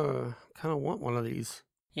kind of want one of these.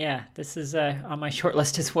 Yeah, this is on my short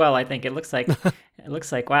list as well. I think it looks like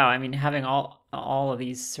wow. I mean, having all of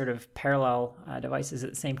these sort of parallel devices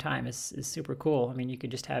at the same time is super cool. I mean, you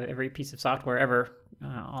could just have every piece of software ever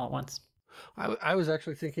all at once. I was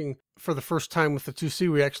actually thinking, for the first time with the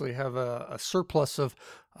 2C, we actually have a surplus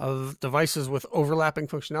of devices with overlapping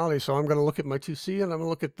functionality. So I'm going to look at my 2C, and I'm going to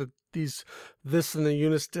look at this and the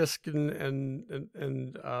Unis disk and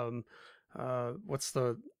what's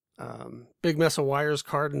the big mess of wires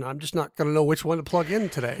card, and I'm just not going to know which one to plug in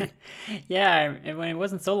today. Yeah, when it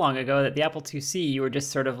wasn't so long ago that the Apple IIc, you were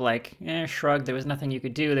just sort of like, shrug. There was nothing you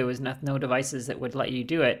could do. There was no devices that would let you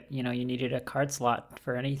do it. You needed a card slot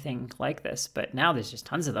for anything like this, but now there's just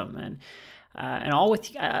tons of them. And all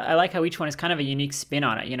with, I like how each one is kind of a unique spin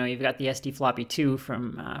on it. You've got the SD floppy 2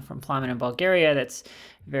 from Plamen in Bulgaria that's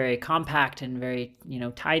very compact and very,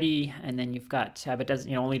 tidy. And then you've got, but does,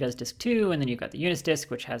 only does disk 2. And then you've got the Unis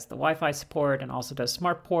disk, which has the Wi-Fi support and also does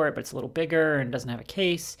SmartPort, but it's a little bigger and doesn't have a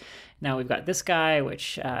case. Now we've got this guy,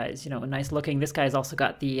 which is, nice looking. This guy's also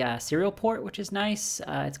got the serial port, which is nice.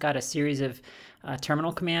 It's got a series of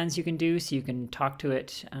terminal commands you can do, so you can talk to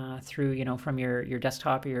it through, from your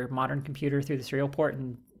desktop or your modern computer through the serial port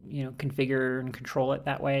and, configure and control it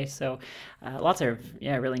that way. So lots of,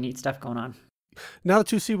 really neat stuff going on. Now the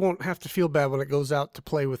 2C won't have to feel bad when it goes out to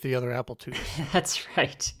play with the other Apple IIs. That's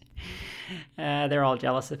right. They're all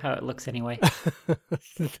jealous of how it looks anyway.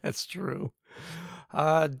 That's true.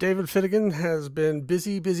 David Finnegan has been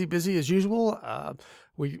busy as usual.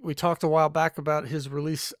 We talked a while back about his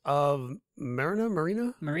release of Marina.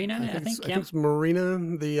 I think it's Marina,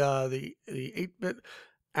 the 8-bit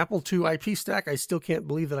Apple II IP stack. I still can't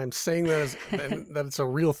believe that I'm saying that that it's a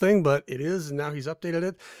real thing, but it is, and now he's updated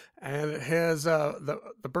it. And it has the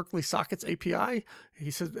Berkeley Sockets API.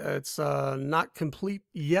 He said it's not complete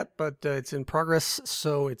yet, but it's in progress.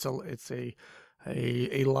 So it's a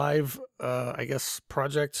live, I guess,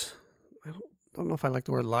 project. I don't know if I like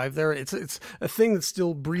the word live there. It's a thing that's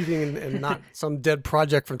still breathing and not some dead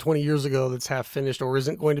project from 20 years ago that's half finished or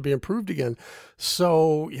isn't going to be improved again.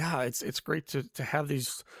 So yeah, it's great to have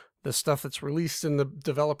the stuff that's released, and the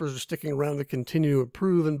developers are sticking around to continue to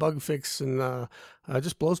improve and bug fix, and it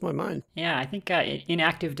just blows my mind. Yeah, I think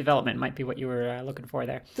inactive development might be what you were looking for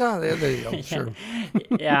there. Oh, there you go. Sure.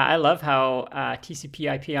 Yeah, I love how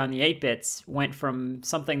TCP/IP on the 8-bits went from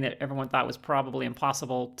something that everyone thought was probably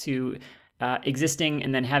impossible to existing,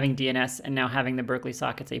 and then having DNS, and now having the Berkeley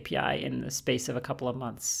Sockets API in the space of a couple of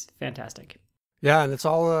months. Fantastic. Yeah, and it's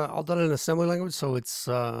all done in assembly language, so it's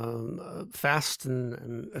fast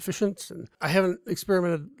and efficient. And I haven't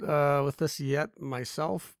experimented with this yet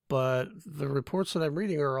myself, but the reports that I'm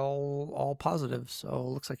reading are all positive. So it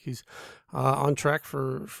looks like he's on track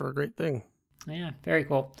for a great thing. Yeah, very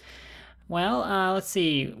cool. Well, let's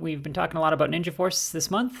see. We've been talking a lot about Ninja Force this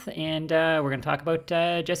month, and we're going to talk about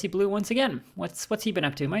Jesse Blue once again. What's he been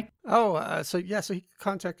up to, Mike? Oh, so he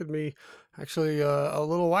contacted me actually a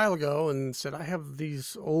little while ago and said, I have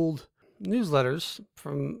these old newsletters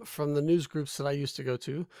from the news groups that I used to go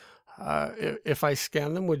to. If I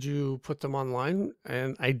scan them, would you put them online?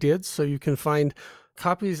 And I did. So you can find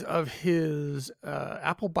copies of his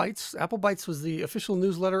Apple Bytes. Apple Bytes was the official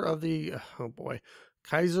newsletter of the,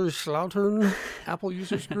 Kaiserslautern Apple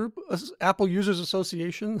Users Group, Apple Users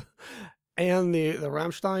Association, and the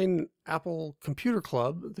Ramstein Apple Computer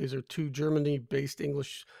Club. These are two Germany-based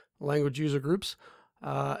English language user groups,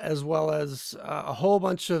 as well as a whole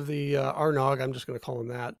bunch of the RNOG, I'm just going to call them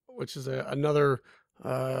that, which is another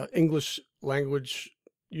English language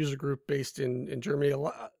user group based in Germany.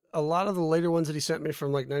 A lot of the later ones that he sent me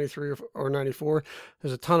from like 93 or 94,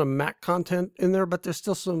 there's a ton of Mac content in there, but there's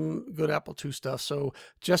still some good Apple II stuff. So,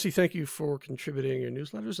 Jesse, thank you for contributing your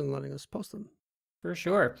newsletters and letting us post them. For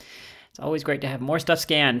sure. It's always great to have more stuff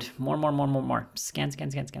scanned. More. Scan.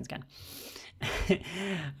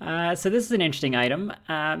 So this is an interesting item.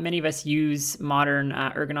 Many of us use modern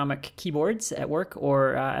ergonomic keyboards at work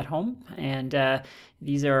or at home, and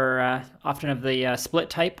these are often of the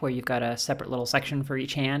split type, where you've got a separate little section for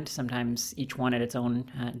each hand, sometimes each one at its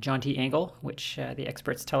own jaunty angle, which the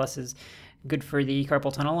experts tell us is good for the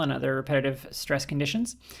carpal tunnel and other repetitive stress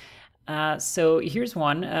conditions. So here's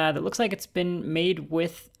one that looks like it's been made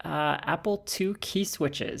with Apple II key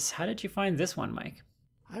switches. How did you find this one, Mike?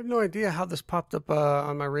 I have no idea how this popped up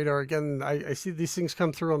on my radar. Again, I see these things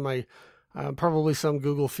come through on my probably some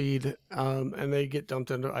Google feed, and they get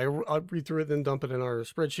dumped into. I'll read through it, then dump it in our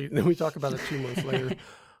spreadsheet, and then we talk about it 2 months later.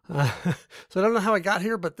 So I don't know how I got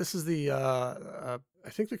here, but this is the. I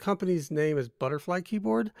think the company's name is Butterfly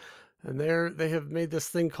Keyboard, and they have made this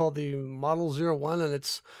thing called the Model 01, and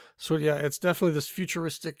it's it's definitely this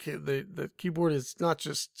futuristic. The keyboard is not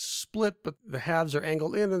just split, but the halves are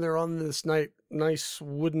angled in, and they're on this nice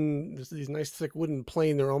wooden, these nice thick wooden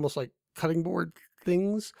plane. They're almost like cutting board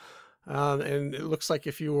things, and it looks like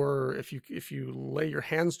if you lay your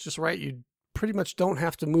hands just right, you pretty much don't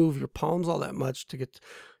have to move your palms all that much to get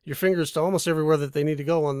your fingers to almost everywhere that they need to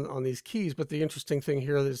go on these keys. But the interesting thing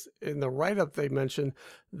here is in the write-up they mention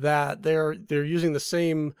that they're using the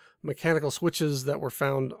same mechanical switches that were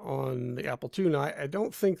found on the Apple II. Now, I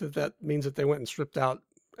don't think that means that they went and stripped out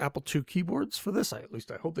Apple II keyboards for this. At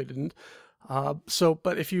least I hope they didn't.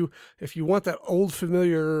 But if you want that old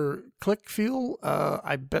familiar click feel,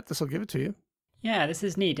 I bet this will give it to you. Yeah, this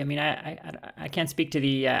is neat. I mean, I can't speak to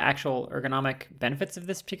the actual ergonomic benefits of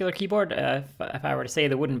this particular keyboard. If I were to say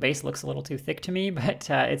the wooden base looks a little too thick to me, but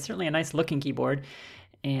it's certainly a nice looking keyboard.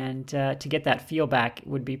 And to get that feel back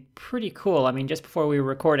would be pretty cool. I mean, just before we were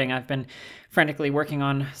recording, I've been frantically working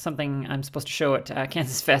on something I'm supposed to show at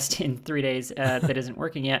Kansas Fest in 3 days that isn't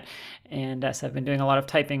working yet. And so I've been doing a lot of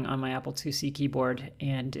typing on my Apple IIc keyboard.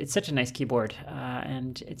 And it's such a nice keyboard.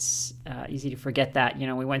 And it's easy to forget that. You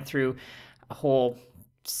know, we went through a whole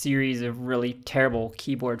series of really terrible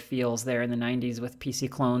keyboard feels there in the 90s with PC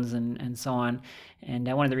clones and so on. And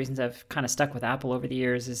one of the reasons I've kind of stuck with Apple over the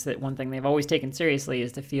years is that one thing they've always taken seriously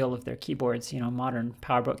is the feel of their keyboards. You know, modern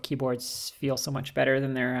PowerBook keyboards feel so much better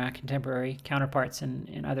than their contemporary counterparts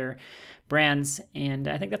in other brands. And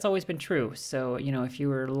I think that's always been true. So, you know, if you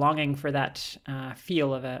were longing for that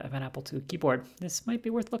feel of an Apple II keyboard, this might be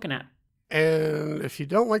worth looking at. And if you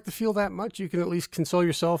don't like the feel that much, you can at least console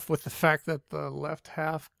yourself with the fact that the left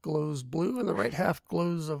half glows blue and the right half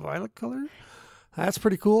glows a violet color. That's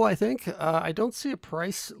pretty cool, I think. I don't see a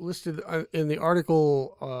price listed in the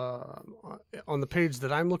article on the page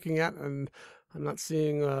that I'm looking at, and I'm not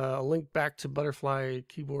seeing a link back to Butterfly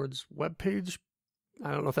Keyboard's webpage.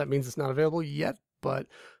 I don't know if that means it's not available yet, but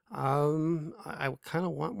I kind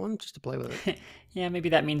of want one just to play with it. Yeah, maybe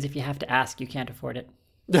that means if you have to ask, you can't afford it.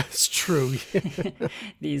 That's true.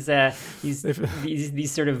 These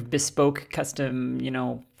sort of bespoke, custom,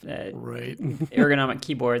 Right. ergonomic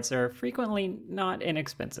keyboards are frequently not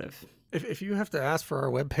inexpensive. If you have to ask for our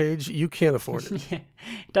webpage, you can't afford it. Yeah,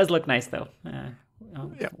 it does look nice though.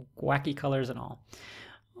 Yep. Wacky colors and all.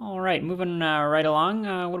 All right, moving right along.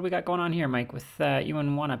 What do we got going on here, Mike? With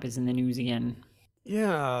UN One-Up is in the news again.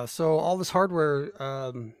 Yeah, so all this hardware,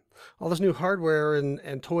 all this new hardware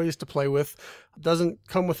and toys to play with doesn't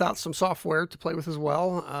come without some software to play with as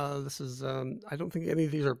well. This is, I don't think any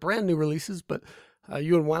of these are brand new releases, but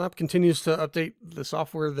UN One-Up continues to update the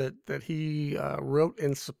software that he wrote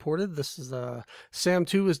and supported. This is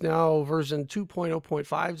SAM2 is now version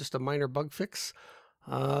 2.0.5, just a minor bug fix.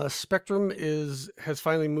 Spectrum has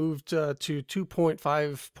finally moved to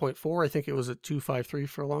 2.5.4. I think it was at 2.5.3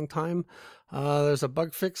 for a long time. There's a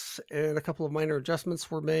bug fix and a couple of minor adjustments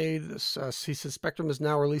were made. He says Spectrum is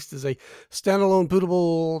now released as a standalone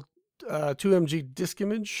bootable 2MG disk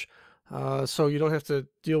image. So you don't have to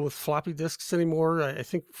deal with floppy disks anymore. I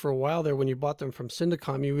think for a while there, when you bought them from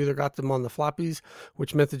Syndicom, you either got them on the floppies,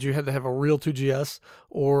 which meant that you had to have a real 2GS,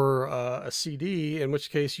 or a CD, in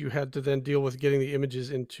which case you had to then deal with getting the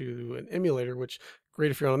images into an emulator, which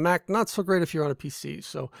great if you're on a Mac, not so great if you're on a PC.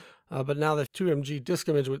 So, but now the 2MG disk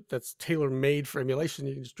image that's tailor-made for emulation,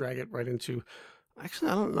 you can just drag it right into.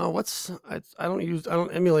 Actually, I don't know I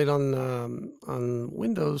don't emulate on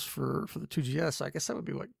Windows for the 2GS. I guess that would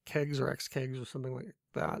be like Kegs or Xkegs or something like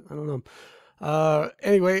that. I don't know.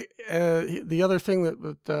 Anyway, the other thing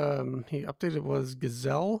that he updated was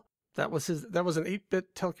Gazelle. That was an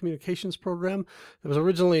 8-bit telecommunications program that was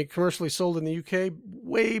originally commercially sold in the UK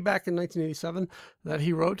way back in 1987 that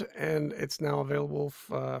he wrote, and it's now available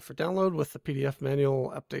for download with the PDF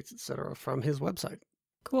manual, updates, etc. from his website.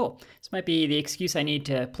 Cool. This might be the excuse I need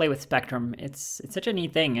to play with Spectrum. It's such a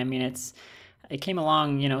neat thing. I mean, it came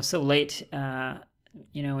along, so late, in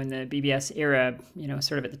the BBS era,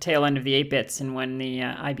 sort of at the tail end of the 8-bits, and when the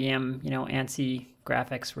IBM, ANSI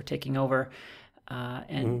graphics were taking over.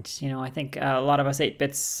 I think a lot of us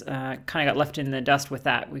 8-bits kind of got left in the dust with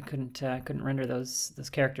that. We couldn't render those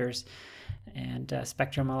characters. And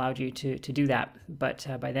Spectrum allowed you to do that. But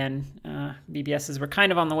by then, BBSs were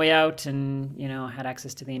kind of on the way out and, had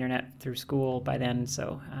access to the internet through school by then.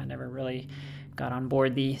 So I never really got on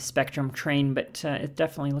board the Spectrum train, but it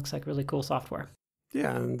definitely looks like really cool software.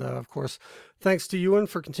 Yeah, and of course, thanks to Ewan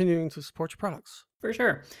for continuing to support your products. For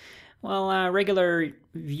sure. Well, regular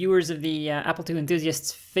viewers of the Apple II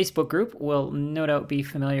Enthusiasts Facebook group will no doubt be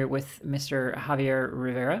familiar with Mr. Javier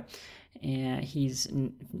Rivera. He's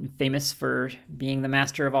famous for being the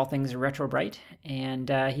master of all things RetroBrite, and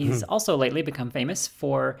he's also lately become famous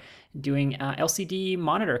for doing LCD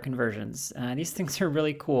monitor conversions. These things are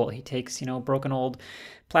really cool. He takes, broken old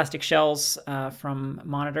plastic shells from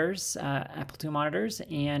monitors, Apple II monitors,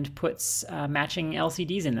 and puts matching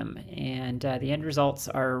LCDs in them, and the end results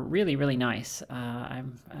are really, really nice. I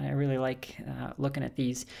really like looking at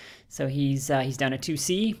these. So he's done a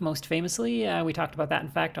 2C most famously. We talked about that, in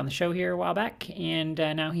fact, on the show here a while back, and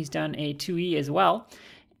now he's done a 2E as well.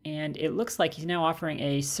 And it looks like he's now offering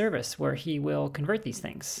a service where he will convert these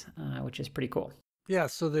things, which is pretty cool. Yeah.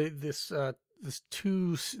 So the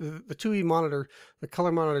 2E monitor, the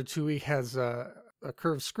color monitor 2E has a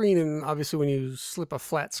curved screen, and obviously when you slip a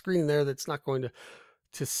flat screen in there, that's not going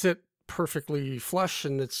to sit perfectly flush,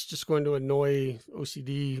 and it's just going to annoy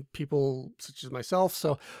OCD people such as myself.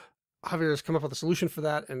 So Javier has come up with a solution for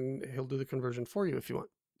that, and he'll do the conversion for you if you want.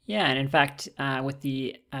 Yeah, and in fact, with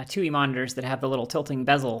the 2E monitors that have the little tilting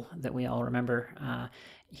bezel that we all remember,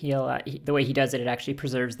 the way he does it, it actually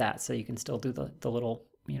preserves that, so you can still do the little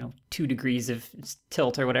 2 degrees of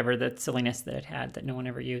tilt or whatever, the silliness that it had that no one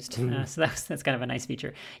ever used. So that's kind of a nice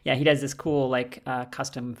feature. Yeah, he does this cool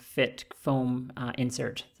custom fit foam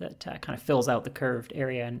insert that kind of fills out the curved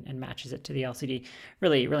area and matches it to the LCD.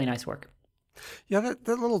 Really, really nice work. Yeah,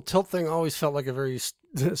 that little tilt thing always felt like a very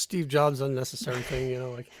Steve Jobs unnecessary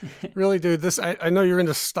thing, really, dude, this, I know you're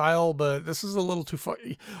into style, but this is a little too far.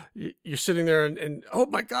 You're sitting there and oh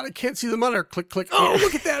my God, I can't see the monitor. Click, click. Oh,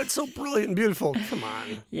 look at that. It's so brilliant and beautiful. Come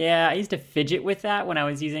on. Yeah, I used to fidget with that when I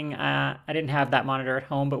was using, I didn't have that monitor at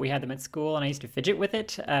home, but we had them at school, and I used to fidget with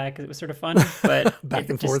it because it was sort of fun. But back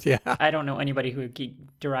and forth, yeah. I don't know anybody who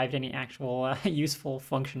derived any actual useful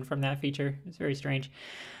function from that feature. It's very strange.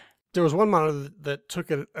 There was one monitor that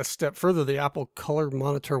took it a step further, the Apple Color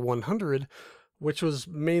Monitor 100, which was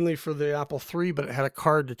mainly for the Apple III, but it had a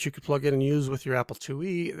card that you could plug in and use with your Apple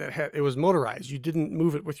IIe. It was motorized. You didn't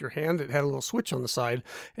move it with your hand. It had a little switch on the side,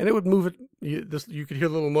 and it would move it. You could hear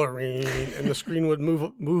the little motor, and the screen would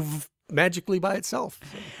move magically by itself.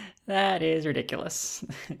 That is ridiculous.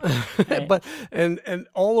 But and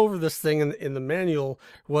all over this thing in the manual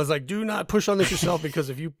was like, do not push on this yourself, because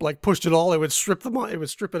if you like pushed it all, it would strip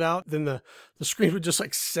it out. Then the screen would just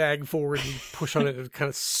like sag forward, and you push on it, it would kind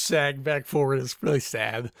of sag back forward. It's really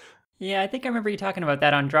sad. Yeah, I think I remember you talking about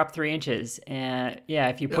that on Drop 3 Inches. And yeah,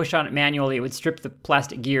 if you push on it manually, it would strip the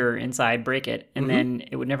plastic gear inside, break it, and then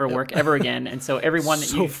it would never work ever again. And so every one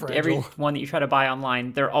that you try to buy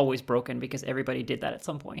online, they're always broken because everybody did that at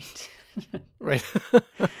some point. Right.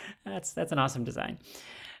 That's an awesome design.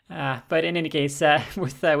 But in any case,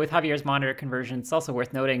 with Javier's monitor conversion, it's also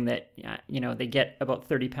worth noting that they get about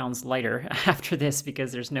 30 pounds lighter after this,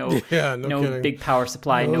 because there's no big power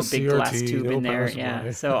supply, no big CRT, glass tube in there. supply.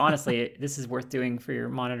 Yeah, so honestly, this is worth doing for your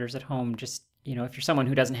monitors at home. Just if you're someone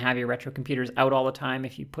who doesn't have your retro computers out all the time,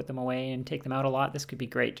 if you put them away and take them out a lot, this could be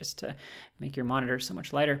great just to make your monitors so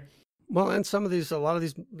much lighter. Well, and a lot of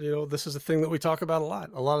these, this is a thing that we talk about a lot.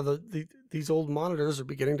 A lot of these old monitors are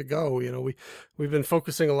beginning to go. We've been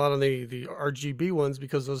focusing a lot on the RGB ones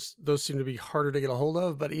because those seem to be harder to get a hold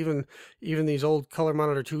of. But even these old Color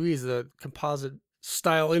Monitor 2Es, the composite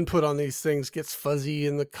style input on these things gets fuzzy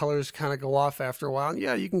and the colors kind of go off after a while. And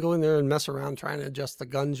yeah, you can go in there and mess around trying to adjust the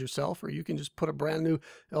guns yourself, or you can just put a brand new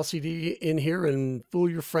LCD in here and fool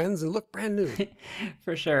your friends and look brand new.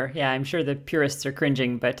 For sure. Yeah, I'm sure the purists are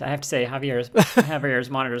cringing, but I have to say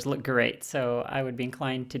Javier's monitors look great, so I would be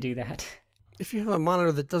inclined to do that. If you have a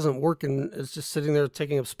monitor that doesn't work and is just sitting there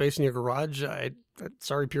taking up space in your garage,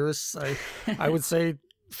 sorry purists, I would say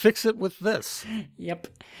fix it with this. Yep.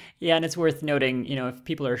 Yeah, and it's worth noting, if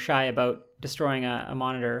people are shy about destroying a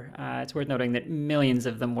monitor, it's worth noting that millions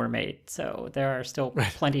of them were made. So there are still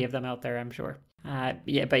plenty of them out there, I'm sure. That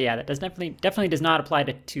does definitely does not apply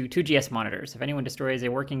to 2GS monitors. If anyone destroys a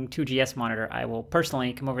working 2GS monitor, I will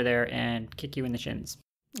personally come over there and kick you in the shins.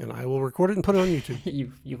 And I will record it and put it on YouTube.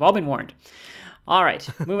 You've all been warned. All right,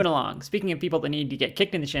 moving along. Speaking of people that need to get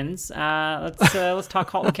kicked in the shins, let's talk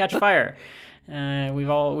 *Halt and Catch Fire*.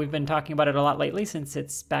 We've been talking about it a lot lately since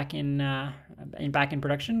it's back in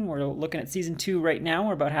production. We're looking at season 2 right now.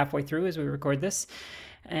 We're about halfway through as we record this,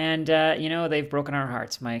 and they've broken our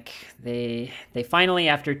hearts, Mike. They finally,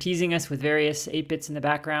 after teasing us with various 8-bits in the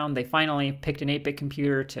background, they finally picked an 8-bit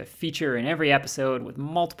computer to feature in every episode, with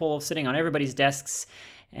multiple sitting on everybody's desks.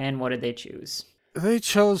 And what did they choose? They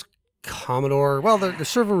chose Commodore. Well, the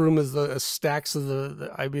server room is the stacks of the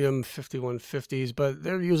IBM 5150s, but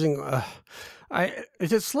they're using.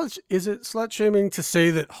 Is it slut shaming to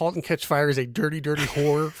say that *Halt and Catch Fire* is a dirty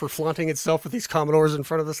whore for flaunting itself with these Commodores in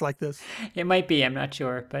front of us like this? It might be. I'm not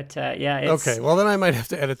sure, but okay. Well, then I might have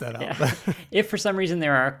to edit that out. Yeah. If for some reason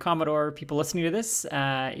there are Commodore people listening to this,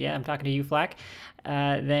 I'm talking to you, Flack.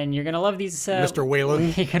 Then you're gonna love these, Mr.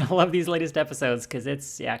 Whalen. You're gonna love these latest episodes because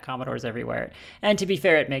it's Commodore's everywhere. And to be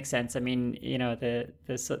fair, it makes sense. I mean, the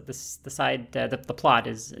plot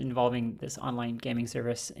is involving this online gaming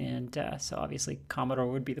service, and so obviously Commodore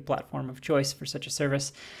would be the platform of choice for such a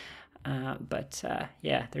service. But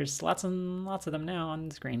there's lots and lots of them now on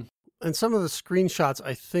the screen. And some of the screenshots,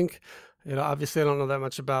 I think, obviously I don't know that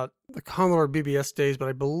much about the Commodore BBS days, but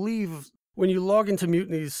I believe when you log into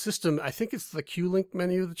Mutiny's system, I think it's the Q-Link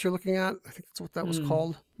menu that you're looking at. I think that's what that was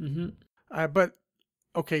called. Mm-hmm. But,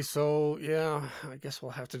 okay, so, yeah, I guess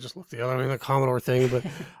we'll have to just look the Commodore thing. But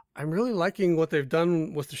I'm really liking what they've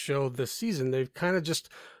done with the show this season. They've kind of just,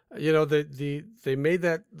 they made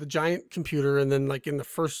that the giant computer, and then like in the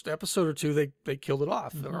first episode or two, they killed it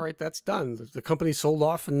off. Mm-hmm. All right, that's done. The company sold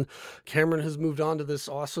off, and Cameron has moved on to this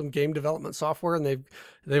awesome game development software, and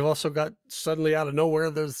they've also got, suddenly out of nowhere,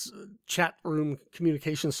 there's chat room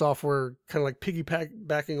communication software, kind of like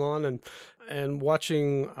piggybacking on and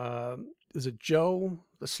watching. Is it Joe,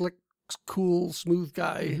 the slick, cool, smooth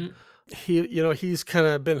guy? Mm-hmm. He's kind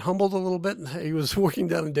of been humbled a little bit. He was working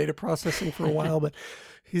down in data processing for a while, but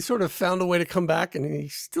he sort of found a way to come back, and he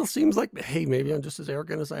still seems like, hey, maybe I'm just as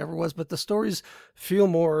arrogant as I ever was. But the stories feel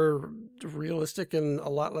more realistic and a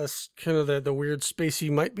lot less kind of the weird, spacey,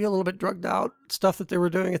 might be a little bit drugged out stuff that they were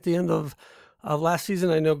doing at the end of last season.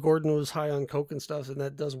 I know Gordon was high on coke and stuff, and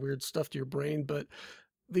that does weird stuff to your brain. But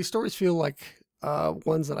these stories feel like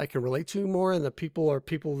ones that I can relate to more, and the people are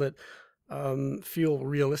people that feel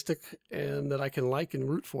realistic and that I can like and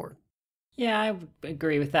root for. Yeah, I would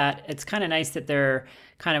agree with that. It's kind of nice that they're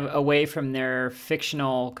kind of away from their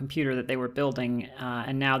fictional computer that they were building,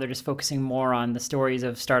 and now they're just focusing more on the stories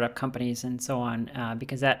of startup companies and so on,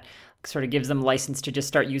 because that sort of gives them license to just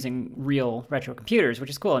start using real retro computers, which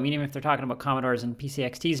is cool. I mean, even if they're talking about Commodores and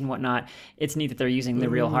PCXTs and whatnot, it's neat that they're using the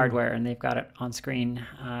real hardware and they've got it on screen,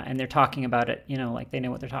 and they're talking about it, like they know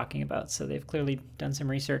what they're talking about. So they've clearly done some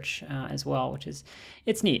research as well, which is,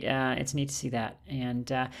 it's neat. It's neat to see that.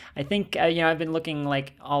 And I think, I've been looking,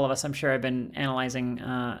 like all of us, I'm sure I've been analyzing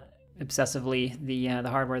obsessively the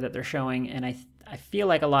hardware that they're showing, and I feel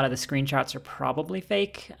like a lot of the screenshots are probably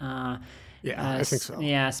fake. Yeah, I think so.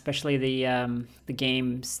 Yeah, especially the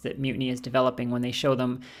games that Mutiny is developing. When they show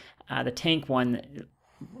them the tank one,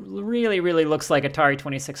 really, really looks like Atari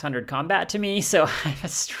 2600 Combat to me. So I have a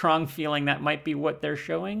strong feeling that might be what they're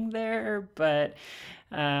showing there, but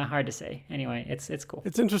hard to say. Anyway, it's cool.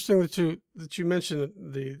 It's interesting that you mentioned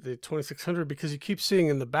the 2600, because you keep seeing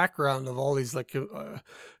in the background of all these like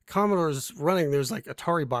Commodores running, there's like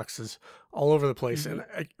Atari boxes all over the place,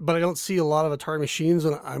 but I don't see a lot of Atari machines,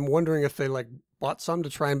 and I'm wondering if they like bought some to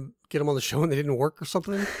try and get them on the show and they didn't work or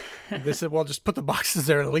something. They said, well, just put the boxes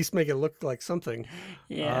there and at least make it look like something.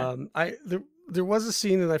 Yeah. There was a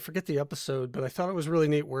scene, and I forget the episode, but I thought it was really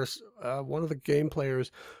neat, where one of the game players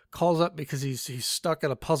calls up because he's stuck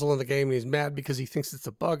at a puzzle in the game and he's mad because he thinks it's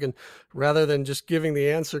a bug. And rather than just giving the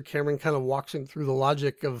answer, Cameron kind of walks him through the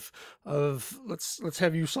logic of let's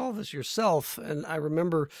have you solve this yourself. And I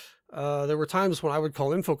remember there were times when I would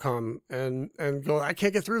call Infocom and go, I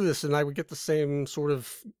can't get through this, and I would get the same sort of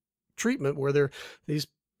treatment where these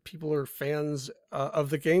people are fans of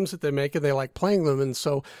the games that they make and they like playing them, and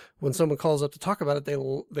so when someone calls up to talk about it,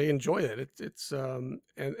 they enjoy it.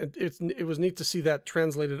 It was neat to see that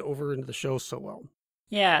translated over into the show so well.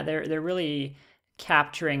 Yeah, they're really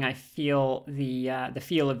capturing, I feel, the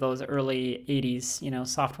feel of those early 80s,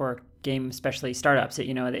 software game, especially startups.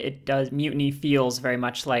 It does. Mutiny feels very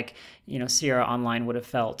much like Sierra On-Line would have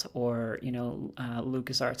felt, or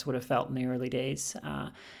LucasArts would have felt in the early days.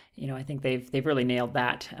 I think they've really nailed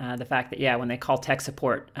that. The fact that, when they call tech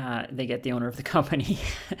support, they get the owner of the company,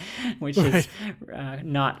 which is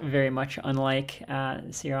not very much unlike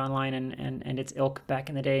Sierra On-Line and its ilk back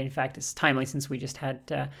in the day. In fact, it's timely since we just had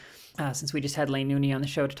Laine Nooney on the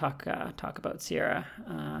show to talk about Sierra.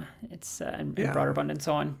 And Brøderbund and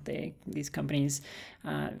so on. These companies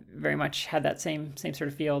very much had that same sort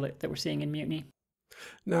of feel that we're seeing in Mutiny.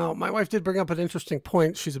 Now, my wife did bring up an interesting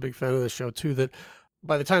point. She's a big fan of the show too, that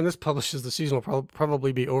by the time this publishes, the season will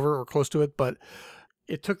probably be over or close to it. But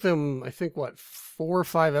it took them, I think, 4 or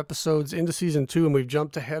 5 episodes into season 2, and we've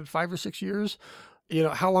jumped ahead 5 or 6 years.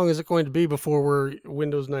 How long is it going to be before we're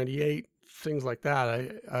Windows 98? Things like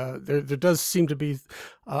that. There does seem to be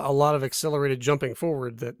a lot of accelerated jumping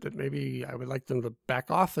forward that maybe I would like them to back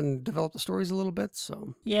off and develop the stories a little bit.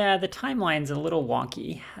 So yeah, the timeline's a little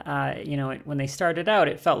wonky. When they started out,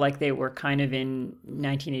 it felt like they were kind of in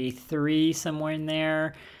 1983, somewhere in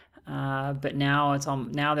there. But now it's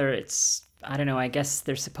I don't know. I guess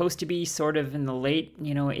they're supposed to be sort of in the late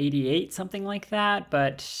 88, something like that.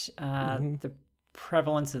 But the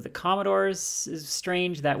prevalence of the Commodores is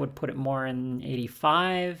strange. That would put it more in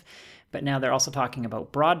 85, but now they're also talking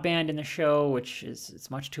about broadband in the show, which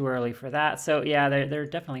it's much too early for that. So yeah, they're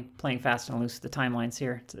definitely playing fast and loose with the timelines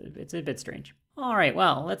here. It's a bit strange. All right,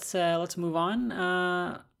 well, let's move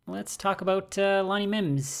on. Let's talk about Lonnie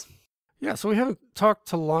Mims. Yeah, so we haven't talked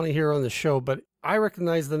to Lonnie here on the show, but I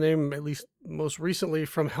recognize the name, at least most recently,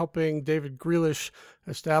 from helping David Grealish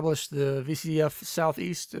establish the VCF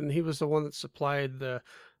Southeast, and he was the one that supplied the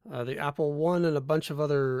Apple I and a bunch of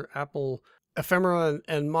other Apple ephemera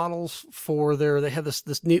and models for they had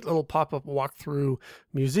this neat little pop-up walkthrough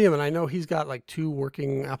museum, and I know he's got like 2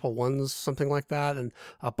 working Apple I's, something like that, and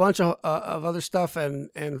a bunch of other stuff, and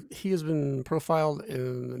he has been profiled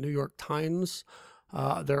in the New York Times.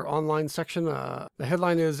 Their online section, the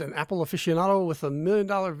headline is "An Apple Aficionado with $1 million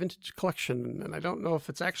Vintage Collection," and I don't know if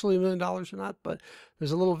it's actually $1 million or not, but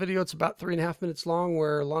there's a little video. It's about 3.5 minutes long,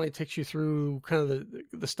 where Lonnie takes you through kind of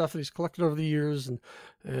the stuff that he's collected over the years,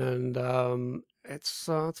 and it's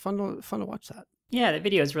fun to watch that. Yeah, the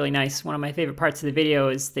video is really nice. One of my favorite parts of the video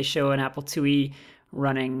is they show an Apple IIe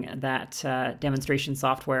running that demonstration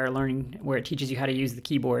software, learning where it teaches you how to use the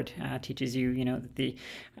keyboard. Teaches you,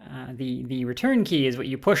 the return key is what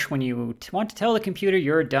you push when you want to tell the computer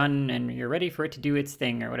you're done and you're ready for it to do its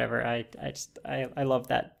thing or whatever. I love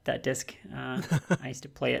that disc. I used to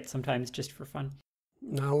play it sometimes just for fun.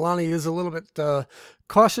 Now, Lonnie is a little bit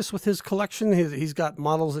cautious with his collection. He's got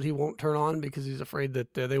models that he won't turn on because he's afraid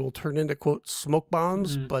that they will turn into, quote, smoke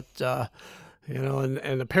bombs. But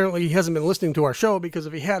and apparently he hasn't been listening to our show, because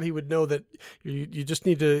if he had, he would know that you just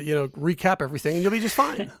need to, recap everything and you'll be just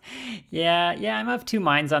fine. Yeah, I'm of two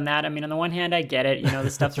minds on that. I mean, on the one hand, I get it.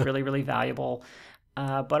 This stuff's really, really valuable.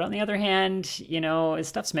 But on the other hand, this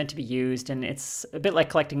stuff's meant to be used, and it's a bit like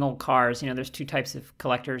collecting old cars. There's two types of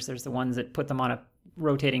collectors. There's the ones that put them on a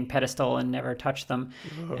rotating pedestal and never touch them.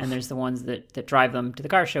 Ugh. And there's the ones that drive them to the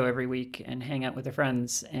car show every week and hang out with their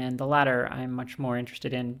friends. And the latter I'm much more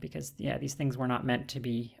interested in, because these things were not meant to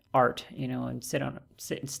be art, and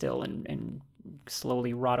sit still and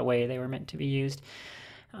slowly rot away. They were meant to be used.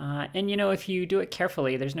 And if you do it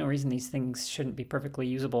carefully, there's no reason these things shouldn't be perfectly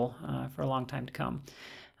usable for a long time to come.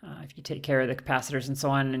 If you take care of the capacitors and so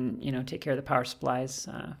on, and take care of the power supplies.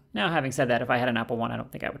 Now, having said that, if I had an Apple One, I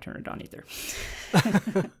don't think I would turn it on either.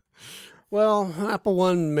 Well, Apple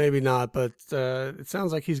One maybe not, but it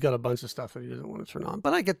sounds like he's got a bunch of stuff that he doesn't want to turn on.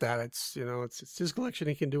 But I get that. It's it's his collection.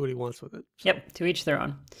 He can do what he wants with it. So. Yep, to each their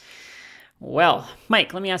own. Well,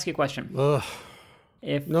 Mike, let me ask you a question. Ugh.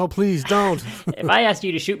 No, please don't. If I asked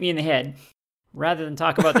you to shoot me in the head rather than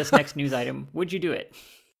talk about this next news item, would you do it?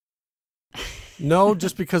 No,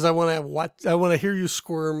 just because I want to hear you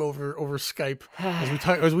squirm over Skype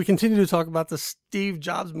as we continue to talk about the Steve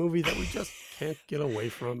Jobs movie that we just can't get away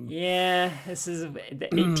from. Yeah, this is the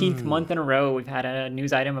 18th month in a row we've had a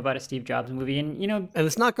news item about a Steve Jobs movie, and and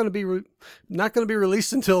it's not going to be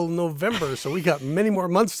released until November, so we got many more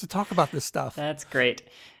months to talk about this stuff. That's great.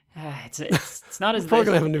 It's not as we're probably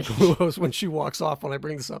gonna have a new co-host when she walks off when I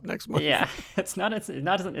bring this up next month. Yeah, it's not as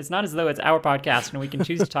though it's our podcast and we can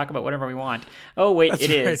choose to talk about whatever we want. Oh wait, That's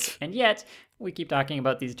right. is, and yet we keep talking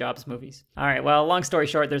about these Jobs movies. All right, well, long story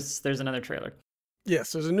short, there's another trailer.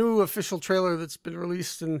 Yes, there's a new official trailer that's been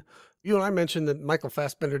released, and you and I mentioned that Michael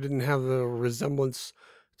Fassbender didn't have the resemblance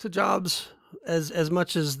to Jobs as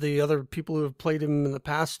much as the other people who have played him in the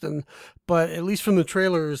past, but at least from the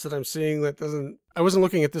trailers that I'm seeing, I wasn't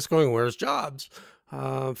looking at this going, where's Jobs?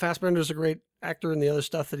 Fassbender's a great actor in the other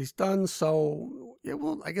stuff that he's done, so yeah,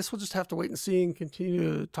 well, I guess we'll just have to wait and see and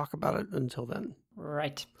continue to talk about it until then.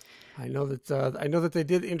 Right. I know that they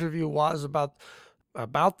did interview Woz about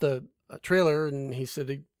the trailer, and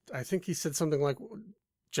I think he said something like,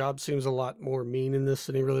 Jobs seems a lot more mean in this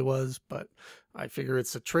than he really was, but I figure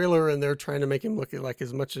it's a trailer and they're trying to make him look like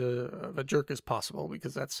as much of a jerk as possible,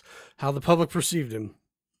 because that's how the public perceived him.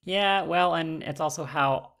 Yeah, well, and it's also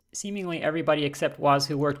how seemingly everybody except Woz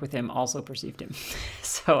who worked with him also perceived him.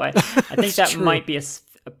 So I think that true. Might be a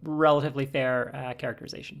relatively fair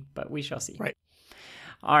characterization, but we shall see. Right.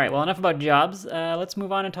 All right, well, enough about Jobs. Let's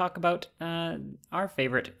move on and talk about our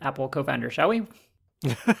favorite Apple co-founder, shall we?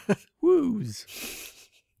 Woos.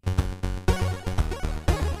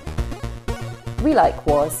 We like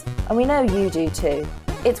Woz, and we know you do too.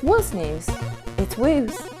 It's Woz News. It's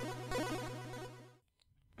Woos.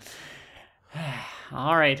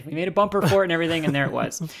 All right, we made a bumper for it and everything, and there it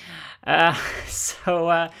was. This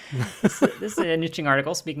is an interesting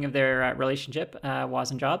article, speaking of their relationship, Woz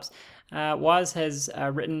and Jobs. Woz has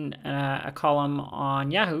written a column on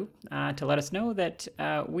Yahoo to let us know that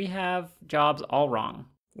we have Jobs all wrong.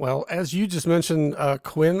 Well, as you just mentioned,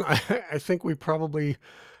 Quinn, I think we probably...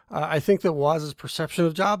 I think that Woz's perception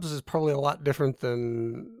of Jobs is probably a lot different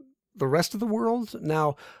than the rest of the world.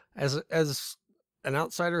 Now, as an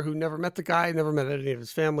outsider who never met the guy, never met any of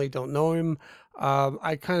his family, don't know him,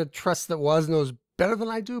 I kind of trust that Woz knows better than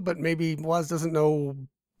I do, but maybe Woz doesn't know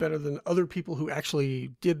better than other people who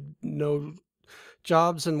actually did know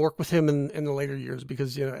Jobs and work with him in the later years,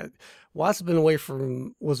 because Woz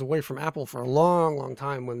was away from Apple for a long, long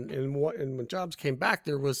time. When Jobs came back,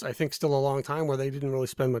 there was, I think, still a long time where they didn't really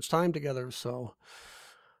spend much time together. So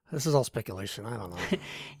this is all speculation. I don't know.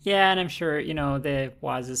 Yeah, and I'm sure the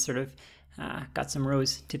Woz has sort of got some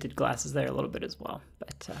rose-tinted glasses there a little bit as well.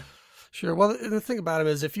 But sure. Well, the thing about him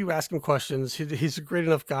is, if you ask him questions, he's a great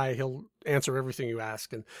enough guy. He'll answer everything you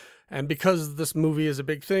ask, and because this movie is a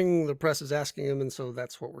big thing, the press is asking him, and so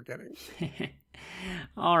that's what we're getting.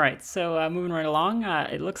 All right, so moving right along,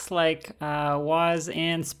 it looks like Woz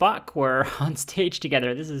and Spock were on stage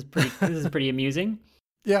together. This is pretty amusing.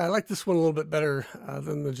 Yeah, I like this one a little bit better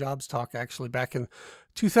than the Jobs talk, actually. Back in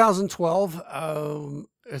 2012, I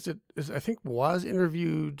think Woz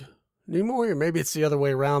interviewed Nimoy, or maybe it's the other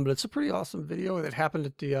way around, but it's a pretty awesome video that happened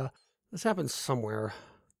at this happened somewhere.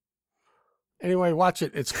 Anyway, watch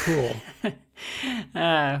it. It's cool.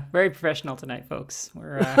 Very professional tonight, folks.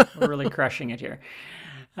 We're really crushing it here.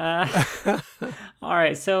 All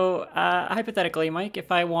right. So hypothetically, Mike,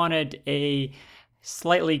 if I wanted a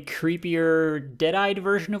slightly creepier, dead-eyed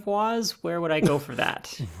version of Woz, where would I go for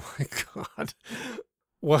that? Oh my God.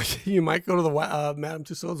 Well, you might go to the Madame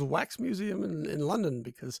Tussauds Wax Museum in London,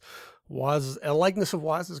 because a likeness of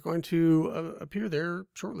Woz is going to appear there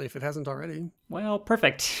shortly, if it hasn't already. Well,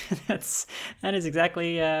 perfect. That is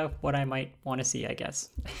exactly what I might want to see, I guess.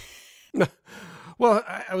 Well,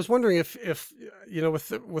 I was wondering if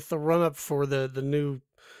with the run up for the new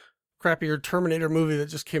crappier Terminator movie that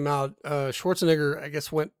just came out, Schwarzenegger, I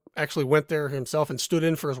guess, actually went there himself and stood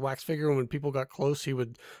in for his wax figure. And when people got close, he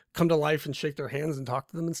would come to life and shake their hands and talk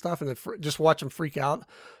to them and stuff, and then just watch them freak out.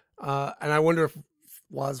 And I wonder if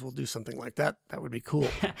Woz will do something like that. That would be cool.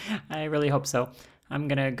 I really hope so. I'm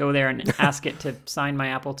going to go there and ask it to sign my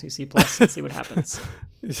Apple IIc Plus and see what happens.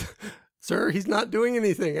 Sir, he's not doing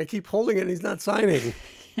anything. I keep holding it and he's not signing.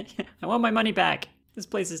 I want my money back. This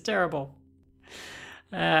place is terrible.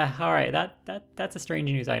 All right, that's a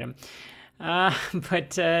strange news item.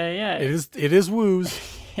 But yeah. It is Woos.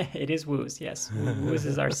 It is Woos, yes. Woos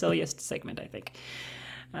is our silliest segment, I think.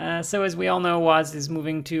 So as we all know, Woz is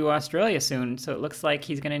moving to Australia soon, so it looks like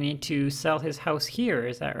he's going to need to sell his house here.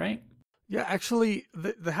 Is that right? Yeah, actually,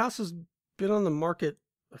 the house has been on the market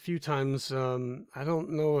a few times. I don't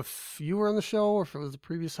know if you were on the show or if it was the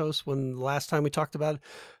previous host when the last time we talked about it.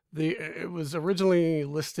 It was originally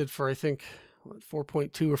listed for, I think,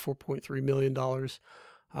 $4.2 or $4.3 million.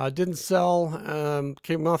 Didn't sell,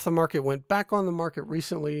 came off the market, went back on the market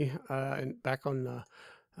recently, and back on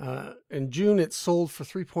in June it sold for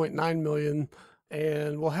 $3.9 million.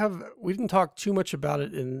 And we didn't talk too much about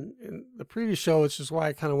it in the previous show, which is why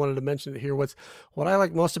I kind of wanted to mention it here. What I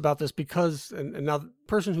like most about this, because, and now the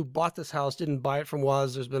person who bought this house didn't buy it from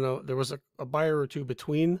Woz. There was a buyer or two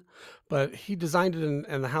between, but he designed it,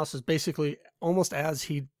 and the house is basically almost as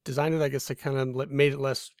he designed it. I guess they kind of made it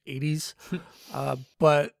less 80s,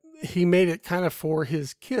 but he made it kind of for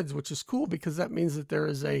his kids, which is cool, because that means that there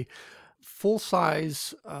is a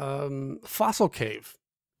full-size fossil cave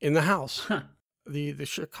in the house. Huh. The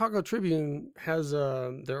Chicago Tribune has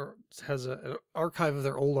an archive of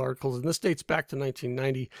their old articles, and this dates back to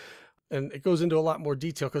 1990, and it goes into a lot more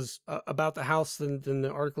detail about the house than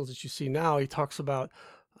the articles that you see now. He talks about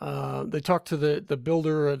they talked to the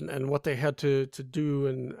builder and what they had to do,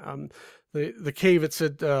 and the cave, it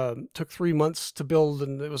said, took 3 months to build,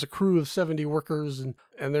 and it was a crew of 70 workers, and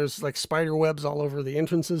there's like spider webs all over the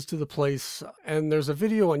entrances to the place. And there's a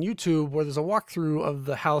video on YouTube where there's a walkthrough of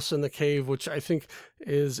the house and the cave, which I think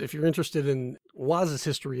is, if you're interested in Woz's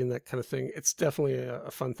history and that kind of thing, it's definitely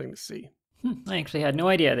a fun thing to see. I actually had no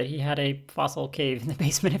idea that he had a fossil cave in the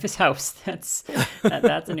basement of his house. That's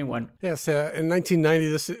a new one. Yes, in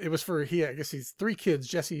 1990, it was for, I guess he's 3 kids,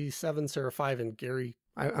 Jesse 7, Sarah 5, and Gary.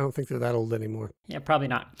 I don't think they're that old anymore. Yeah, probably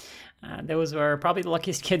not. Those were probably the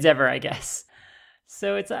luckiest kids ever, I guess.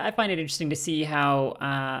 So I find it interesting to see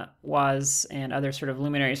how Woz and other sort of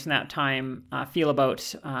luminaries from that time feel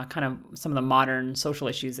about kind of some of the modern social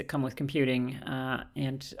issues that come with computing,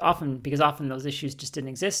 and often those issues just didn't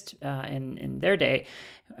exist in their day.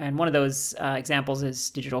 And one of those examples is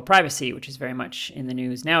digital privacy, which is very much in the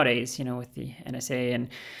news nowadays, with the NSA and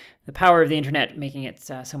the power of the internet making it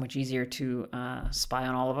so much easier to spy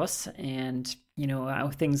on all of us, and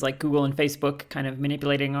things like Google and Facebook kind of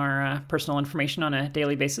manipulating our personal information on a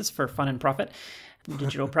daily basis for fun and profit.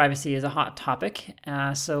 Digital privacy is a hot topic,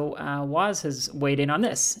 so Woz has weighed in on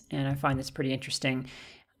this, and I find this pretty interesting.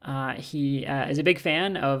 He is a big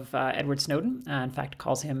fan of Edward Snowden, in fact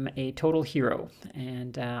calls him a total hero,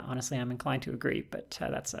 and honestly I'm inclined to agree, but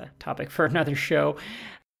that's a topic for another show.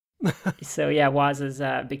 So yeah, Woz is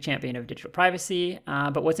a big champion of digital privacy.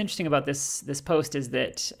 But what's interesting about this post is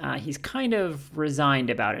that he's kind of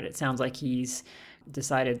resigned about it. It sounds like he's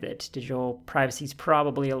decided that digital privacy is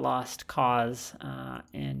probably a lost cause,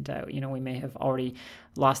 and we may have already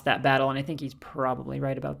lost that battle. And I think he's probably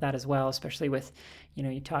right about that as well, especially with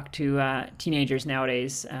you talk to teenagers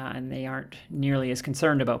nowadays, and they aren't nearly as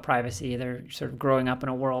concerned about privacy. They're sort of growing up in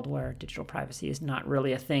a world where digital privacy is not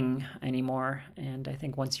really a thing anymore. And I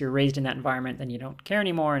think once you're raised in that environment, then you don't care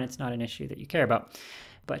anymore, and it's not an issue that you care about.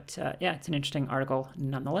 But yeah, it's an interesting article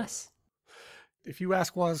nonetheless. If you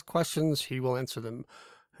ask Woz questions, he will answer them.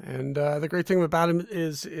 And the great thing about him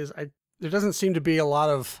is there doesn't seem to be a lot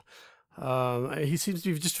of he seems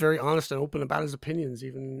to be just very honest and open about his opinions,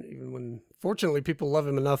 even when, fortunately, people love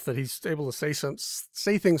him enough that he's able to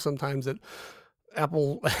say things sometimes that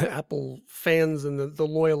Apple fans and the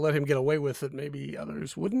loyal let him get away with that maybe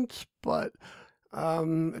others wouldn't. But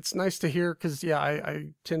it's nice to hear, because yeah, I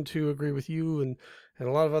tend to agree with you and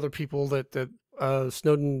a lot of other people that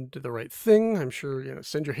Snowden did the right thing. I'm sure,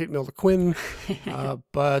 send your hate mail to Quinn.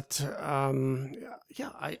 But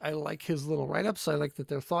I like his little write-ups. I like that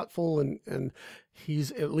they're thoughtful and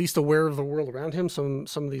he's at least aware of the world around him. Some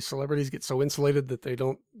of these celebrities get so insulated that they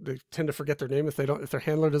tend to forget their name if their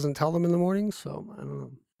handler doesn't tell them in the morning. So I don't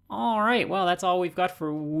know. All right, well, that's all we've got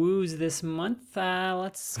for woos this month.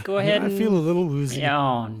 Let's go ahead. I feel a little woozy.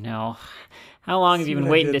 Oh no. How long have you been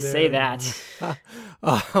waiting to say that?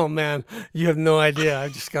 Oh, man. You have no idea. I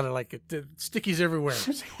just got to stickies everywhere.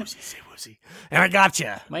 Say woozy. And I got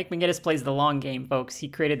you. Mike McGinnis plays the long game, folks. He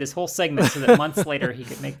created this whole segment so that months later he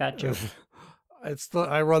could make that joke.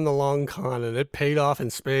 I run the long con, and it paid off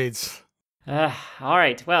in spades. All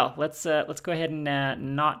right. Well, let's go ahead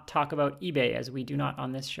and not talk about eBay, as we do not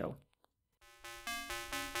on this show.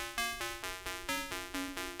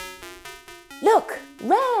 Look,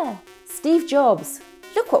 rare! Steve Jobs.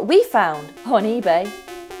 Look what we found on eBay.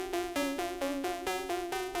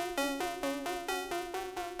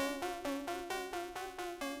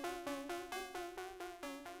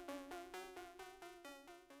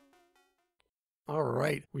 All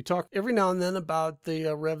right. We talk every now and then about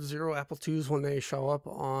the Rev Zero Apple IIs when they show up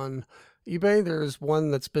on eBay. There's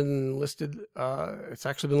one that's been listed. It's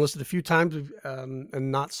actually been listed a few times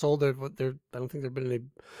and not sold. I don't think there have been any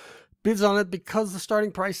bids on it because the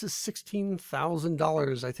starting price is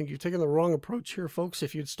 $16,000. I think you've taken the wrong approach here, folks.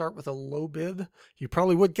 If you'd start with a low bid, you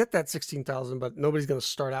probably would get that $16,000, but nobody's going to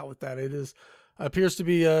start out with that. It appears to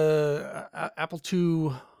be Apple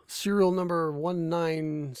II serial number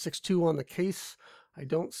 1962 on the case. I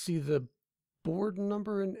don't see the board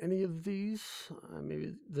number in any of these.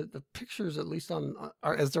 Maybe the pictures, at least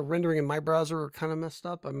as they're rendering in my browser, are kind of messed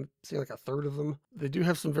up. I'm seeing like a third of them. They do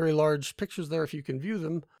have some very large pictures there if you can view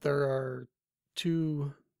them. There are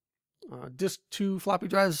two floppy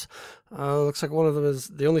drives. Looks like one of them is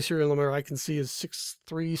the only serial number I can see is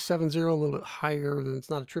 6370, a little bit higher than,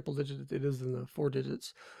 it's not a triple digit, it is in the 4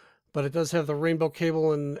 digits. But it does have the rainbow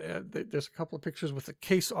cable, and there's a couple of pictures with the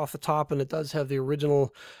case off the top, and it does have the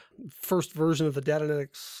original first version of the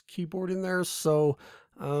Datanetics keyboard in there. So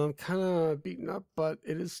kind of beaten up, but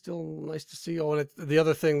it is still nice to see. Oh, and the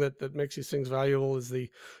other thing that makes these things valuable is the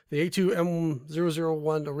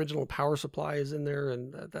A2M001 original power supply is in there,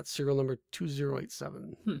 and that's serial number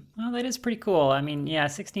 2087. Well, that is pretty cool. I mean, yeah,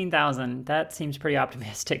 16,000. That seems pretty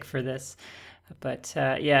optimistic for this. But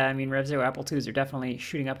yeah, I mean, Rev Zero Apple IIs are definitely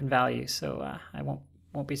shooting up in value, so I won't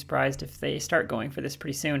be surprised if they start going for this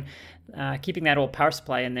pretty soon. Keeping that old power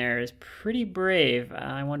supply in there is pretty brave.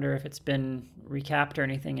 I wonder if it's been recapped or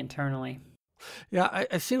anything internally. Yeah,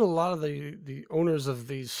 I've seen a lot of the owners of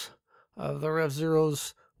these the Rev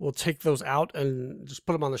Zeros will take those out and just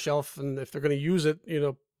put them on the shelf, and if they're going to use it,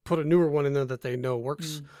 put a newer one in there that they know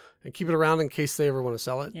works, and keep it around in case they ever want to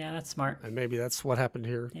sell it. Yeah, that's smart. And maybe that's what happened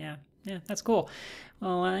here. Yeah, that's cool.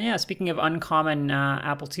 Well, yeah, speaking of uncommon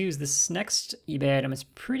Apple IIs, this next eBay item is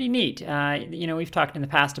pretty neat. We've talked in the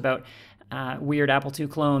past about weird Apple II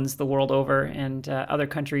clones the world over, and other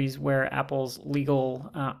countries where Apple's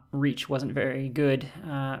legal reach wasn't very good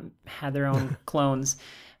had their own clones.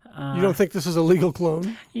 You don't think this is a legal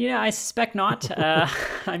clone? Yeah, I suspect not. I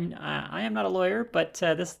am not a lawyer, but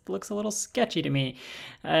this looks a little sketchy to me.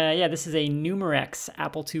 This is a Numerex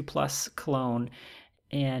Apple II Plus clone.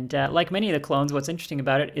 And like many of the clones, what's interesting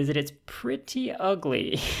about it is that it's pretty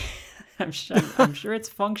ugly. I'm sure it's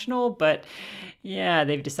functional, but yeah,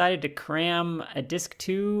 they've decided to cram a Disk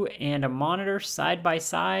 2 and a monitor side by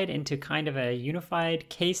side into kind of a unified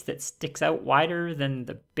case that sticks out wider than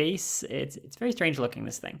the base. It's very strange looking,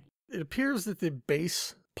 this thing. It appears that the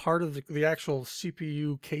base part of the actual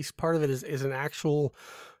CPU case part of it is an actual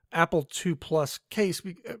Apple II Plus case.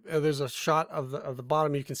 There's a shot of the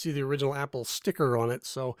bottom. You can see the original Apple sticker on it.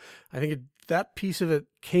 So I think that piece of it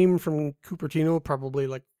came from Cupertino, probably,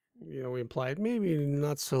 like we implied, maybe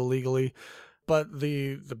not so legally. But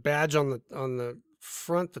the badge on the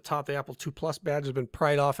front, the top, the Apple II Plus badge has been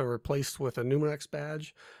pried off and replaced with a Numerex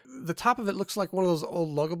badge. The top of it looks like one of those old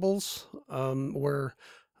luggables, where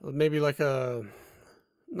maybe like a,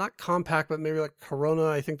 not compact, but maybe like Corona.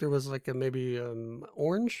 I think there was like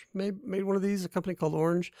Orange made one of these, a company called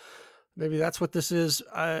Orange. Maybe that's what this is.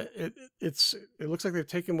 It looks like they've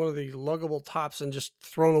taken one of the luggable tops and just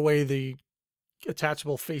thrown away the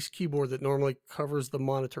attachable face keyboard that normally covers the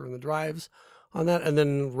monitor and the drives on that, and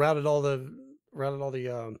then routed all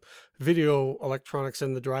the video electronics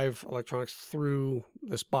and the drive electronics through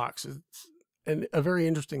this box. It's a very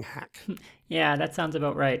interesting hack. Yeah, that sounds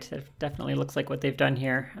about right. It definitely looks like what they've done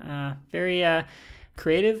here. Very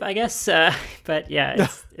creative, I guess. But yeah,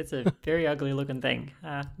 it's a very ugly looking thing.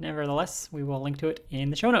 Nevertheless, we will link to it in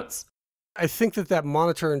the show notes. I think that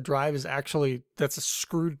monitor and drive is actually, that's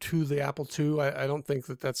screwed to the Apple II. I don't think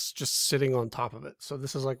that that's just sitting on top of it. So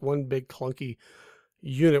this is like one big clunky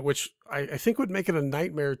unit, which I think would make it a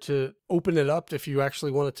nightmare to open it up if you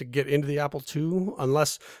actually wanted to get into the Apple II,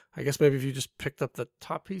 unless, I guess maybe if you just picked up the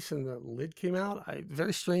top piece and the lid came out.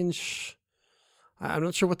 Very strange. I'm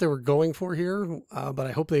not sure what they were going for here, but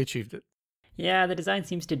I hope they achieved it. Yeah, the design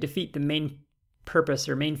seems to defeat the main purpose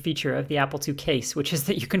or main feature of the Apple II case, which is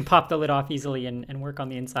that you can pop the lid off easily and work on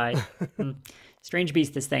the inside. Strange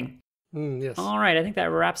beast, this thing. Yes. All right, I think that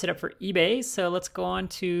wraps it up for eBay. So let's go on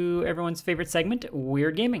to everyone's favorite segment,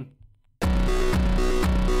 Weird Gaming.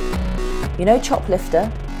 You know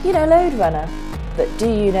Choplifter, you know Load Runner, but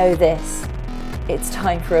do you know this? It's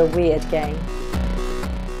time for a weird game.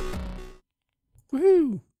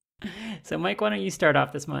 Woohoo! So Mike, why don't you start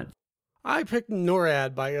off this month? I picked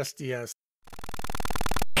NORAD by SDS.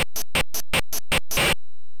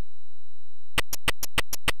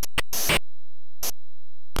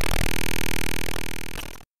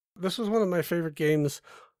 This was one of my favorite games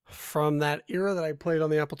from that era that I played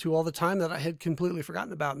on the Apple II all the time that I had completely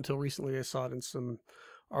forgotten about until recently. I saw it in some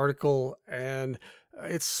article, and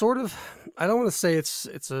it's sort of, I don't want to say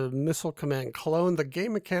it's a Missile Command clone. The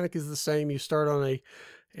game mechanic is the same. You start on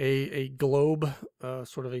a globe,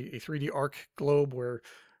 sort of a 3D arc globe where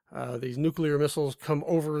these nuclear missiles come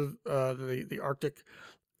over the Arctic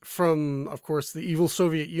from, of course, the evil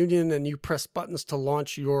Soviet Union, and you press buttons to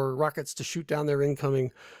launch your rockets to shoot down their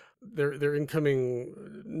incoming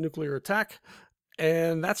nuclear attack.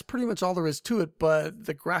 And that's pretty much all there is to it. But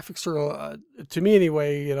the graphics are, to me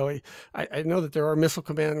anyway, you know, I know that there are Missile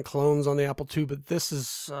Command clones on the Apple II, but this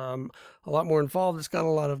is a lot more involved. It's got a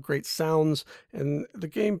lot of great sounds, and the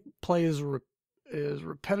gameplay is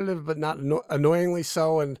repetitive, but not annoyingly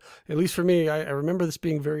so. And at least for me, I remember this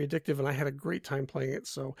being very addictive, and I had a great time playing it.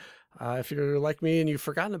 So if you're like me and you've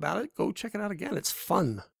forgotten about it, go check it out again. It's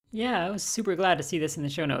fun. Yeah, I was super glad to see this in the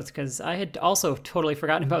show notes because I had also totally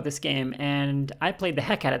forgotten about this game, and I played the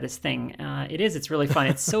heck out of this thing. It's really fun.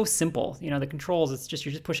 It's so simple. You know, the controls,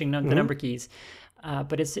 you're just pushing the number keys,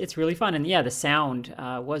 but it's really fun. And yeah, the sound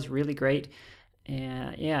was really great.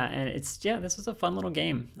 And this was a fun little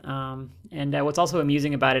game. And what's also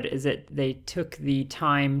amusing about it is that they took the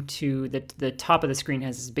time to, the top of the screen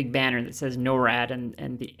has this big banner that says NORAD,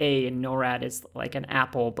 and the A in NORAD is like an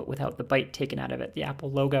apple, but without the bite taken out of it, the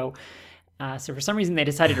Apple logo. So for some reason they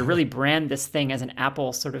decided to really brand this thing as an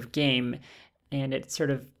Apple sort of game, and it sort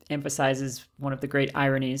of emphasizes one of the great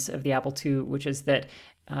ironies of the Apple II, which is that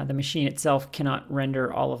the machine itself cannot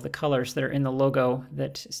render all of the colors that are in the logo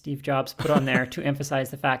that Steve Jobs put on there to emphasize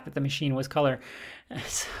the fact that the machine was color.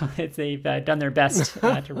 So they've done their best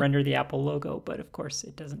to render the Apple logo, but of course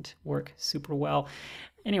it doesn't work super well.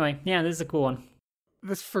 Anyway, yeah, this is a cool one.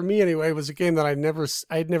 This, for me anyway, was a game that I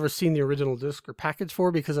had never seen the original disc or package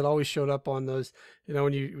for, because it always showed up on those, you know,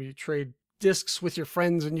 when you trade discs with your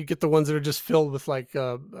friends, and you get the ones that are just filled with like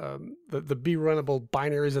the B-runnable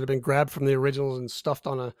binaries that have been grabbed from the originals and stuffed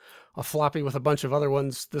on a floppy with a bunch of other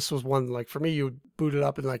ones. This was one, like, for me, you would boot it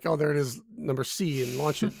up and like, oh, there it is, number C, and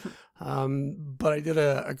launch it. But I did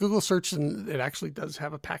a Google search, and it actually does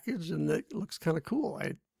have a package, and it looks kind of cool.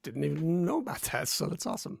 I didn't even know about that, so that's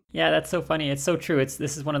awesome. Yeah, that's so funny. It's so true.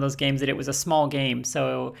 This is one of those games that it was a small game,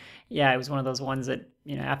 so yeah, it was one of those ones that,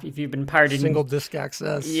 you know, if you've been pirating single disc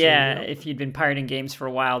access. Yeah, if you'd been pirating games for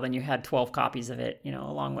a while, then you had 12 copies of it, you know,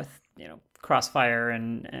 along with, you know, Crossfire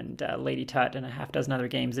and Lady Tut and a half dozen other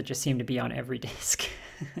games that just seem to be on every disc.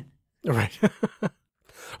 Right.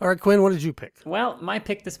 All right, Quinn, what did you pick? Well, my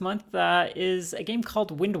pick this month is a game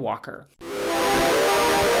called Windwalker.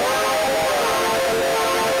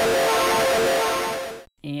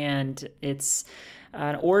 And it's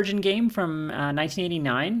an Origin game from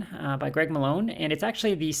 1989 by Greg Malone, and it's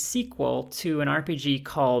actually the sequel to an RPG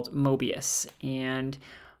called Mobius. And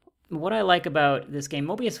what I like about this game,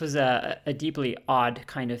 Mobius was a deeply odd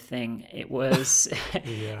kind of thing. It was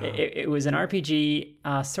it was an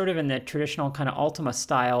RPG sort of in the traditional kind of Ultima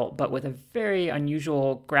style, but with a very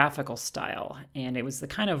unusual graphical style, and it was the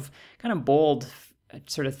kind of bold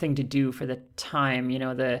sort of thing to do for the time. You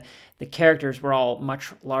know, the characters were all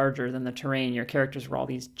much larger than the terrain. Your characters were all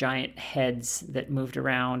these giant heads that moved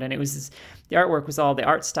around, and the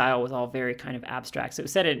art style was all very kind of abstract. So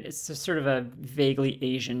it's a sort of a vaguely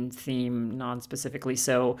Asian theme, non-specifically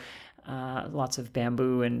so. Lots of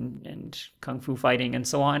bamboo and kung fu fighting and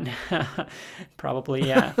so on. Probably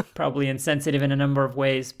insensitive in a number of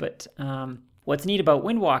ways, but what's neat about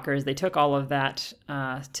Windwalker is they took all of that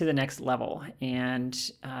to the next level. And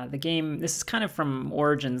the game, this is kind of from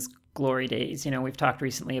Origin's glory days. We've talked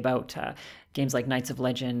recently about games like Knights of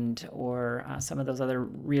Legend or some of those other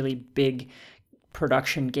really big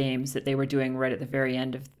production games that they were doing right at the very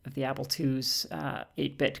end of the Apple II's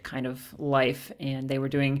 8-bit kind of life. And they were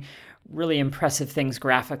doing really impressive things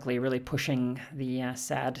graphically, really pushing the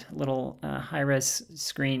sad little high-res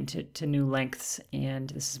screen to new lengths. And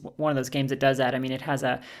this is one of those games that does that. I mean, it has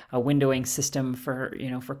a windowing system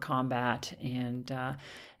for combat, and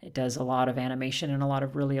it does a lot of animation and a lot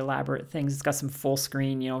of really elaborate things. It's got some full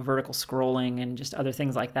screen, vertical scrolling and just other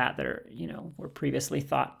things like that are, were previously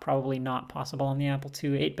thought probably not possible on the Apple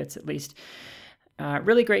II 8-bits at least.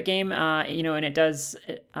 Really great game, and it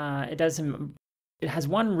has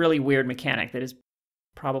one really weird mechanic that is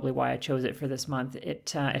probably why I chose it for this month. It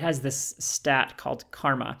has this stat called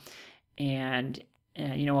karma, and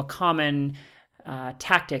a common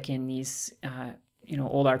tactic in these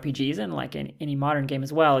old RPGs and like in any modern game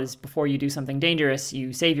as well is before you do something dangerous,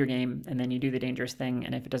 you save your game and then you do the dangerous thing,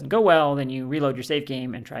 and if it doesn't go well, then you reload your save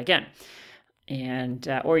game and try again. And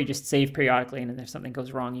or you just save periodically, and if something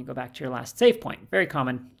goes wrong, you go back to your last save point. Very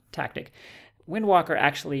common tactic. Windwalker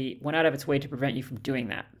actually went out of its way to prevent you from doing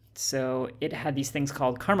that. So it had these things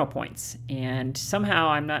called karma points, and somehow,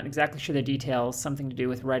 I'm not exactly sure the details, something to do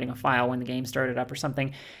with writing a file when the game started up or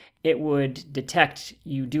something, it would detect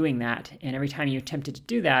you doing that, and every time you attempted to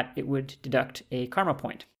do that, it would deduct a karma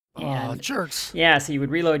point. Oh, jerks. Yeah, so you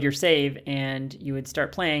would reload your save, and you would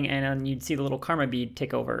start playing, and then you'd see the little karma bead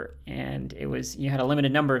tick over, and you had a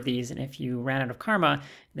limited number of these, and if you ran out of karma,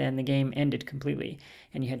 then the game ended completely,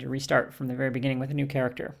 and you had to restart from the very beginning with a new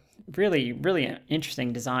character. Really, really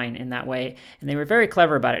interesting design in that way, and they were very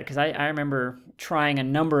clever about it, because I remember trying a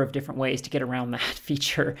number of different ways to get around that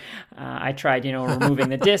feature. I tried, removing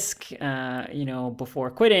the disk,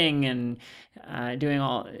 before quitting, and doing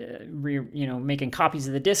all, making copies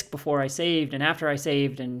of the disk before I saved and after I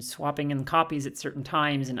saved, and swapping in copies at certain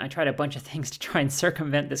times, and I tried a bunch of things to try and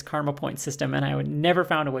circumvent this karma point system, and I would never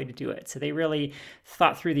found a way to do it. So they really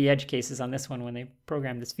thought through the edge cases on this one when they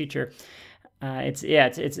programmed this feature.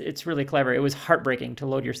 It's really clever. It was heartbreaking to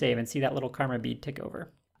load your save and see that little karma bead tick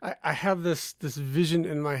over. I have this vision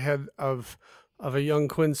in my head of a young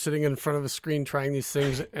Quinn sitting in front of a screen trying these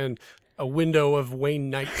things, and a window of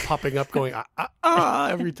Wayne Knight popping up going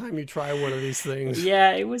every time you try one of these things.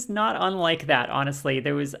 Yeah, it was not unlike that, honestly.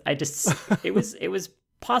 It was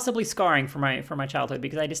possibly scarring for my childhood,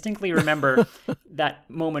 because I distinctly remember that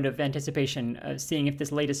moment of anticipation of seeing if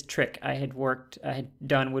this latest trick I had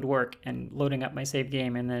done would work, and loading up my save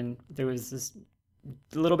game, and then there was this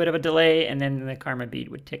little bit of a delay, and then the karma bead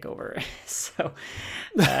would tick over. So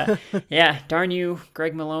darn you,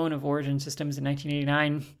 Greg Malone of Origin Systems in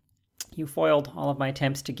 1989. You foiled all of my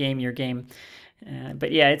attempts to game your game.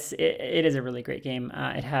 But yeah, it is a really great game.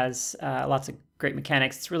 It has lots of great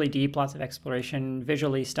mechanics. It's really deep, lots of exploration,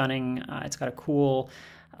 visually stunning. It's got a cool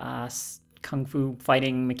kung fu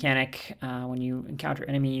fighting mechanic when you encounter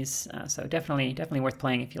enemies. So definitely worth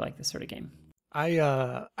playing if you like this sort of game.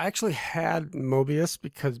 I actually had Mobius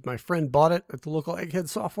because my friend bought it at the local Egghead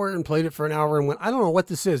Software and played it for an hour and went, I don't know what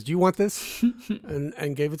this is. Do you want this?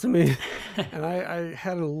 and gave it to me. And I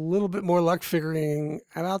had a little bit more luck figuring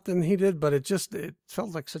it out than he did, but it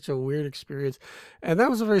felt like such a weird experience. And that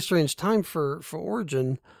was a very strange time for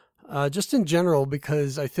Origin, just in general,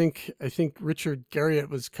 because I think Richard Garriott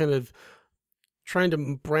was kind of trying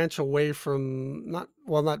to branch away from, not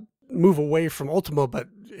move away from Ultima, but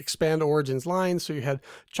expand Origin's line. So you had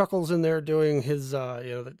Chuckles in there doing his,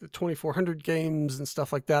 the 2400 games and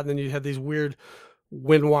stuff like that. And then you had these weird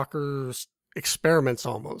Windwalker experiments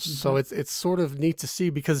almost. Mm-hmm. So it's sort of neat to see,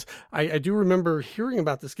 because I do remember hearing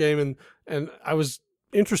about this game and I was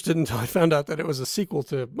interested until I found out that it was a sequel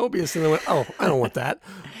to Mobius, and I went, oh, I don't want that.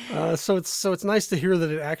 So it's nice to hear that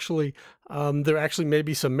it actually there actually may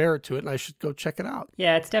be some merit to it, and I should go check it out.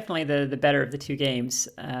 Yeah, it's definitely the better of the two games.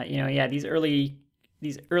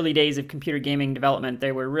 These early days of computer gaming development,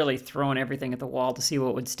 they were really throwing everything at the wall to see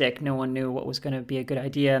what would stick. No one knew what was going to be a good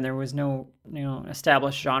idea, and there was no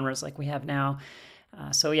established genres like we have now.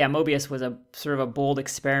 Mobius was a sort of a bold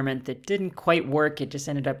experiment that didn't quite work. It just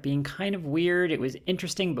ended up being kind of weird. It was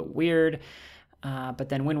interesting but weird. But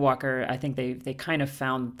then Windwalker, I think they kind of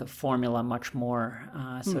found the formula much more.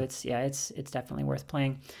 It's definitely worth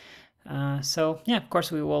playing. Of course,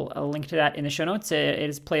 we will link to that in the show notes. It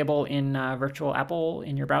is playable in Virtual Apple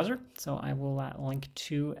in your browser. So I will link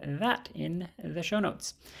to that in the show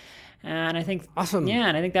notes. And I think, awesome. Yeah,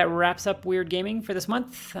 and I think that wraps up Weird Gaming for this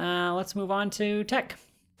month. Let's move on to tech.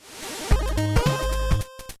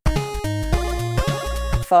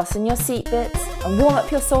 Fasten your seat bits and warm up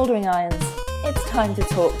your soldering irons. It's time to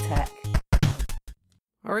talk tech.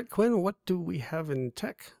 All right, Quinn, what do we have in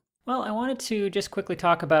tech? Well, I wanted to just quickly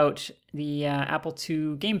talk about the Apple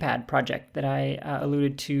II Gamepad project that I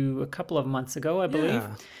alluded to a couple of months ago, I believe.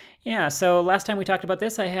 Yeah, so last time we talked about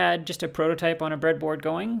this, I had just a prototype on a breadboard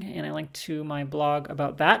going, and I linked to my blog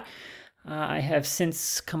about that. I have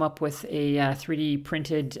since come up with a 3D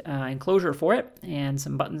printed enclosure for it and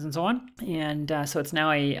some buttons and so on. And so it's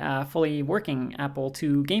now a fully working Apple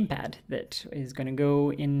II gamepad that is going to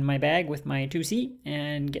go in my bag with my 2C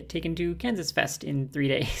and get taken to Kansas Fest in 3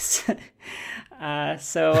 days. Yeah,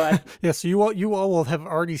 so you all will have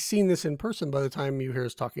already seen this in person by the time you hear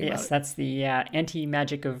us talking about it. Yes, that's the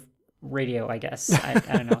anti-magic of radio, I guess. I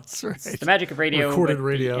don't know. That's right. It's the magic of radio, recorded but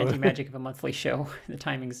radio. The anti-magic of a monthly show. The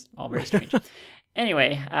timing's all very strange.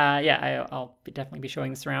 Anyway, I'll definitely be showing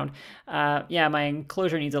this around. My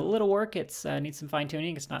enclosure needs a little work. It needs some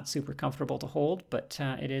fine-tuning. It's not super comfortable to hold, but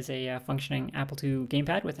it is a functioning Apple II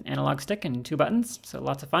gamepad with an analog stick and 2 buttons, so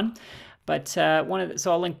lots of fun. But so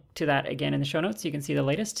I'll link to that again in the show notes so you can see the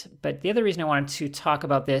latest. But the other reason I wanted to talk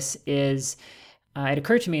about this is it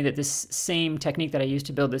occurred to me that this same technique that I used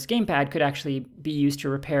to build this gamepad could actually be used to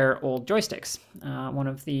repair old joysticks.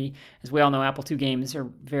 As we all know, Apple II games are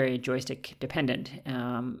very joystick dependent.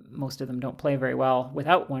 Most of them don't play very well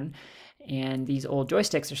without one. And these old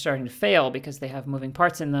joysticks are starting to fail because they have moving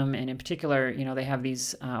parts in them. And in particular, they have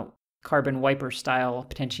these carbon wiper style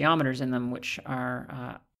potentiometers in them, which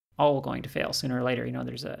are all going to fail sooner or later.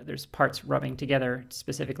 There's parts rubbing together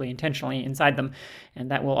specifically intentionally inside them,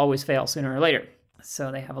 and that will always fail sooner or later.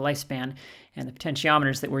 So they have a lifespan, and the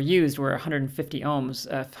potentiometers that were used were 150 ohms,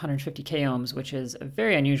 150k ohms, which is a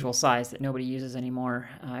very unusual size that nobody uses anymore.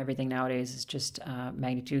 Everything nowadays is just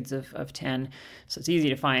magnitudes of 10, so it's easy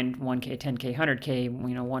to find 1k, 10k, 100k,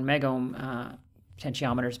 1 megohm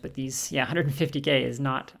potentiometers, but these, 150k is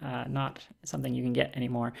not something you can get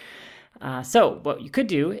anymore. So what you could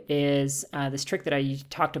do is this trick that I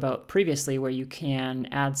talked about previously, where you can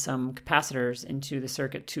add some capacitors into the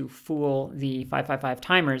circuit to fool the 555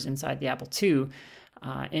 timers inside the Apple II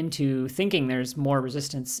into thinking there's more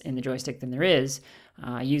resistance in the joystick than there is.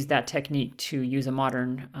 Use that technique to use a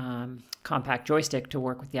modern compact joystick to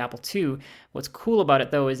work with the Apple II. What's cool about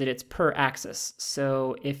it, though, is that it's per axis.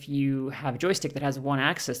 So if you have a joystick that has one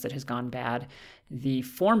axis that has gone bad, the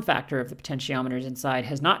form factor of the potentiometers inside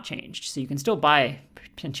has not changed. So you can still buy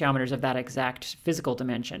potentiometers of that exact physical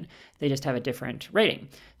dimension. They just have a different rating.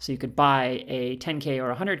 So you could buy a 10K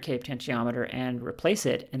or 100K potentiometer and replace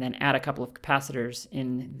it, and then add a couple of capacitors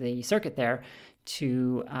in the circuit there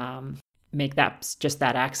to make that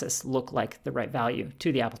axis look like the right value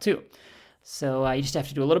to the Apple II. So you just have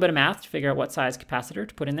to do a little bit of math to figure out what size capacitor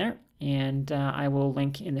to put in there. And I will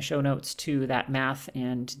link in the show notes to that math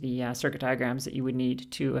and the circuit diagrams that you would need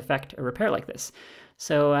to effect a repair like this.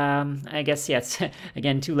 So I guess, it's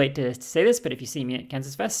again too late to say this, but if you see me at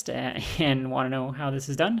Kansas Fest and want to know how this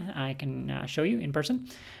is done, I can show you in person.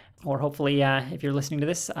 Or hopefully, if you're listening to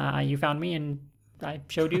this, you found me and I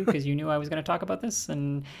showed you because you knew I was going to talk about this.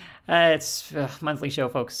 And it's a monthly show,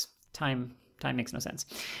 folks. Time makes no sense.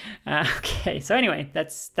 Okay, so anyway,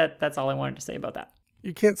 that's all I wanted to say about that.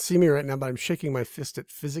 You can't see me right now, but I'm shaking my fist at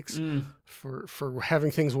physics for having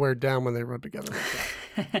things wear down when they rub together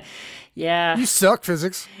like that. Yeah. You suck,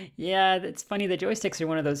 physics. Yeah, it's funny. The joysticks are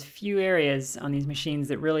one of those few areas on these machines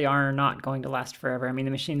that really are not going to last forever. I mean,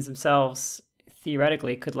 the machines themselves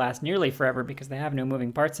theoretically could last nearly forever because they have no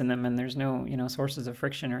moving parts in them and there's no, sources of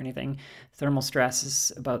friction or anything. Thermal stress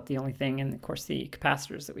is about the only thing, and of course the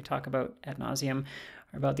capacitors that we talk about ad nauseum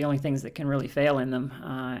are about the only things that can really fail in them,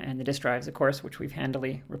 and the disk drives, of course, which we've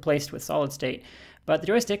handily replaced with solid state. But the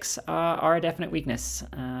joysticks are a definite weakness.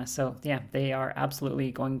 So yeah, they are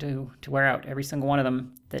absolutely going to wear out. Every single one of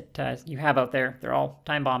them that you have out there, they're all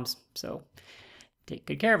time bombs. So take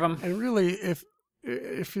good care of them. And really,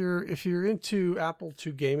 if you're into Apple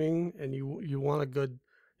II gaming and you want a good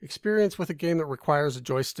experience with a game that requires a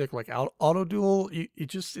joystick like Auto Duel,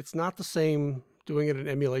 it's not the same doing it in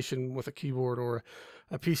emulation with a keyboard or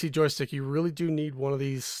a PC joystick. You really do need one of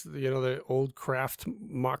these, the old Kraft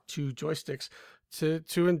Mach 2 joysticks to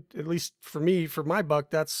at least for me, for my buck,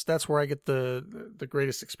 that's where I get the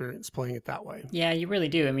greatest experience playing it that way. Yeah, you really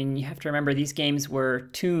do. I mean, you have to remember these games were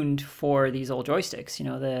tuned for these old joysticks.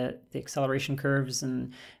 The acceleration curves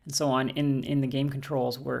and so on in the game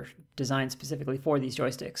controls were designed specifically for these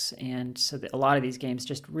joysticks, and so a lot of these games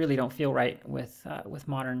just really don't feel right with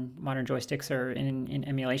modern joysticks or in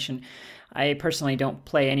emulation. I personally don't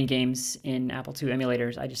play any games in Apple II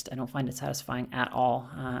emulators. I don't find it satisfying at all.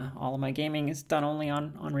 All of my gaming is done only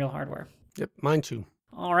on real hardware. Yep, mine too.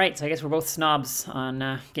 All right, so I guess we're both snobs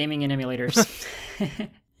on gaming and emulators.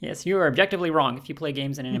 Yes, you are objectively wrong if you play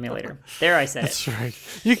games in an emulator. There, I said That's it.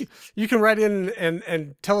 right. You can write in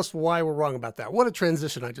and tell us why we're wrong about that. What a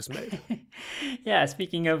transition I just made. Yeah,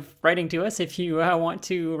 speaking of writing to us, if you want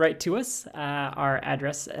to write to us, our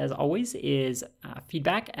address, as always, is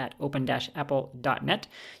feedback@open-apple.net.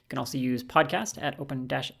 You can also use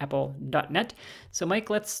podcast@open-apple.net. So, Mike,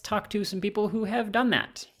 let's talk to some people who have done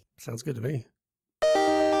that. Sounds good to me.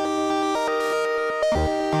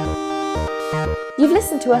 You've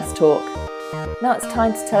listened to us talk. Now it's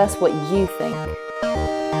time to tell us what you think.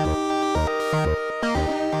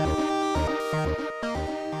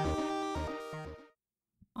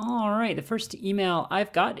 All right, the first email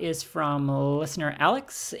I've got is from listener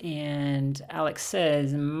Alex, and Alex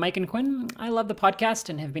says, Mike and Quinn, I love the podcast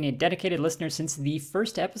and have been a dedicated listener since the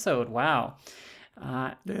first episode. Wow.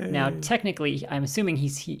 Now, technically, I'm assuming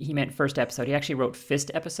he meant first episode. He actually wrote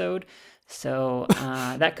fist episode, so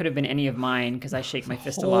that could have been any of mine because I shake my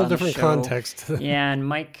fist a lot on the show. Different context. Yeah, and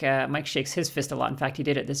Mike shakes his fist a lot. In fact, he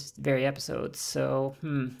did it this very episode. So,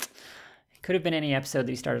 it could have been any episode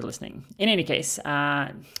that he started listening. In any case,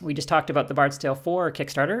 we just talked about the Bard's Tale 4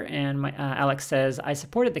 Kickstarter, and Alex says, I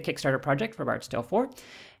supported the Kickstarter project for Bard's Tale 4.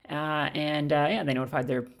 They notified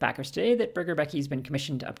their backers today that Burger Becky's been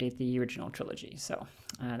commissioned to update the original trilogy. So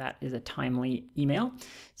that is a timely email.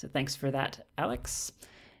 So thanks for that, Alex.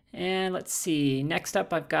 And let's see. Next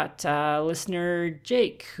up, I've got listener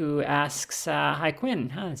Jake, who asks, Hi,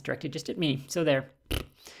 Quinn. It's directed just at me. So there.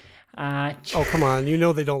 Oh, come on. You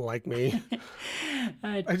know they don't like me.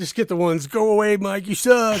 I just get the ones, go away, Mike, you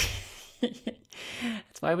suck.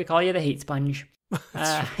 That's why we call you the hate sponge.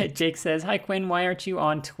 Jake says, Hi, Quinn, why aren't you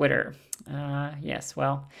on Twitter? Yes,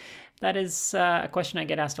 well, that is a question I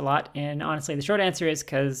get asked a lot. And honestly, the short answer is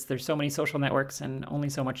because there's so many social networks and only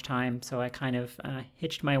so much time. So I kind of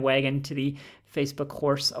hitched my wagon to the Facebook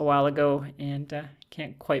horse a while ago and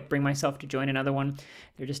can't quite bring myself to join another one.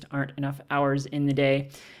 There just aren't enough hours in the day.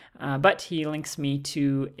 But he links me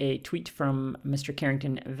to a tweet from Mr.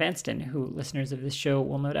 Carrington Vanston, who listeners of this show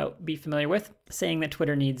will no doubt be familiar with, saying that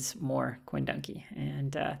Twitter needs more Quinn Dunkey.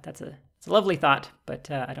 And it's a lovely thought,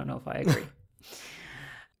 but I don't know if I agree.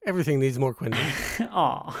 Everything needs more Quinn Dunkey.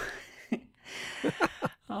 Aw.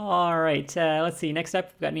 All right. Let's see. Next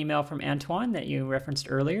up, we've got an email from Antoine that you referenced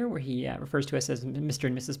earlier, where he refers to us as Mr.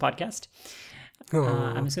 and Mrs. Podcast.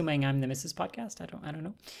 I'm assuming I'm the Mrs. Podcast. I don't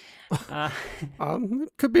know. It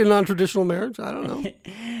could be a non-traditional marriage. I don't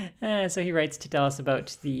know. So he writes to tell us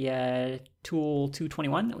about the Tool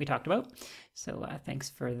 221 that we talked about. So thanks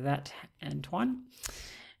for that, Antoine.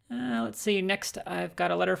 Let's see. Next, I've got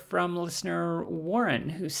a letter from listener Warren,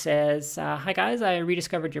 who says, Hi, guys. I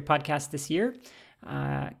rediscovered your podcast this year,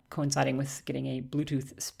 coinciding with getting a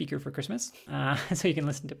Bluetooth speaker for Christmas, so you can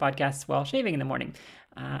listen to podcasts while shaving in the morning.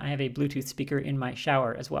 I have a Bluetooth speaker in my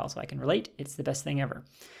shower as well, so I can relate. It's the best thing ever.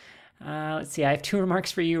 Let's see. I have 2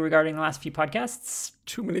 remarks for you regarding the last few podcasts.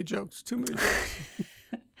 Too many jokes.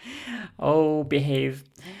 Oh, behave.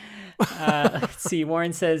 Let's see.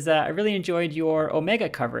 Warren says, I really enjoyed your Omega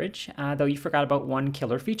coverage, though you forgot about one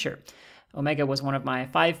killer feature. Omega was one of my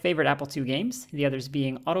 5 favorite Apple II games, the others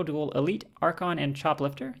being Autoduel Elite, Archon, and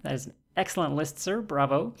Choplifter. That is an excellent list, sir.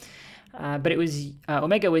 Bravo. But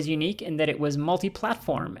Omega was unique in that it was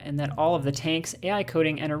multi-platform and that all of the tanks, AI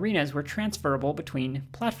coding, and arenas were transferable between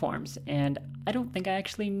platforms. And I don't think I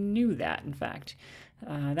actually knew that, in fact.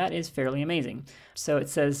 That is fairly amazing. So it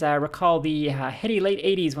says, recall the heady late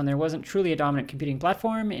 80s when there wasn't truly a dominant computing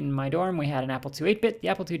platform. In my dorm, we had an Apple II 8-bit, the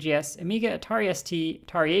Apple II GS, Amiga, Atari ST,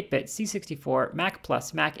 Atari 8-bit, C64, Mac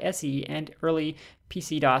Plus, Mac SE, and early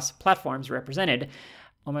PC-DOS platforms represented.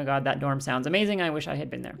 Oh my God, that dorm sounds amazing. I wish I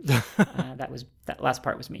had been there. That last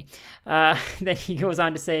part was me. Then he goes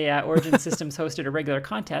on to say, Origin Systems hosted a regular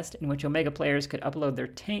contest in which Omega players could upload their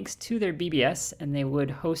tanks to their BBS, and they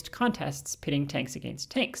would host contests pitting tanks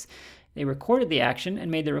against tanks. They recorded the action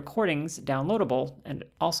and made the recordings downloadable, and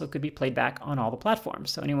also could be played back on all the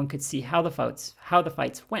platforms, so anyone could see how the fights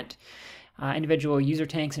went. Individual user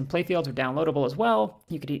tanks and playfields were downloadable as well.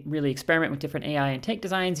 You could really experiment with different AI and tank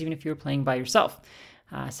designs, even if you were playing by yourself.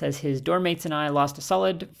 Says his dorm mates and I lost a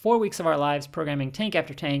solid 4 weeks of our lives programming tank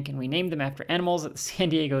after tank, and we named them after animals at the San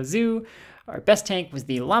Diego Zoo. Our best tank was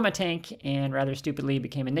the llama tank, and rather stupidly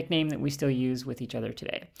became a nickname that we still use with each other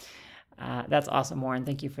today. That's awesome, Warren.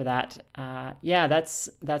 Thank you for that. Yeah, that's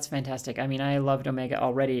fantastic. I mean, I loved Omega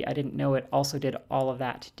already. I didn't know it also did all of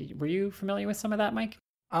that. Were you familiar with some of that, Mike?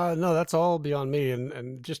 No, that's all beyond me,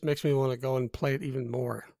 and just makes me want to go and play it even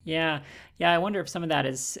more. Yeah. I wonder if some of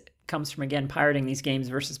that comes from, again, pirating these games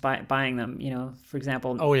versus buying them. For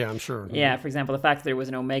example. Oh yeah, I'm sure. Yeah, for example, the fact that there was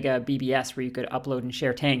an Omega BBS where you could upload and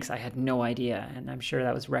share tanks, I had no idea, and I'm sure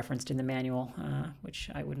that was referenced in the manual, which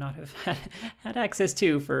I would not have had access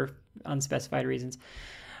to for unspecified reasons.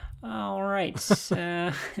 All right.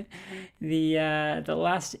 The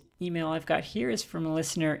last email I've got here is from a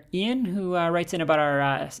listener, Ian, who writes in about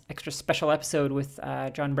our extra special episode with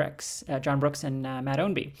John Brooks and Matt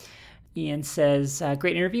Ownby. Ian says,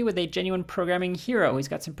 great interview with a genuine programming hero. He's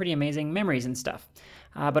got some pretty amazing memories and stuff.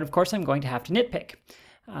 But of course, I'm going to have to nitpick.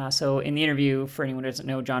 So in the interview, for anyone who doesn't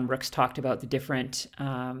know, John Brooks talked about the different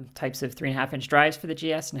types of 3.5-inch drives for the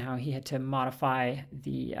GS and how he had to modify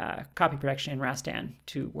the copy protection in Rastan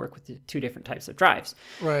to work with the two different types of drives.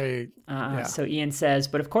 Right. Yeah. So Ian says,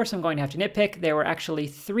 but of course I'm going to have to nitpick. There were actually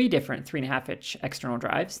 3 different 3.5-inch external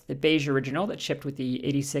drives. The beige original that shipped with the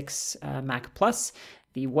 86 Mac Plus,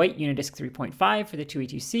 the white Unidisc 3.5 for the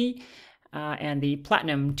 2E2C, and the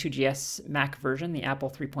Platinum 2GS Mac version, the Apple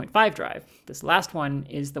 3.5 drive. This last one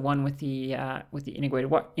is the one with the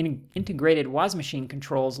integrated WAS machine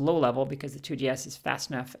controls low level because the 2GS is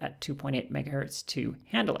fast enough at 2.8 megahertz to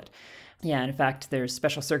handle it. Yeah, and in fact, there's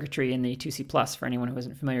special circuitry in the 2C Plus for anyone who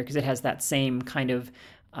isn't familiar because it has that same kind of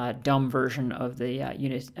dumb version of the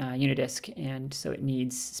Unidisc, and so it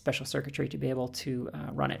needs special circuitry to be able to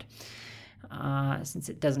run it. Since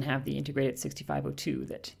it doesn't have the integrated 6502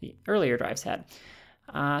 that the earlier drives had.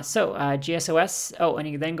 GSOS, and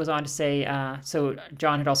he then goes on to say, so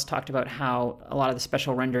John had also talked about how a lot of the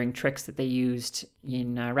special rendering tricks that they used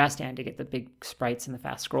in Rastan to get the big sprites and the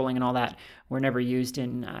fast scrolling and all that were never used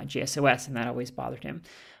in GSOS, and that always bothered him.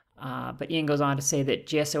 But Ian goes on to say that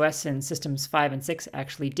GSOS and Systems 5 and 6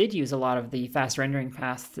 actually did use a lot of the fast rendering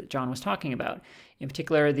paths that John was talking about. In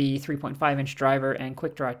particular, the 3.5-inch driver and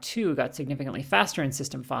QuickDraw 2 got significantly faster in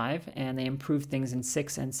System 5, and they improved things in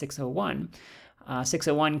 6 and 601.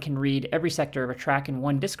 601 can read every sector of a track in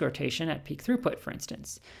one disk rotation at peak throughput, for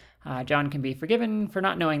instance. John can be forgiven for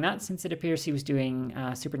not knowing that, since it appears he was doing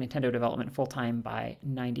Super Nintendo development full-time by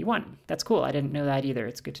 91. That's cool. I didn't know that either.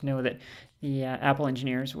 It's good to know that the Apple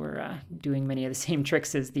engineers were doing many of the same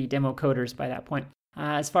tricks as the demo coders by that point.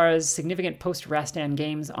 As far as significant post-Rastan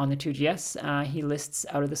games on the 2GS, he lists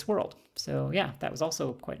Out of This World. So yeah, that was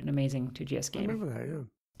also quite an amazing 2GS game. I remember that,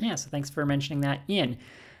 yeah. Yeah, so thanks for mentioning that, Ian.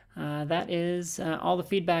 That is all the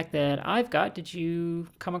feedback that I've got. Did you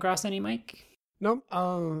come across any, Mike? No,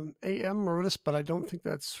 AM wrote but I don't think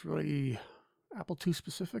that's really Apple II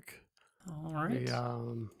specific. All right.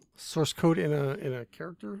 The source code in a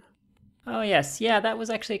character. Oh, yes. Yeah, that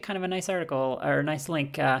was actually kind of a nice article, or a nice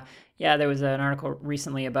link. Yeah, there was an article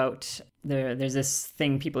recently about there's this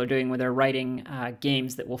thing people are doing where they're writing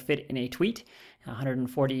games that will fit in a tweet,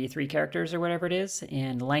 143 characters or whatever it is,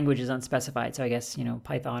 and language is unspecified. So I guess,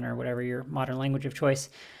 Python or whatever your modern language of choice.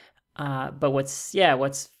 But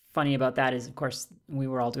what's funny about that is, of course, we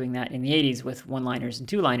were all doing that in the 80s with one-liners and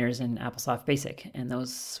two-liners in AppleSoft Basic. And that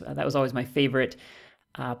was always my favorite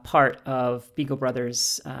part of Beagle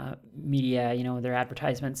Brothers media, their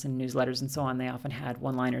advertisements and newsletters and so on. They often had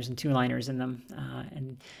one-liners and two-liners in them,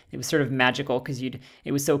 and it was sort of magical because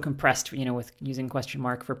it was so compressed, with using question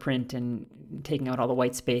mark for print and taking out all the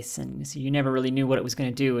white space, and so you never really knew what it was going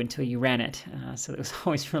to do until you ran it. So it was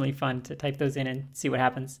always really fun to type those in and see what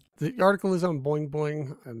happens. The article is on Boing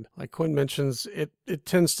Boing, and like Quinn mentions, it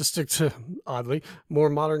tends to stick to, oddly, more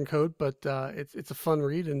modern code, but it's a fun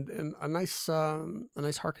read and a nice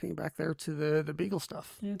harkening back there to the Beagle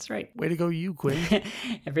stuff. That's right. Way to go, you, Quinn.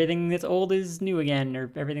 Everything that's old is new again,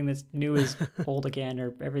 or everything that's new is old again,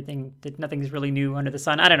 or nothing's really new under the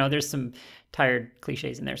sun. I don't know. There's some tired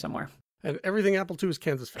cliches in there somewhere. And everything Apple II is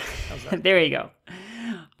Kansas Fan. How's that? There you go.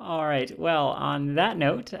 All right. Well, on that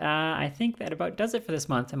note, I think that about does it for this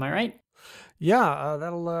month. Am I right? Yeah,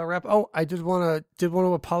 that'll wrap. Oh, I did want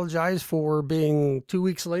to apologize for being 2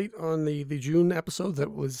 weeks late on the June episode that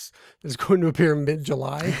is going to appear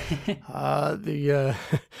mid-July. I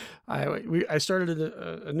started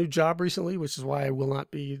a new job recently, which is why I will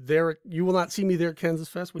not be there. You will not see me there at Kansas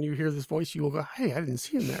Fest. When you hear this voice, you will go, "Hey, I didn't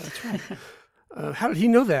see him there." That's right. How did he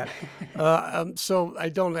know that? So I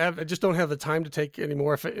just don't have the time to take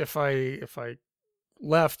anymore. If I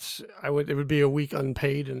left, it would be a week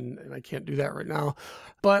unpaid, and I can't do that right now.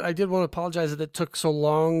 But I did want to apologize that it took so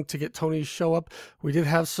long to get Tony's show up. We did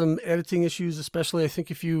have some editing issues, especially I think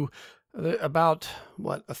if you about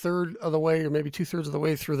what, a third of the way or maybe 2/3 of the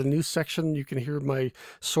way through the news section, you can hear my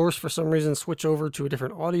source for some reason switch over to a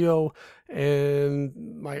different audio, and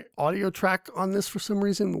my audio track on this for some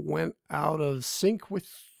reason went out of sync with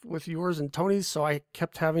yours and Tony's, so I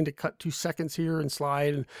kept having to cut 2 seconds here and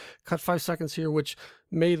slide and cut 5 seconds here, which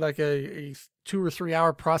made like a 2 or 3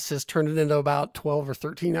 hour process turn it into about 12 or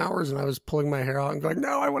 13 hours, and I was pulling my hair out and going,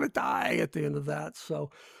 no, I want to die at the end of that. So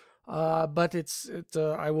but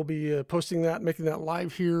I will be posting that, making that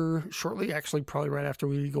live here shortly, actually probably right after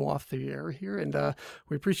we go off the air here. And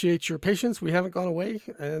we appreciate your patience. We haven't gone away,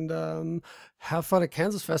 and have fun at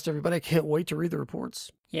Kansas Fest, everybody. I can't wait to read the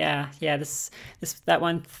reports. Yeah. That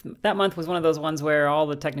month was one of those ones where all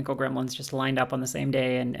the technical gremlins just lined up on the same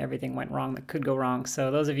day and everything went wrong that could go wrong.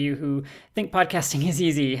 So those of you who think podcasting is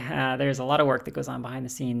easy, there's a lot of work that goes on behind the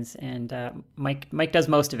scenes, and Mike does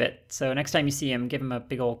most of it. So next time you see him, give him a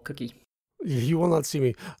big old cookie. You will not see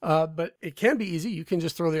me, but it can be easy. You can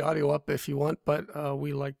just throw the audio up if you want, but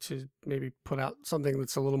we like to maybe put out something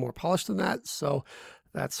that's a little more polished than that. So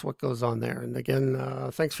that's what goes on there. And again,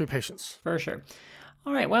 thanks for your patience. For sure.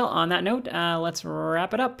 All right, well, on that note, let's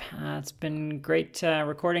wrap it up. It's been great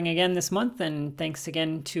recording again this month, and thanks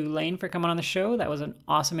again to Laine for coming on the show. That was an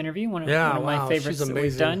awesome interview, one of my favorites that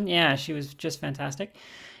we've done. Yeah, she was just fantastic.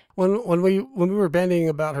 When we were bandying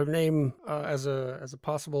about her name as a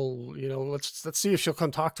possible, let's see if she'll come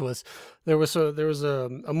talk to us, there was a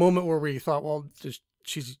moment where we thought, well,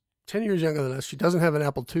 she's 10 years younger than us. She doesn't have an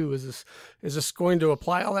Apple II. Is this going to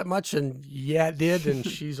apply all that much? And yeah, it did. And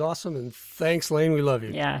she's awesome. And thanks, Laine. We love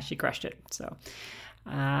you. Yeah, she crushed it. So,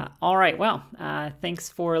 all right. Well, thanks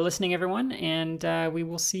for listening, everyone. And we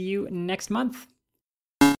will see you next month.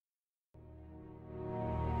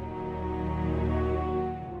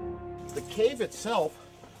 The cave itself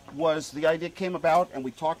the idea came about, and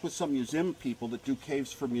we talked with some museum people that do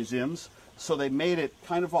caves for museums. So they made it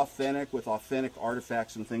kind of authentic with authentic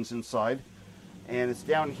artifacts and things inside. And it's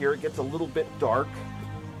down here. It gets a little bit dark.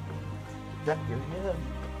 Duck your head.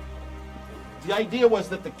 The idea was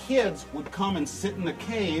that the kids would come and sit in the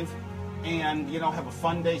cave and, have a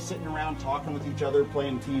fun day sitting around talking with each other,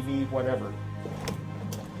 playing TV, whatever.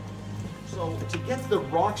 So to get the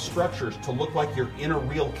rock structures to look like you're in a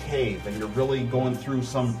real cave and you're really going through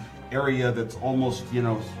some area that's almost,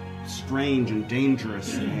 strange and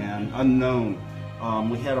dangerous and unknown.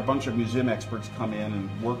 We had a bunch of museum experts come in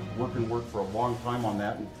and work for a long time on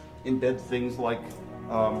that, and embed things like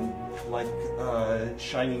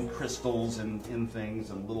shining crystals in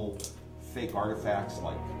things and little fake artifacts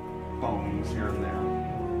like bones here and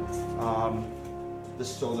there.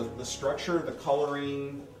 So the structure, the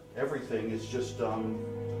coloring, everything is just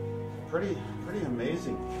pretty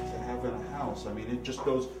amazing to have in a house. I mean, it just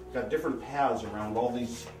got different paths around all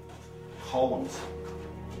these columns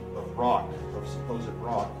of rock, of supposed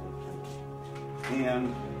rock.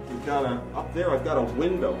 And we've got up there I've got a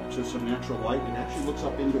window to some natural light. It actually looks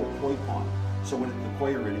up into a koi pond. So when the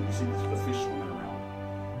koi are in it, you see the fish swimming around.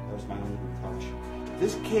 That was my only touch.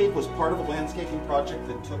 This cave was part of a landscaping project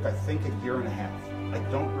that took, I think, 1.5 years. I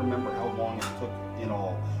don't remember how long it took in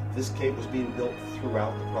all. This cave was being built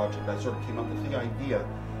throughout the project. I sort of came up with the idea,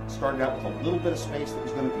 started out with a little bit of space that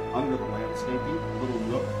was going to be under the landscaping, a little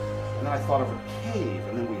nook. And then I thought of a cave,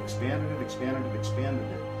 and then we expanded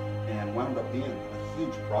it, and wound up being a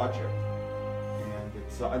huge project. And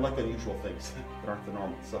it's I like unusual things that aren't the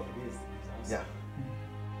normal. So yeah,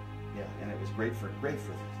 and it was great for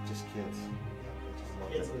just kids. Yeah, I just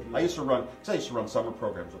loved it. I used to run summer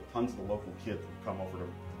programs with tons of the local kids who would come over to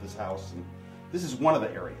this house, and this is one of the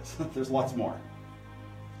areas. There's lots more.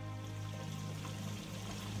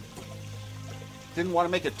 Didn't want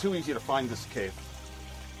to make it too easy to find this cave.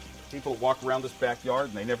 People walk around this backyard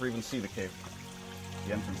and they never even see the cave,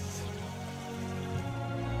 the entrance.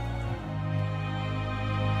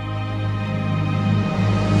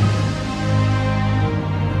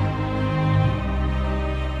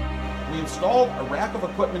 We installed a rack of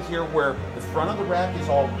equipment here where the front of the rack is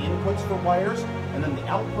all inputs for wires, and then the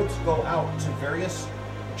outputs go out to various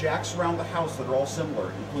jacks around the house that are all similar.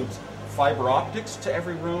 It includes fiber optics to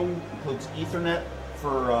every room, includes Ethernet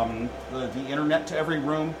for the internet to every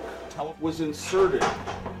room. Was inserted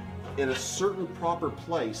in a certain proper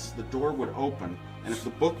place, the door would open, and if the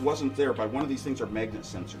book wasn't there, by one of these things are magnet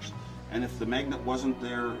sensors, and if the magnet wasn't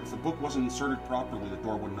there, if the book wasn't inserted properly, the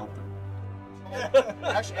door wouldn't open.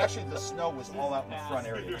 Actually, the snow was all out in the front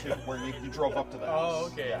area too, where you drove up to the house. Oh,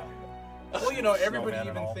 okay. Yeah. Well, everybody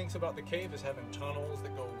even thinks about the cave as having tunnels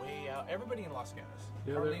that go way out. Everybody in Las Vegas.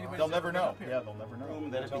 They'll never know. Yeah, they'll never know.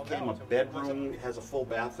 Then it became a bedroom. It has a full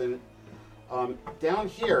bath in it. Down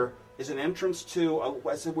here, is an entrance to,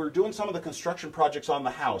 I said we're doing some of the construction projects on the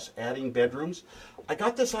house, adding bedrooms. I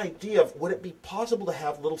got this idea of, would it be possible to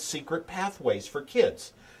have little secret pathways for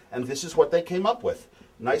kids? And this is what they came up with.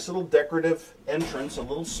 Nice little decorative entrance, a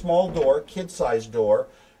little small door, kid-sized door.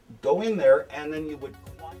 Go in there, and then you would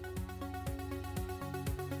climb.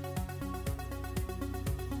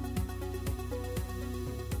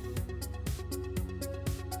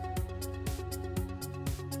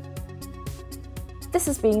 This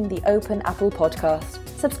has been the Open Apple Podcast.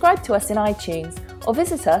 Subscribe to us in iTunes or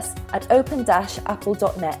visit us at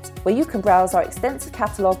open-apple.net, where you can browse our extensive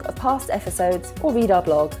catalogue of past episodes or read our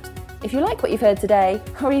blog. If you like what you've heard today,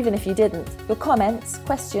 or even if you didn't, your comments,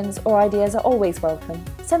 questions or ideas are always welcome.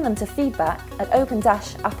 Send them to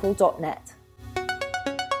feedback@open-apple.net.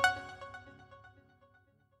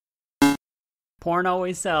 Porn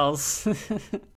always sells.